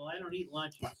 Well, I don't eat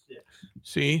lunch at 6.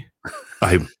 See?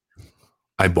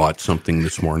 I bought something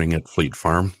this morning at Fleet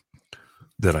Farm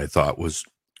that I thought was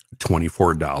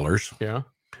 $24. Yeah.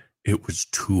 It was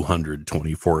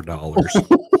 $224.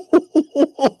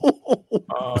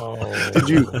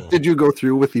 Oh. Did you go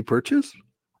through with the purchase?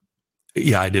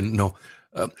 Yeah, I didn't know.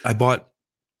 I bought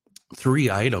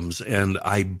 3 items and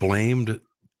I blamed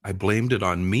it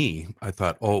on me. I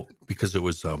thought, because it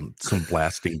was some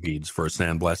blasting beads for a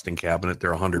sandblasting cabinet.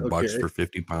 They're $100 Okay. for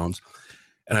 50 pounds.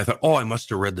 And I thought, I must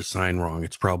have read the sign wrong.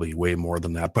 It's probably way more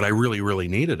than that, but I really, really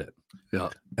needed it. Yeah.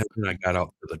 And then I got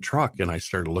out to the truck and I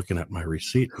started looking at my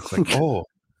receipt. It's like,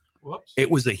 Whoops. it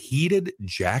was a heated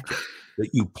jacket that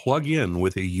you plug in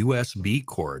with a USB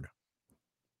cord.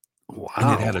 Wow.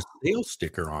 And it had a sales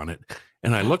sticker on it.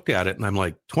 And I looked at it and I'm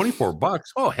like, $24?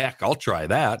 Oh, heck, I'll try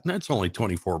that. And that's only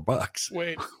 $24.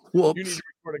 Wait. Whoops. You need to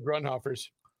report a Grunhofer's.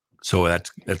 So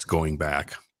that's going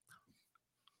back.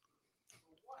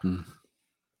 Hmm.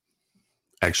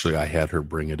 Actually, I had her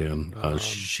bring it in.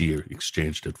 She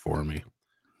exchanged it for me.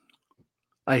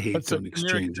 I hate That's a doing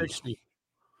generic exchanges. 60.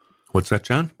 What's that,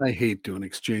 John? I hate doing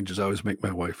exchanges. I always make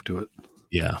my wife do it.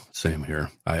 Yeah, same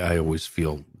here. I always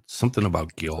feel something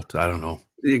about guilt. I don't know.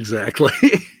 Exactly.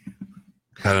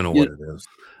 I don't know Yeah. what it is.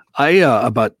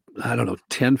 About,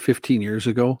 10, 15 years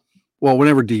ago. Well,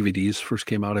 whenever DVDs first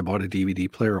came out, I bought a DVD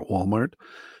player at Walmart,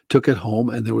 took it home,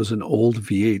 and there was an old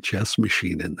VHS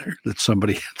machine in there that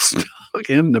somebody had stuck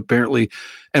in apparently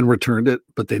and returned it,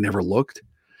 but they never looked.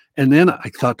 And then I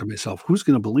thought to myself, who's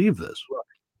going to believe this?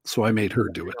 So I made her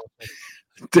do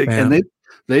it. And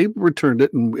they returned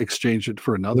it and exchanged it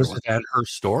for another Was one. it at her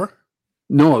store?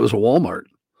 No, it was a Walmart.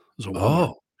 It was a Walmart.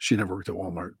 Oh. She never worked at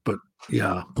Walmart, but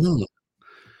yeah. Mm.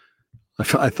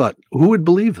 I thought, who would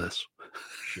believe this?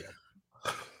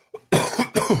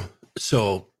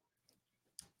 So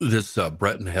this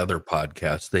Brett and Heather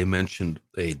podcast, they mentioned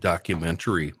a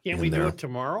documentary Can't in we do there. it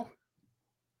tomorrow?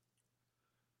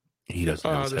 He doesn't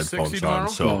have The his 60 headphones tomorrow? on,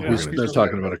 so No, we're they're gonna,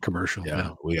 talking about a commercial.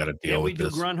 yeah, we got to deal Can't we with do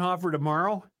this. Grunhofer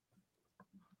tomorrow?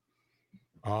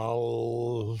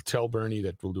 I'll tell Bernie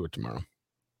that we'll do it tomorrow.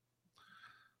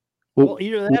 Well,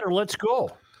 either that or let's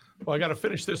go. Well, I got to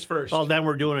finish this first. Oh, then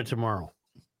we're doing it tomorrow.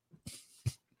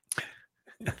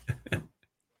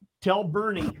 Tell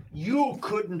Bernie you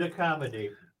couldn't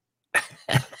accommodate.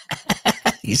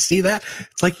 You see that?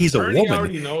 It's like he's a Bernie woman.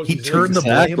 already knows He he's turned the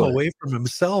Exactly. blame away from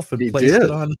himself and He placed did.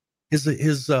 it on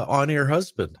his on-air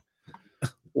husband.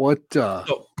 What?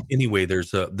 So anyway,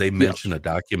 they mention a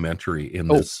documentary in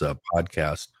this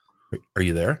podcast. Are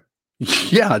you there?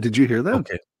 Yeah. Did you hear that?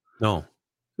 Okay. No.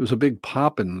 It was a big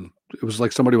pop, and it was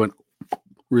like somebody went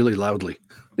really loudly.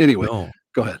 Anyway, No.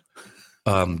 go ahead.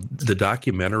 The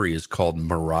documentary is called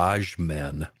Mirage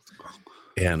Men,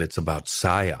 and it's about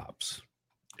psyops.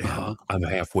 And Uh-huh. I'm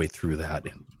halfway through that,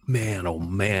 and man, oh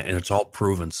man, and it's all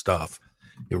proven stuff.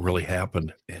 It really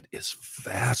happened. It is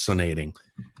fascinating,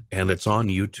 and it's on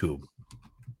YouTube.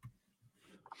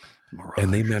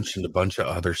 And they mentioned a bunch of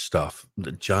other stuff.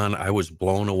 John, I was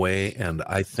blown away, and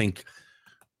I think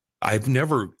I've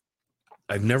never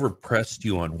pressed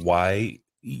you on why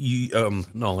you.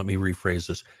 No, let me rephrase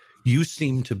this. You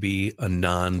seem to be a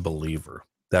non-believer.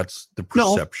 That's the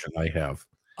No. perception I have.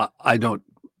 I don't.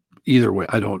 Either way,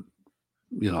 I don't.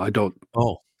 I don't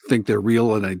Oh, think they're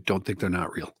real, and I don't think they're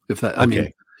not real. If that, I mean,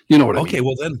 okay. you know what I mean. Okay,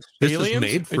 well then this aliens? is made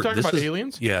Are you for talking this about is,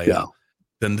 aliens? Yeah. Yeah.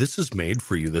 Then this is made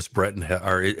for you. This Brett and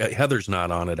Heather's not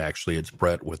on it. Actually, it's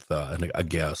Brett with a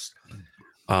guest,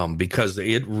 because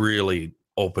it really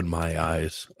opened my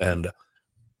eyes. And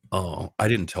I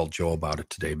didn't tell Joe about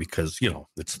it today because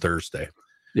it's Thursday.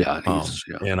 Yeah,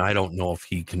 And I don't know if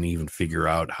he can even figure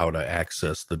out how to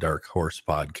access the Dark Horse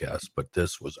podcast, but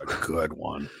this was a good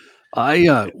one.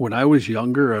 When I was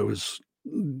younger, I was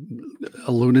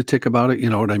a lunatic about it. You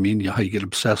know what I mean? How you get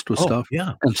obsessed with stuff.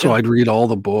 Yeah. And so I'd read all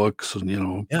the books and,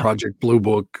 Yeah. Project Blue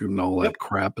Book and all that Yep.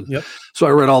 crap. And Yep. so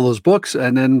I read all those books.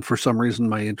 And then for some reason,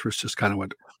 my interest just kind of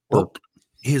went, Well,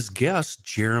 his guest,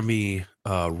 Jeremy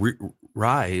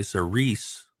Rise or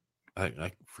Reese.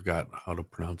 I forgot how to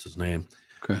pronounce his name.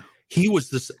 Okay. He was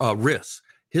this Riss.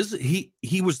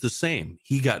 He was the same.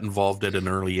 He got involved at an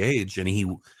early age, and he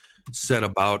set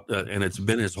about, and it's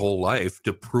been his whole life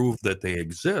to prove that they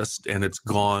exist, and it's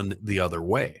gone the other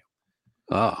way.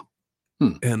 Ah.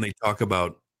 And they talk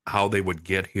about how they would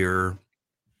get here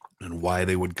and why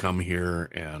they would come here.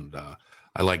 And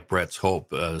I like Brett's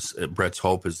hope. Brett's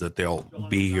hope is that they'll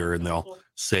be here and they'll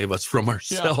save us from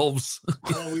ourselves.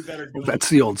 Well, we better do That's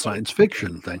the old science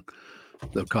fiction thing.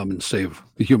 They'll come and save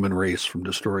the human race from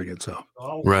destroying itself.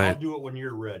 I'll Right. do it when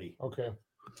you're ready. Okay.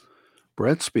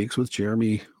 Brett speaks with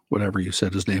Jeremy, whatever you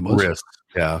said his name was. Risk.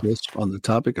 Yeah. Yes, on the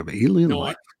topic of alien No,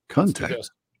 life Do contact. this.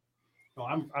 No,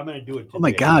 I'm going to do it today. Oh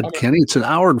my God, Kenny, it's an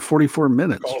hour and 44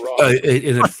 minutes. Call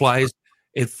Ross.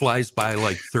 It flies by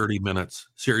like 30 minutes.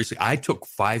 Seriously, I took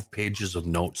 5 pages of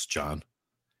notes, John,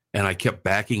 and I kept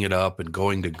backing it up and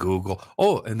going to Google.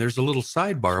 Oh, and there's a little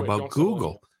sidebar Wait, about don't sell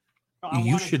Google. No, I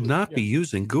You wanna should do it. not be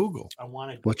using Google. I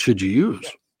want to. What should you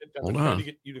use? Hold I'm trying on. to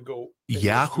get you to go into the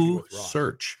Yahoo studio with Ross.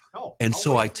 search. No, And I'll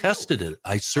so wait I for you. tested it.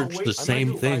 I searched wait. the I might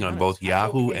same do thing 5 on minutes. both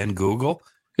Yahoo Okay. and Google.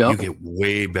 Yeah. You get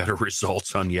way better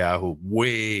results on Yahoo,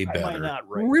 way I might better. not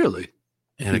write. Really?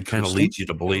 And it kind of Interesting. leads you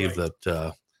to believe Right.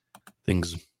 that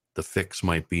the fix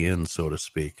might be in, so to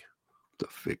speak. The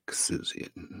fix is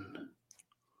in.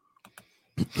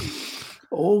 He's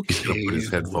Okay. going to put his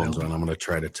headphones well, on. I'm going to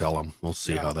try to tell him. We'll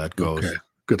see Yeah. how that goes. Okay.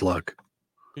 Good luck.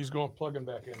 He's going plugging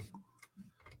back in.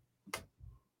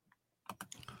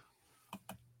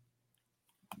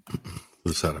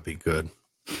 This ought to be good.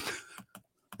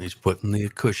 He's putting the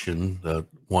cushion, the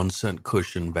 1-cent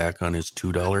cushion, back on his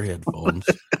 $2 headphones.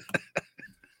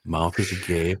 Mouth is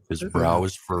agape. His brow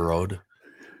is furrowed.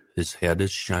 His head is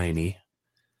shiny.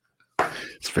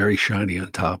 It's very shiny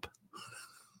on top.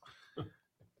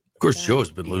 Of course, Joe's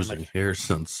been losing hair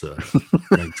since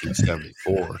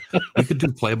 1974. We could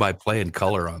do play-by-play in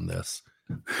color on this.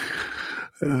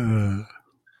 Uh,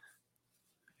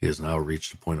 He has now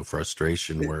reached a point of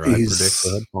frustration where I predict He's-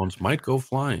 the headphones might go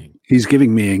flying. he's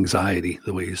giving me anxiety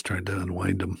the way he's trying to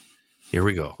unwind them. Here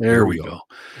we go. There Here we go.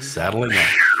 Saddling up.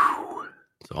 Whew.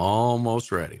 It's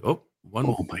almost ready. Oh, one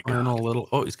Oh my final God. little.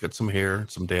 Oh, he's got some hair,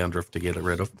 some dandruff to get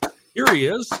rid of. Here he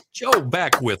is, Joe,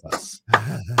 back with us.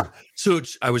 So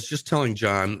I was just telling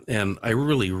John, and I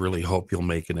really, really hope you'll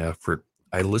make an effort.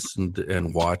 I listened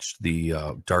and watched the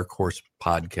Dark Horse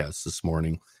podcast this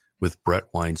morning with Brett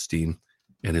Weinstein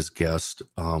and his guest,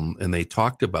 and they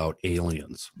talked about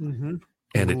aliens, Mm-hmm.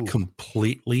 and Ooh. it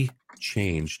completely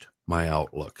changed my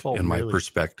outlook Oh, and my really?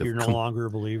 perspective. You're no longer a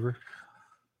believer?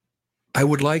 I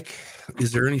would like.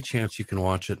 Is there any chance you can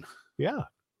watch it? Yeah.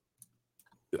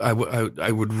 I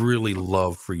would really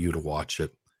love for you to watch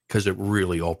it because it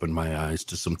really opened my eyes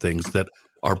to some things that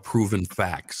are proven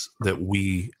facts that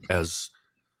we as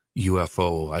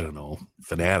UFO, I don't know,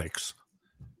 fanatics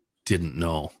didn't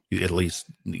know, at least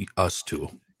us two.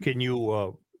 Can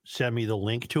you send me the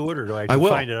link to it, or do I have I to will.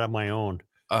 find it on my own?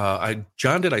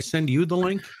 John, did I send you the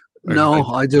link? Or No, did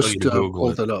I tell just you to Google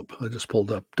pulled it up. I just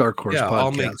pulled up Dark Horse Yeah, podcast.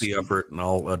 I'll make the effort and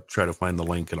I'll try to find the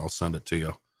link and I'll send it to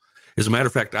you. As a matter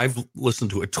of fact, I've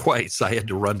listened to it twice. I had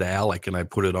to run to Alec and I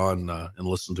put it on and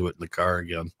listen to it in the car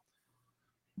again.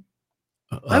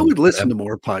 I would listen to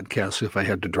more podcasts if I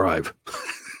had to drive.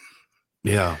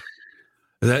 Yeah.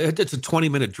 It's a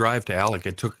 20-minute drive to Alec.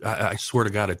 It took, I swear to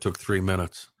God, it took 3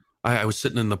 minutes. I was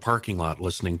sitting in the parking lot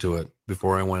listening to it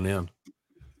before I went in.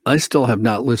 I still have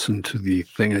not listened to the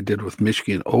thing I did with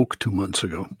Michigan Oak 2 months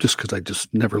ago, just because I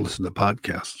just never listened to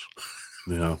podcasts.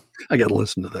 Yeah. I got to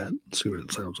listen to that and see what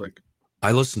it sounds like.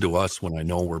 I listen to us when I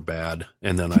know we're bad.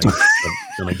 And then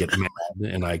I get mad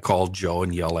and I call Joe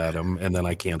and yell at him. And then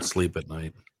I can't sleep at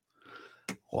night.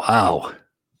 Wow.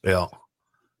 Yeah.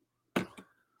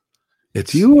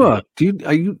 It's Do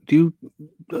you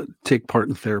take part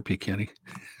in therapy, Kenny,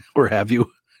 or have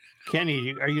you?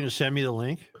 Kenny, are you going to send me the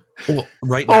link? well,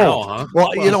 right now, huh?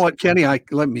 Well, you know what, Kenny,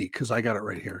 because I got it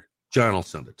right here. John will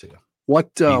send it to you. What?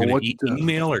 Are you gonna What?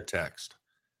 email or text?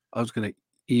 I was going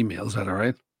to email. Is that all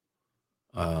right?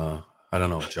 I don't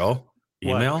know, Joe.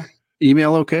 What? Email?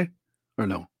 Email, okay, or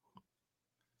no?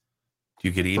 Do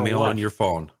you get email what? on your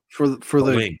phone? For the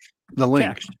link. the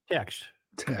link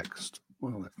Text.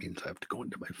 Well, that means I have to go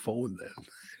into my phone then.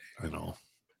 I know.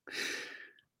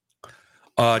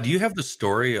 Do you have the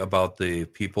story about the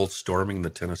people storming the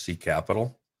Tennessee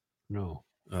Capitol? No.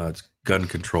 It's gun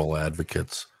control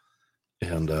advocates,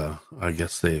 and I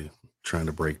guess they trying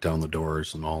to break down the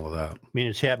doors and all of that. I mean,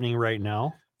 it's happening right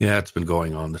now. Yeah, it's been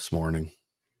going on this morning.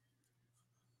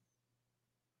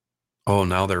 Oh,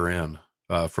 now they're in.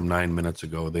 From 9 minutes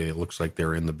ago, it looks like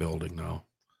they're in the building now.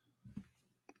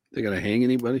 They gonna hang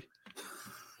anybody?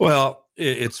 Well,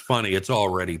 it's funny. It's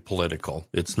already political.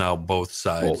 It's now both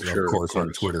sides, Sure, of of course, on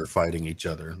course. Twitter fighting each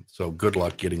other. So good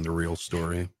luck getting the real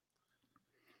story.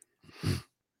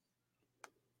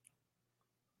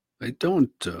 I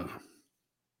don't.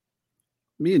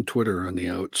 Me and Twitter are on the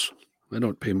outs. I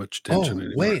don't pay much attention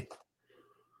anymore. Wait.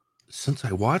 Since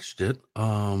I watched it,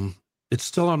 it's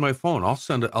still on my phone. I'll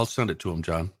send it to him,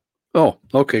 John. Oh,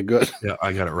 okay, good. Yeah,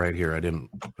 I got it right here. I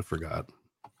forgot.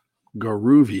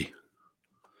 Garoovy.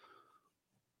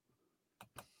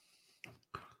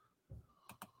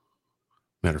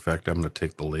 Matter of fact, I'm going to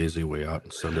take the lazy way out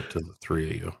and send it to the three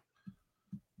of you.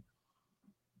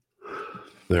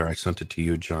 There, I sent it to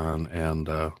you, John, and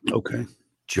Okay.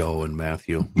 Joe and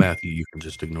Matthew. Matthew, you can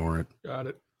just ignore it. Got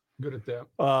it. Good at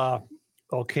that.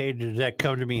 Okay, did that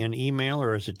come to me in email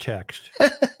or as a text?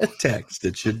 A text.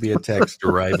 It should be a text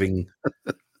arriving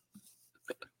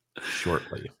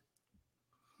shortly.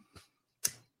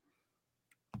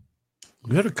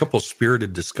 We had a couple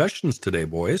spirited discussions today,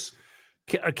 boys.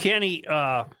 Kenny,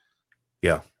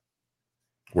 Yeah.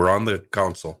 We're on the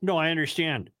council. no, I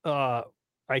understand.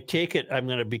 I take it I'm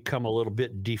going to become a little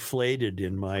bit deflated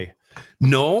in my.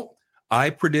 No, I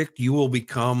predict you will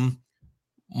become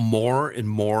more and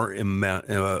more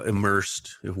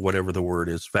immersed, whatever the word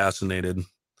is, fascinated.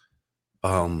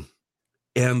 And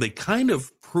they kind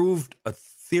of proved a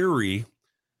theory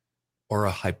or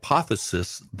a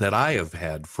hypothesis that I have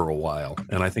had for a while,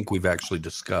 and I think we've actually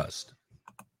discussed.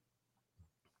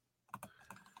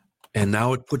 And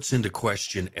now it puts into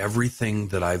question everything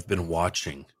that I've been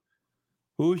watching.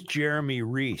 Who's Jeremy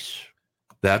Reese?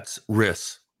 That's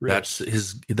Riss.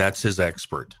 Riss. That's his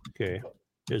expert. Okay.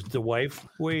 Does the wife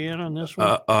weigh in on this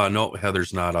one? No,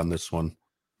 Heather's not on this one.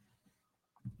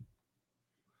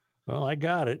 Well, I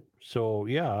got it. So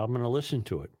yeah, I'm going to listen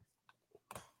to it.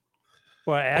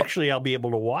 Well, actually, I'll be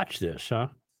able to watch this, huh?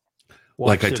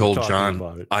 Like I them told talking John,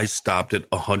 about it. I stopped it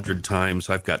 100 times.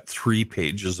 I've got 3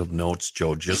 pages of notes,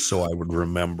 Joe, just so I would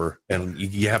remember. And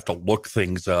you have to look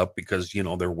things up because,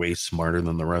 they're way smarter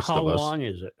than the rest How of us. long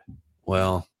is it?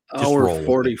 Well, just Hour roll with it.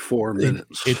 44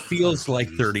 minutes. It feels like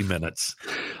 30 minutes.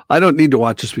 I don't need to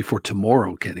watch this before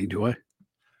tomorrow, Kenny, do I?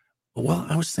 Well,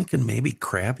 I was thinking maybe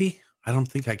Krabby. I don't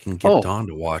think I can get Dawn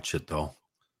to watch it, though.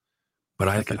 But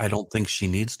I don't think she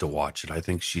needs to watch it. I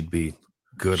think she'd be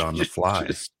good on the fly.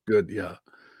 Just good, yeah.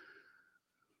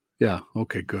 Yeah,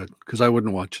 okay, good. Because I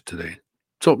wouldn't watch it today.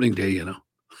 It's opening day,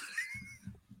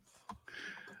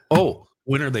 Oh,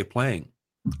 when are they playing?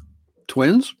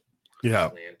 Twins? Yeah.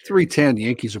 3:10.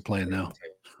 Yankees are playing now.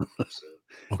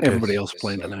 Okay. Everybody else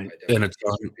playing tonight. And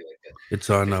it's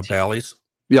on Bally's?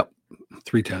 Yep,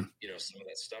 3:10. Some of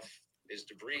that stuff is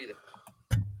debris.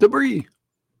 Debris.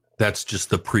 That's just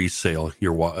the pre-sale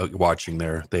you're watching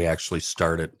there. They actually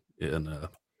start it in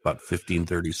about 15,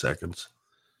 30 seconds.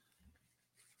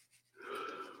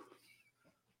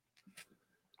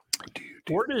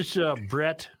 Where does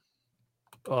Brett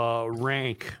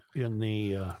rank in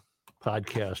the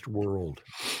podcast world?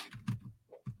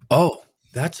 Oh,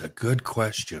 that's a good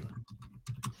question.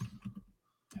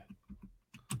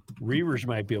 Reavers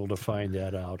might be able to find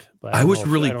that out. But I was don't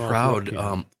know really I don't know if proud. Rick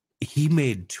can. He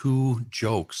made 2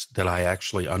 jokes that I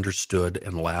actually understood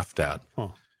and laughed at,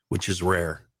 which is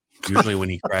rare. Usually when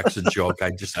he cracks a joke,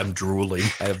 I'm drooling.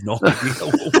 I have no idea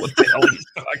what the hell he's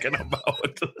talking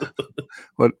about.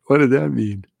 What did that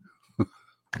mean?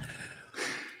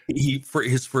 For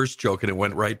his first joke, and it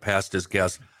went right past his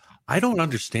guest. I don't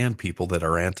understand people that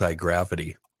are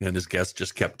anti-gravity. And his guest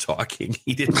just kept talking.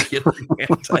 He didn't get the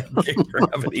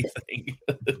anti-gravity thing.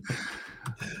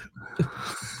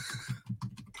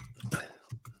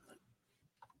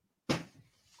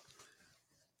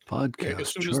 Podcast. Okay, as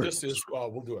soon as this is,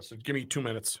 we'll do it. So give me 2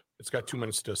 minutes. It's got 2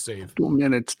 minutes to save. 2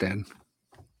 minutes, then.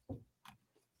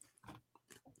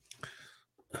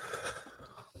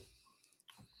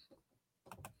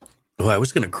 Well, I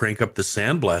was going to crank up the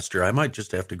sandblaster. I might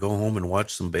just have to go home and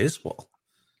watch some baseball.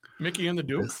 Mickey and the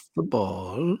Duke With the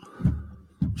ball.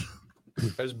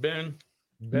 has been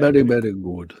Very, very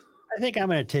good. I think I'm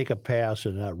going to take a pass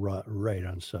and not right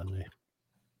on Sunday.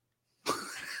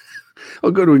 Oh,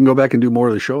 good. We can go back and do more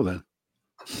of the show then.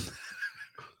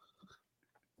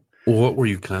 Well, what were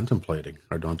you contemplating,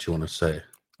 or don't you want to say?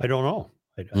 I don't know.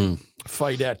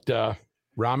 fight at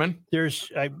Ramen.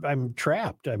 I'm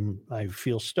trapped. I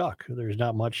feel stuck. There's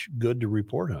not much good to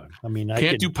report on. I mean,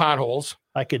 Can't do potholes.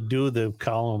 I could do the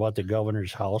column about the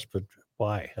governor's house, but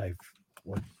why?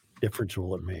 What difference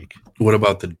will it make? What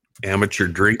about the amateur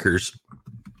drinkers?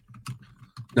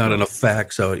 Not enough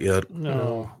facts out yet.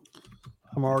 No,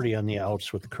 I'm already on the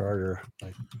outs with Carter.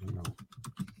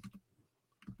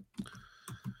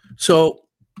 So,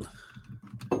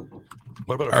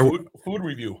 What about a food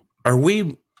review? are we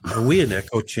an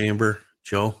echo chamber,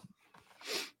 Joe?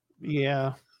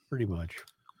 Yeah, pretty much.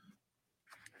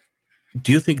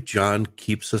 Do you think John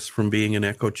keeps us from being an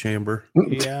echo chamber?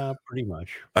 Yeah, pretty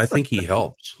much. I think he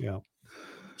helps. Yeah.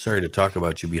 Sorry to talk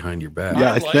about you behind your back.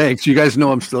 Yeah, thanks. You guys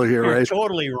know I'm still here, You're right?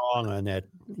 totally wrong on that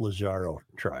Lazaro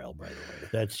trial, by the way.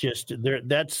 That's just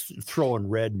that's throwing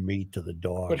red meat to the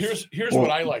dogs. But here's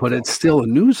what I like. But it's still a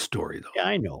news story, though. Yeah,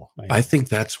 I know. I think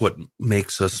that's what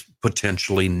makes us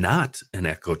potentially not an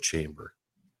echo chamber.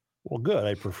 Well, good.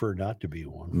 I prefer not to be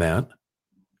one. Matt?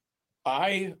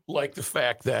 I like the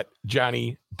fact that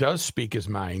Johnny does speak his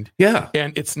mind. Yeah.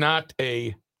 And it's not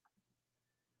a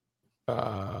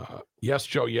yes,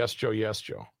 Joe, yes, Joe, yes,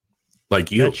 Joe.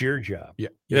 Like you. That's your job. Yeah.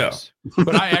 Yes.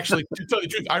 But I actually, to tell you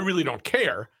the truth, I really don't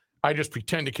care. I just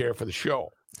pretend to care for the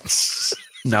show.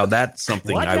 Now that's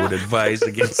something What? I would advise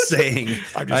against saying.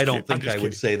 I don't think I would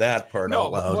kidding. say that part No,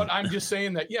 out loud. but I'm just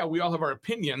saying that, yeah, we all have our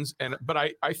opinions. But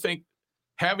I think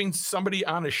having somebody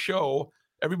on a show,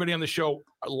 everybody on the show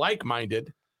are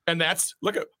like-minded, and that's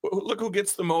look who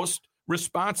gets the most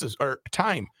responses or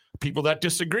time. People that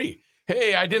disagree.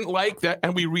 Hey, I didn't like that,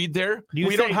 and we read there.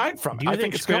 We don't hide from it. I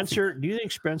think it's Spencer. Do you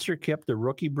think Spencer kept the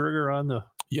rookie burger on the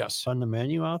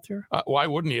menu out there? Why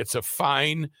wouldn't he? It's a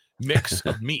fine mix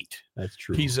of meat. That's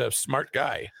true. He's a smart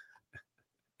guy.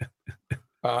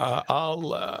 The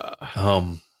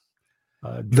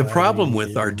problem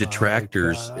with our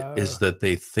detractors is that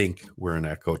they think we're an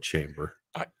echo chamber.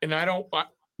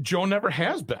 Joe never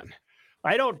has been.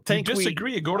 I don't think you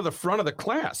disagree. You go to the front of the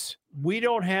class. We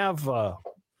don't have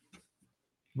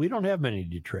many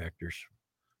detractors.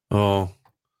 Oh,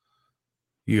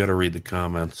 you got to read the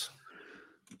comments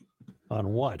on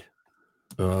what?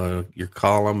 Your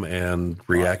column and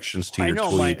reactions to your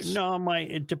tweets.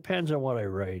 It depends on what I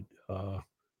write. I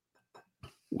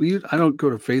don't go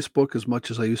to Facebook as much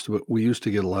as I used to, but we used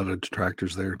to get a lot of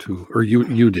detractors there too. Or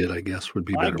you did, I guess, would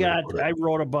be better. I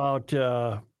wrote about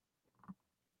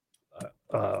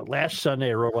last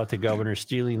Sunday. I wrote about the governor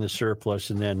stealing the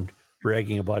surplus and then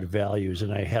bragging about values,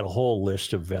 and I had a whole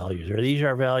list of values. Are these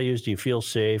our values? Do you feel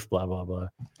safe? Blah blah blah.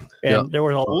 And there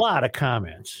were a lot of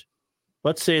comments.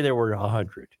 Let's say there were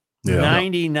 100.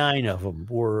 99 of them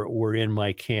were in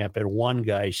my camp, and one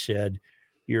guy said,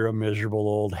 "You're a miserable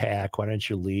old hack. Why don't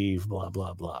you leave?" Blah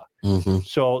blah blah. Mm-hmm.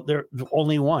 So there's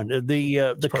only one.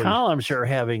 The columns are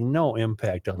having no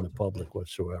impact on the public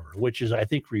whatsoever, which is, I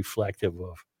think, reflective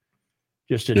of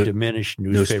just a diminished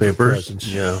newspaper presence.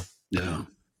 Yeah.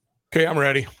 Okay, I'm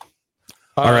ready.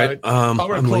 All right. I'm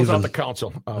going to close out the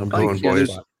council. I'm going, boys.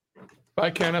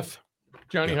 Bye, Kenneth.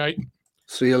 Johnny Height.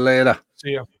 See you later.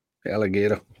 See ya.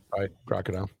 Alligator. Bye,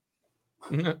 crocodile.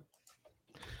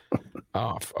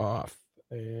 Off.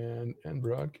 And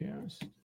broadcast.